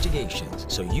Investigations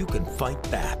so you can fight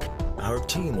back. Our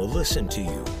team will listen to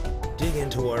you, dig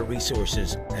into our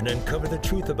resources, and uncover the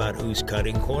truth about who's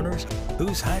cutting corners,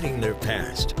 who's hiding their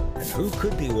past, and who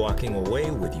could be walking away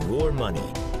with your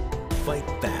money. Fight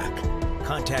back.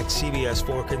 Contact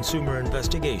CBS4 Consumer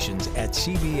Investigations at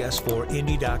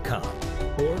cbs4indy.com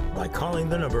or by calling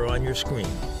the number on your screen.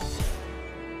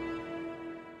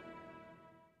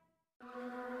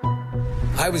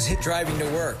 I was hit driving to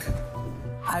work.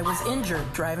 I was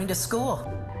injured driving to school.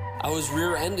 I was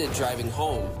rear-ended driving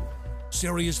home.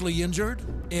 Seriously injured?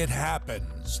 It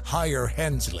happens. Hire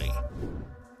Hensley.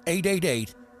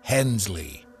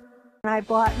 888-HENSLEY. I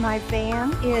bought my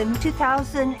van in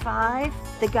 2005.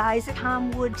 The guys at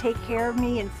Tom would take care of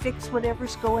me and fix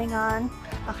whatever's going on.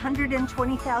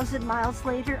 120,000 miles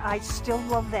later, I still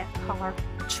love that car.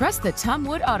 Trust the Tom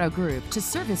Wood Auto Group to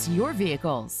service your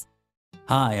vehicles.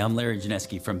 Hi, I'm Larry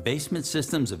Janeski from Basement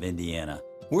Systems of Indiana.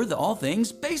 We're the all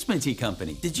things basement tea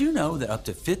company. Did you know that up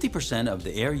to 50% of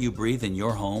the air you breathe in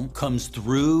your home comes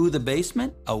through the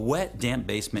basement? A wet, damp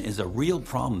basement is a real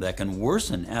problem that can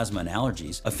worsen asthma and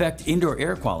allergies, affect indoor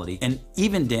air quality, and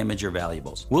even damage your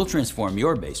valuables. We'll transform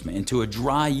your basement into a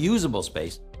dry, usable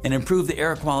space and improve the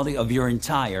air quality of your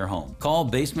entire home. Call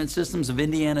Basement Systems of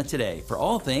Indiana today for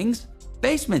all things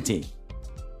basement tea.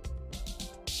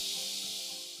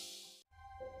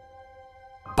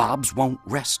 Bob's won't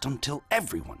rest until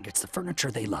everyone gets the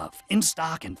furniture they love, in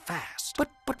stock and fast.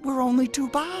 But we're only two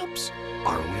Bobs.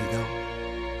 Are we, though?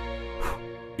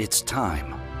 It's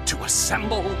time to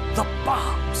assemble the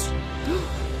Bobs.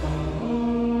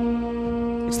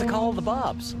 It's the call of the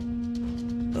Bobs.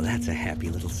 Well, that's a happy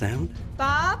little sound.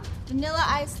 Bob, vanilla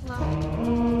ice latte.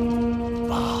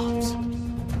 Bobs.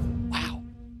 Wow,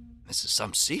 this is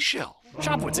some seashell.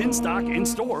 Shop what's in stock, in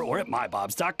store, or at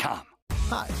mybobs.com.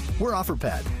 Hi, we're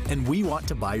OfferPad, and we want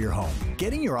to buy your home.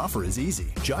 Getting your offer is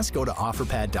easy. Just go to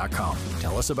OfferPad.com.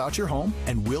 Tell us about your home,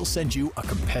 and we'll send you a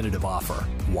competitive offer.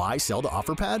 Why sell to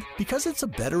OfferPad? Because it's a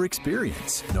better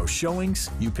experience. No showings,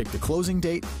 you pick the closing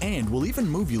date, and we'll even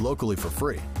move you locally for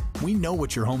free. We know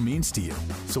what your home means to you,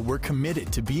 so we're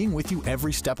committed to being with you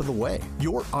every step of the way.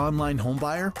 Your online home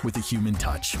buyer with a human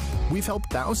touch. We've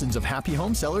helped thousands of happy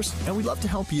home sellers, and we'd love to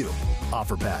help you.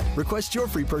 OfferPad. Request your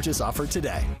free purchase offer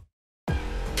today.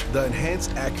 The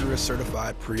Enhanced Acura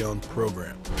Certified Pre-Owned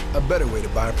Program, a better way to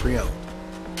buy pre-owned.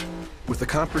 With a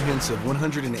comprehensive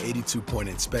 182-point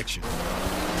inspection,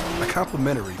 a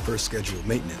complimentary first scheduled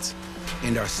maintenance,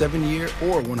 and our 7-year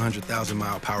or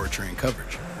 100,000-mile powertrain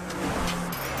coverage.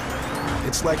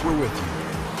 It's like we're with you,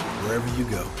 wherever you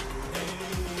go.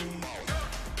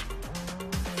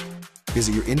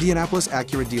 Visit your Indianapolis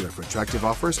Acura dealer for attractive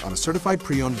offers on a certified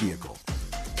pre-owned vehicle.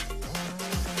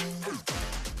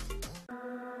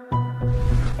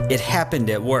 It happened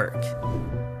at work.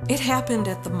 It happened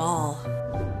at the mall.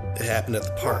 It happened at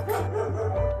the park.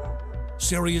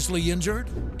 Seriously injured?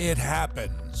 It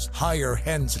happens. Hire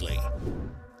Hensley.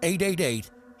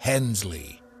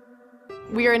 888-HENSLEY.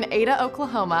 We are in Ada,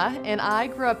 Oklahoma, and I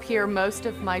grew up here most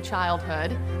of my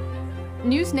childhood.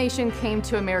 News Nation came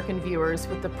to American viewers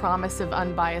with the promise of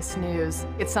unbiased news.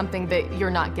 It's something that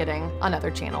you're not getting on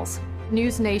other channels.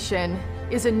 News Nation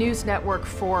is a news network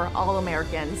for all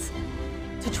Americans.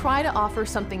 To try to offer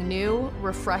something new,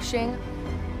 refreshing,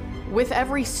 with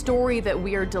every story that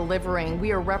we are delivering,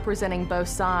 we are representing both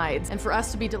sides. And for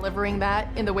us to be delivering that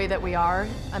in the way that we are,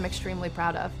 I'm extremely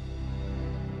proud of.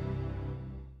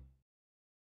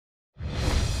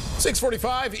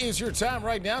 6:45 is your time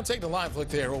right now. Take a live look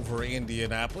there over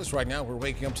Indianapolis. Right now, we're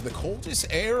waking up to the coldest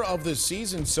air of the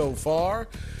season so far.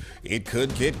 It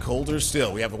could get colder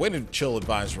still. We have a wind and chill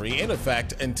advisory in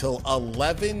effect until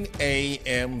 11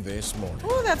 a.m. this morning.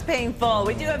 Oh, that's painful.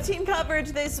 We do have team coverage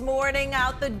this morning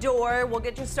out the door. We'll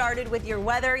get you started with your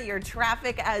weather, your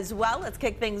traffic as well. Let's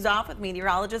kick things off with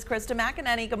meteorologist Krista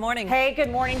McEnany. Good morning. Hey, good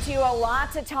morning to you. A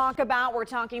lot to talk about. We're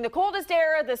talking the coldest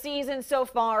air of the season so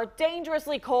far.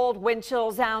 Dangerously cold wind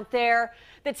chills out there.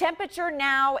 The temperature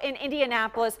now in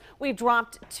Indianapolis, we've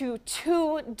dropped to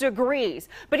 2 degrees.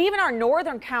 But even our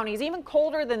northern counties, even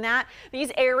colder than that.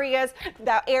 These areas,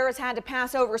 that air has had to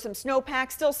pass over some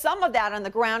snowpack. Still some of that on the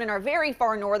ground in our very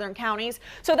far northern counties.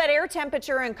 So that air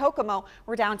temperature in Kokomo,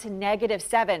 we're down to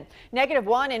 -7.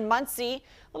 -1 in Muncie.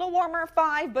 A little warmer,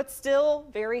 5, but still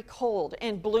very cold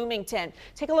in Bloomington.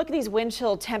 Take a look at these wind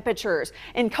chill temperatures.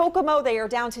 In Kokomo, they are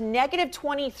down to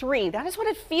 -23. That is what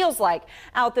it feels like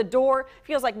out the door.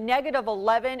 Feels like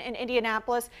 -11 in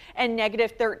Indianapolis and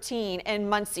 -13 in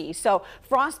Muncie. So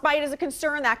frostbite is a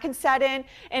concern that can set in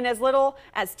as little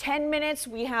as 10 minutes.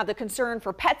 We have the concern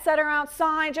for pets that are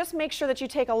outside. Just make sure that you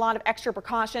take a lot of extra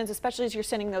precautions, especially as you're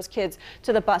sending those kids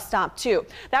to the bus stop too.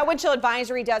 That wind chill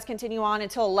advisory does continue on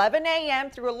until 11 a.m.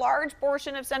 through a large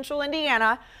portion of central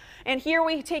Indiana. And here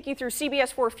we take you through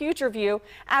CBS4 Future View.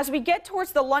 As we get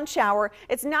towards the lunch hour,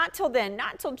 it's not till then,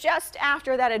 not till just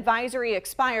after that advisory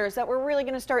expires, that we're really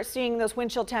going to start seeing those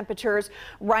wind chill temperatures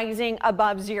rising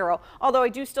above 0. Although I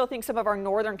do still think some of our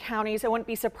northern counties, I wouldn't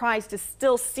be surprised to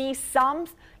still see some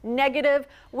negative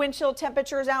wind chill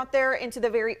temperatures out there into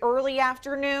the very early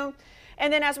afternoon.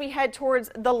 And then as we head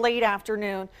towards the late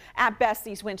afternoon, at best,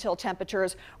 these wind chill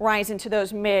temperatures rise into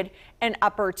those mid and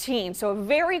upper teens. So a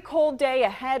very cold day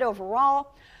ahead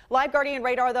overall. Live Guardian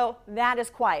radar, though, that is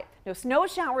quiet. No snow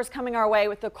showers coming our way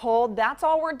with the cold. That's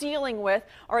all we're dealing with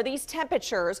are these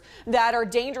temperatures that are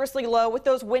dangerously low with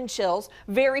those wind chills.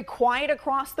 Very quiet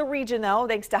across the region, though,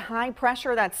 thanks to high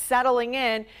pressure that's settling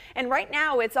in. And right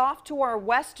now it's off to our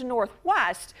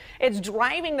west-northwest. It's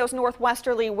driving those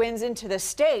northwesterly winds into the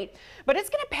state, but it's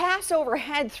going to pass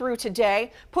overhead through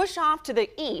today, push off to the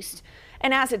east.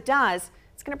 And as it does,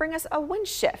 it's going to bring us a wind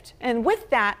shift. And with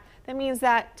that, that means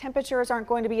that temperatures aren't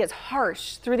going to be as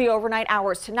harsh through the overnight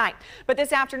hours tonight. But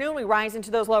this afternoon, we rise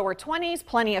into those lower 20s,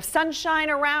 plenty of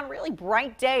sunshine around, really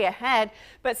bright day ahead,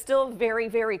 but still very,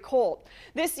 very cold.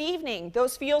 This evening,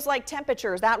 those feels like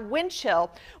temperatures, that wind chill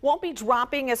won't be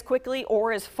dropping as quickly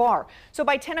or as far. So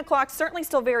by 10 o'clock, certainly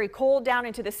still very cold down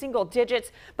into the single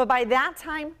digits. But by that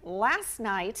time last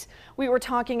night, we were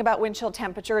talking about wind chill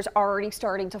temperatures already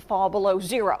starting to fall below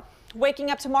zero.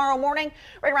 Waking up tomorrow morning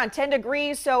right around 10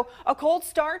 degrees, so a cold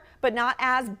start, but not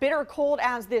as bitter cold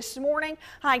as this morning.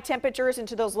 High temperatures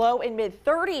into those low and mid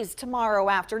 30s tomorrow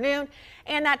afternoon,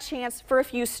 and that chance for a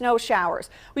few snow showers.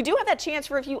 We do have that chance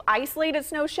for a few isolated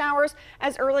snow showers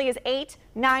as early as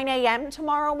 9 a.m.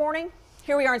 tomorrow morning.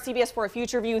 Here we are on CBS4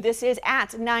 Future View. This is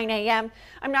at 9 a.m.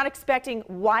 I'm not expecting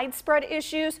widespread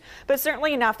issues, but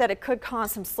certainly enough that it could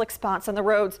cause some slick spots on the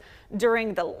roads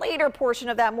during the later portion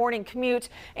of that morning commute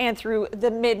and through the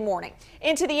mid-morning.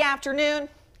 Into the afternoon,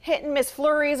 hit and miss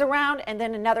flurries around, and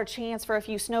then another chance for a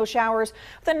few snow showers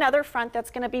with another front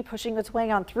that's going to be pushing its way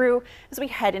on through as we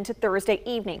head into Thursday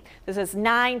evening. This is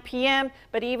 9 p.m.,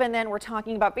 but even then we're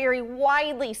talking about very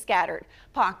widely scattered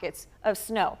pockets of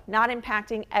snow, not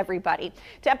impacting everybody.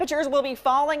 Temperatures will be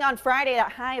falling on Friday at a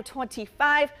high of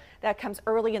 25. That comes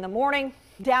early in the morning,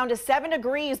 down to 7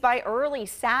 degrees by early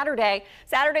Saturday.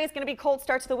 Saturday is going to be cold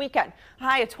start to the weekend,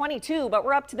 high of 22, but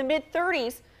we're up to the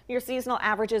mid-30s. Your seasonal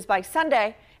averages by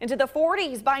Sunday, into the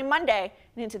 40s by Monday,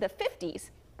 and into the 50s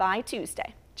by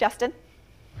Tuesday. Justin?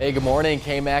 Hey, good morning,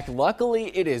 K-Mac. Luckily,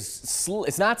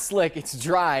 it's not slick, it's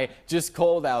dry, just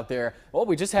cold out there. Well,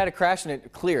 we just had a crash and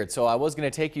it cleared, so I was going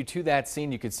to take you to that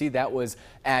scene. You could see that was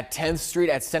at 10th Street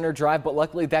at Center Drive, but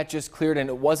luckily that just cleared and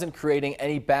it wasn't creating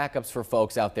any backups for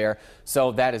folks out there,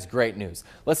 so that is great news.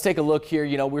 Let's take a look here.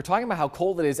 You know, we're talking about how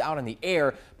cold it is out in the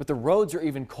air, but the roads are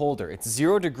even colder. It's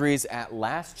 0 degrees at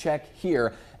last check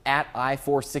here at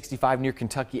I-465 near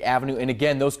Kentucky Avenue. And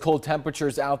again, those cold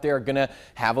temperatures out there are going to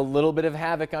have a little bit of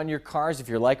havoc on your cars. If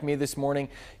you're like me this morning,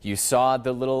 you saw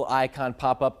the little icon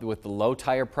pop up with the low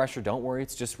tire pressure. Don't worry,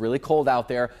 it's just really cold out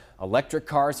there. Electric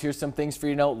cars, here's some things for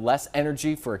you to know. Less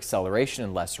energy for acceleration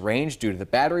and less range due to the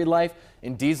battery life.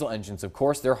 In diesel engines, of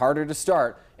course, they're harder to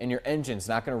start and your engine's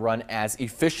not going to run as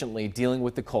efficiently dealing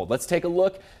with the cold. Let's take a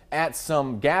look at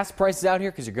some gas prices out here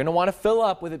because you're going to want to fill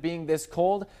up with it being this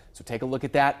cold. So take a look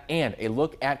at that and a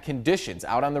look at conditions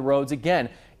out on the roads. Again,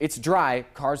 it's dry.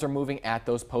 Cars are moving at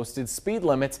those posted speed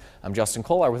limits. I'm Justin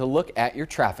Kolar with a look at your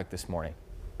traffic this morning.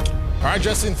 All right,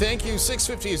 Justin, thank you.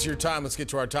 6:50 is your time. Let's get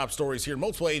to our top stories here.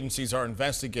 Multiple agencies are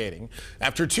investigating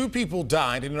after 2 people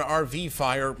died in an RV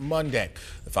fire Monday.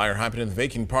 The fire happened in the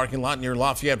vacant parking lot near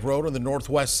Lafayette Road on the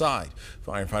northwest side.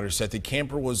 Firefighters said the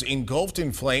camper was engulfed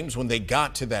in flames when they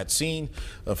got to that scene.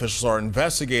 Officials are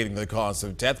investigating the cause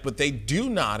of death, but they do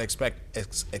not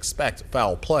expect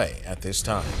foul play at this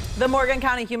time. The Morgan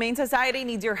County Humane Society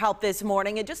needs your help this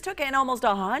morning. It just took in almost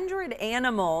 100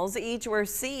 animals. Each were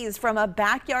seized from a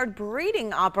backyard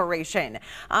breeding operation.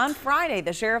 On Friday,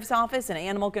 the sheriff's office and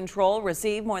animal control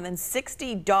received more than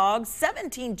 60 dogs,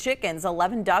 17 chickens,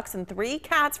 11 ducks, and 3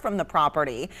 cats from the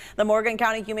property. The Morgan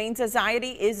County Humane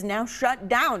Society is now shut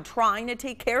down, trying to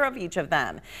take care of each of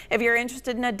them. If you're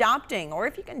interested in adopting or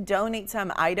if you can donate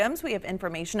some items, we have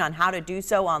information on how to do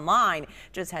so online.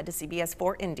 Just head to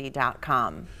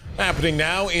CBS4Indy.com. Happening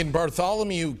now in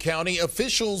Bartholomew County,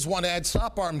 officials want to add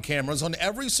stop arm cameras on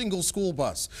every single school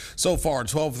bus. So far,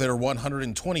 12 of their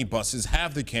 120 buses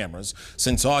have the cameras.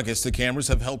 Since August, the cameras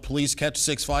have helped police catch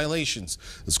 6 violations.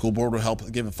 The school board will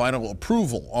help give a final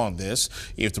approval on this.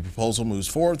 If the proposal moves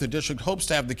forward, the district hopes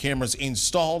to have the cameras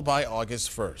installed by August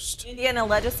 1st. Indiana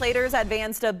legislators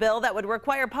advanced a bill that would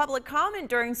require public comment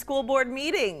during school board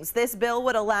meetings. This bill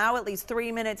would allow at least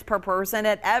 3 minutes per person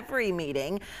at every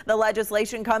meeting. The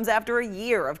legislation comes after a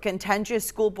year of contentious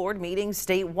school board meetings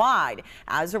statewide.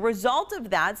 As a result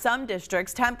of that, some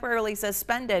districts temporarily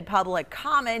suspended public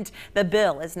comment. The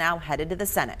bill is now headed to the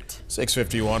Senate.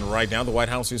 6:51 right now. The White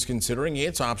House is considering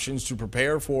its options to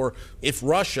prepare for if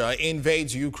Russia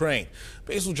invades Ukraine.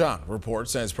 Basil John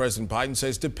reports as President Biden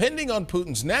says depending on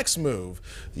Putin's next move,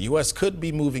 the U.S. could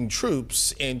be moving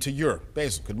troops into Europe.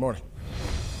 Basil, good morning.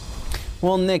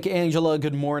 Well, Nick, Angela,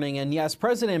 good morning. And yes,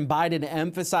 President Biden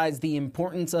emphasized the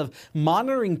importance of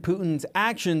monitoring Putin's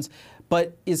actions,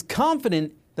 but is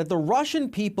confident that the Russian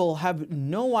people have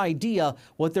no idea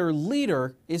what their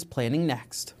leader is planning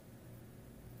next.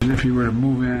 If he were to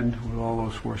move in with all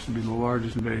those forces, it would be the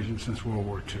largest invasion since World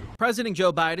War II. President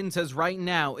Joe Biden says right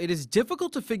now it is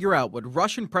difficult to figure out what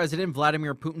Russian President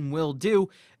Vladimir Putin will do,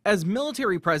 as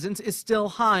military presence is still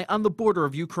high on the border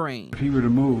of Ukraine. If he were to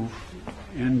move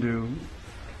into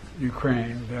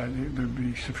Ukraine, there'd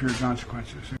be severe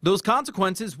consequences. Those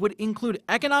consequences would include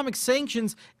economic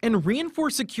sanctions and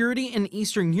reinforced security in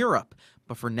Eastern Europe.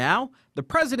 But for now, the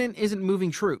president isn't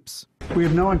moving troops. We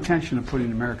have no intention of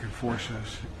putting American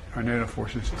forces, our NATO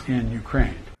forces, in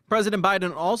Ukraine. President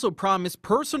Biden also promised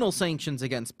personal sanctions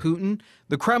against Putin.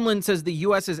 The Kremlin says the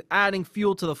U.S. is adding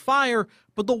fuel to the fire,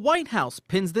 but the White House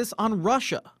pins this on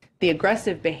Russia. The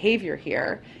aggressive behavior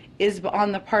here is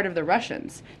on the part of the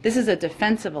Russians. This is a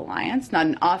defensive alliance, not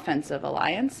an offensive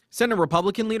alliance. Senate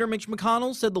Republican leader Mitch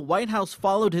McConnell said the White House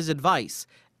followed his advice.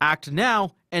 Act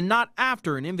now and not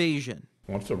after an invasion.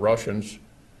 Once the Russians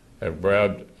have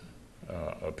grabbed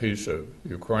a piece of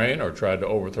Ukraine or tried to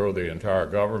overthrow the entire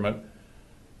government,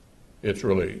 it's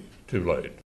really too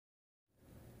late.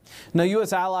 Now,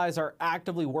 U.S. allies are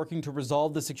actively working to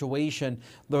resolve the situation.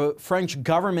 The French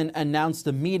government announced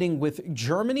a meeting with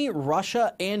Germany,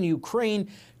 Russia, and Ukraine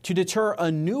to deter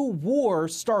a new war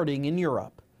starting in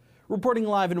Europe. Reporting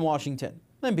live in Washington,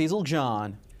 I'm Basil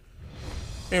John.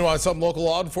 Meanwhile, some local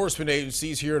law enforcement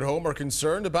agencies here at home are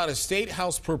concerned about a state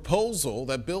house proposal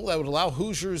that would allow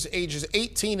Hoosiers ages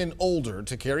 18 and older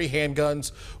to carry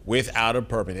handguns without a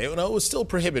permit. It was still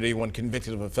prohibited anyone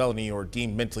convicted of a felony or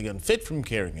deemed mentally unfit from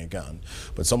carrying a gun.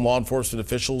 But some law enforcement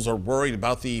officials are worried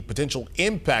about the potential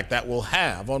impact that will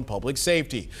have on public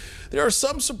safety. There are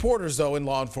some supporters, though, in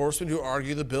law enforcement who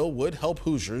argue the bill would help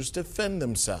Hoosiers defend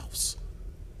themselves.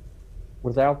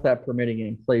 Without that permitting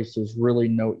in place, there's really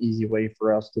no easy way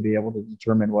for us to be able to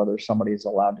determine whether somebody is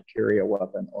allowed to carry a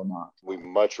weapon or not. We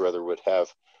much rather would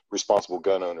have responsible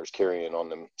gun owners carrying on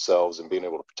themselves and being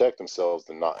able to protect themselves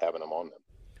than not having them on them.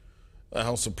 The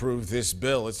House approved this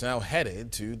bill. It's now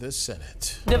headed to the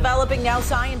Senate. Developing now,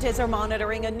 scientists are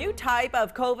monitoring a new type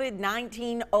of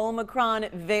COVID-19 Omicron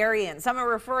variant. Some are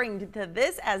referring to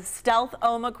this as stealth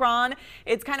Omicron.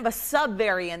 It's kind of a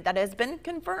subvariant that has been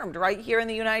confirmed right here in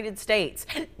the United States.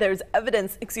 There's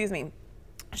evidence,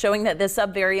 showing that this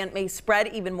subvariant may spread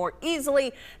even more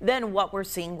easily than what we're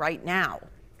seeing right now.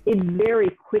 It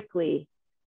very quickly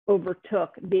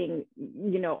overtook being,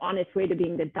 on its way to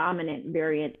being the dominant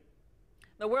variant.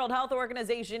 The World Health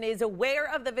Organization is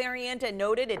aware of the variant and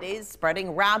noted it is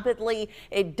spreading rapidly.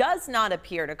 It does not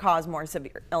appear to cause more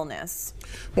severe illness.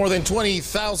 More than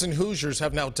 20,000 Hoosiers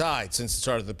have now died since the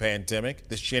start of the pandemic.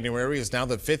 This January is now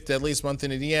the 5th deadliest month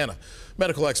in Indiana.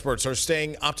 Medical experts are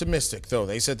staying optimistic, though.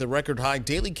 They said the record high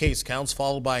daily case counts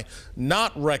followed by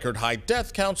not record high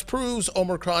death counts proves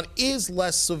Omicron is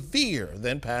less severe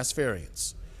than past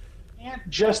variants. Can't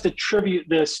just attribute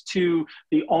this to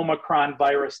the Omicron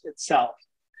virus itself.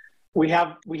 We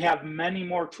have many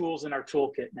more tools in our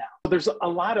toolkit now. There's a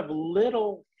lot of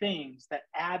little things that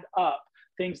add up,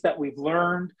 things that we've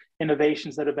learned,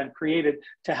 innovations that have been created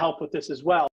to help with this as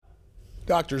well.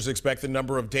 Doctors expect the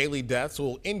number of daily deaths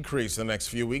will increase in the next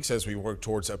few weeks as we work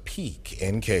towards a peak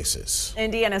in cases.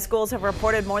 Indiana schools have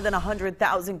reported more than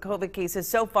 100,000 COVID cases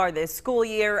so far this school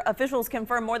year. Officials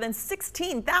confirm more than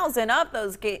 16,000 of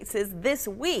those cases this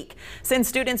week. Since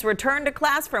students returned to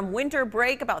class from winter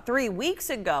break about 3 weeks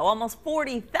ago, almost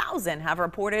 40,000 have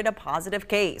reported a positive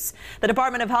case. The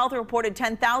Department of Health reported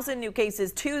 10,000 new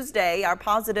cases Tuesday. Our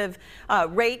positive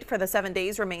rate for the 7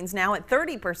 days remains now at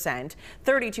 30%.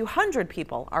 3,200 people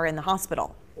are in the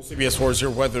hospital. Well, CBS4 is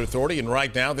your weather authority, and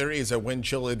right now there is a wind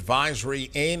chill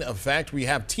advisory in effect. We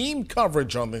have team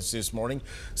coverage on this morning.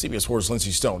 CBS4's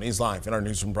Lindsay Stone is live in our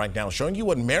newsroom right now, showing you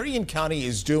what Marion County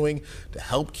is doing to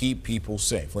help keep people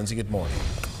safe. Lindsay, good morning.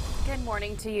 Good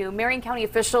morning to you. Marion County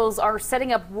officials are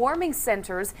setting up warming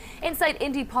centers inside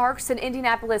Indy Parks and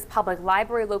Indianapolis Public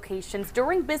Library locations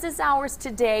during business hours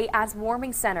today as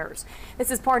warming centers.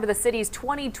 This is part of the city's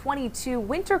 2022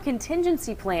 Winter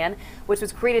Contingency Plan, which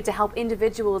was created to help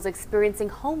individuals experiencing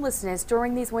homelessness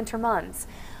during these winter months.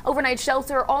 Overnight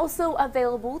shelter also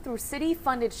available through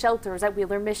city-funded shelters at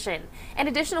Wheeler Mission. And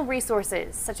additional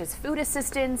resources such as food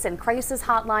assistance and crisis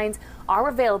hotlines are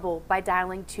available by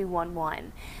dialing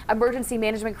 211. Emergency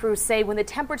management crews say when the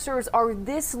temperatures are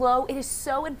this low, it is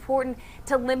so important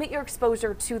to limit your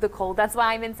exposure to the cold. That's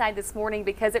why I'm inside this morning,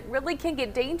 because it really can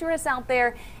get dangerous out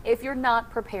there if you're not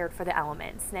prepared for the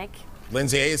elements. Nick?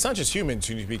 Lindsay, it's not just humans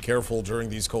who need to be careful during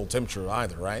these cold temperatures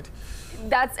either, right?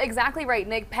 That's exactly right,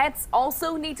 Nick. Pets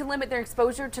also need to limit their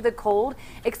exposure to the cold.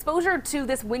 Exposure to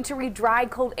this wintry, dry,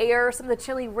 cold air, some of the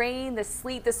chilly rain, the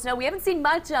sleet, the snow, we haven't seen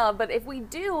much of, but if we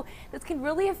do, this can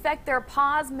really affect their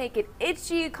paws, make it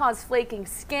itchy, cause flaking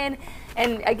skin.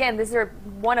 And again, these are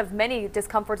one of many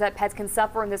discomforts that pets can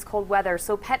suffer in this cold weather.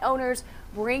 So pet owners,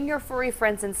 bring your furry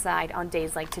friends inside on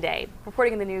days like today.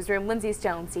 Reporting in the newsroom, Lindsay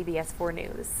Stone, CBS4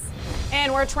 News.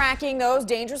 And we're tracking those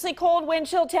dangerously cold wind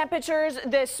chill temperatures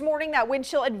this morning. That wind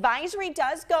chill advisory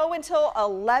does go until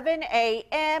 11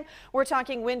 a.m. We're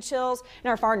talking wind chills in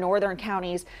our far northern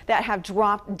counties that have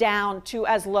dropped down to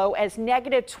as low as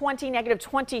 -20,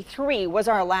 -23 was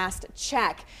our last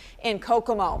check in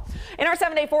Kokomo. In our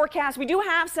 7-day forecast, we do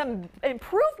have some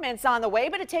improvements on the way,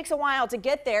 but it takes a while to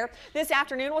get there. This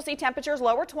afternoon, we'll see temperatures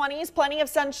lower 20s, plenty of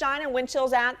sunshine, and wind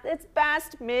chills at its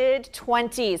best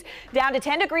mid-20s. Down to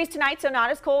 10 degrees tonight, so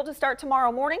not as cold to start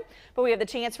tomorrow morning, but we have the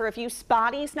chance for a few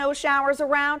spotty snow showers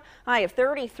around. High of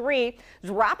 33.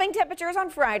 Dropping temperatures on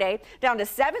Friday, down to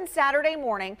 7 Saturday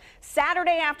morning.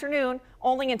 Saturday afternoon,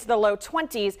 only into the low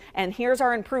 20s, and here's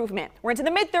our improvement. We're into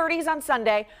the mid-30s on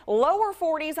Sunday, lower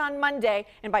 40s on Monday,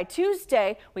 and by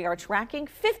Tuesday, we are tracking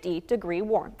 50-degree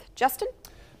warmth. Justin?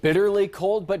 Bitterly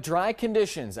cold but dry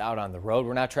conditions out on the road.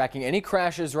 We're not tracking any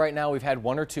crashes right now. We've had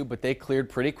one or two, but they cleared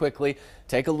pretty quickly.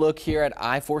 Take a look here at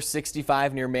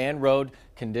I-465 near Man Road.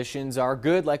 Conditions are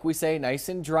good, like we say, nice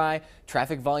and dry.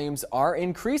 Traffic volumes are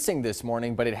increasing this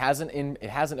morning, but it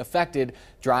hasn't affected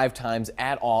drive times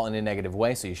at all in a negative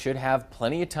way. So you should have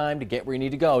plenty of time to get where you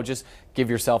need to go. Just give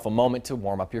yourself a moment to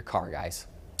warm up your car, guys.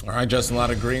 All right, Justin, a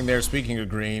lot of green there. Speaking of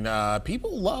green,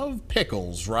 people love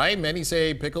pickles, right? Many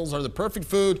say pickles are the perfect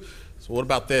food. So what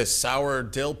about this? Sour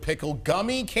dill pickle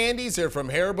gummy candies. They're from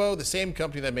Haribo, the same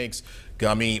company that makes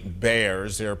gummy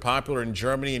bears. They're popular in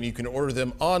Germany, and you can order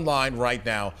them online right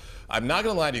now. I'm not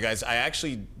going to lie to you guys. I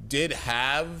actually did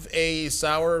have a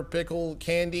sour pickle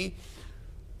candy.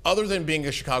 Other than being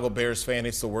a Chicago Bears fan,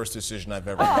 it's the worst decision I've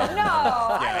ever made. No.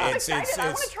 Yeah, I want to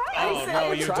try it. Oh,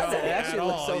 no, you don't It at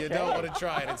all. okay. You don't want to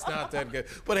try it. It's not that good.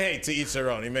 But hey, to each their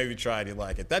own. You maybe try it, you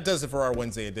like it. That does it for our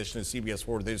Wednesday edition of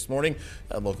CBS4 this morning.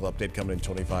 A local update coming in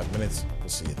 25 minutes. We'll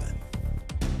see you then.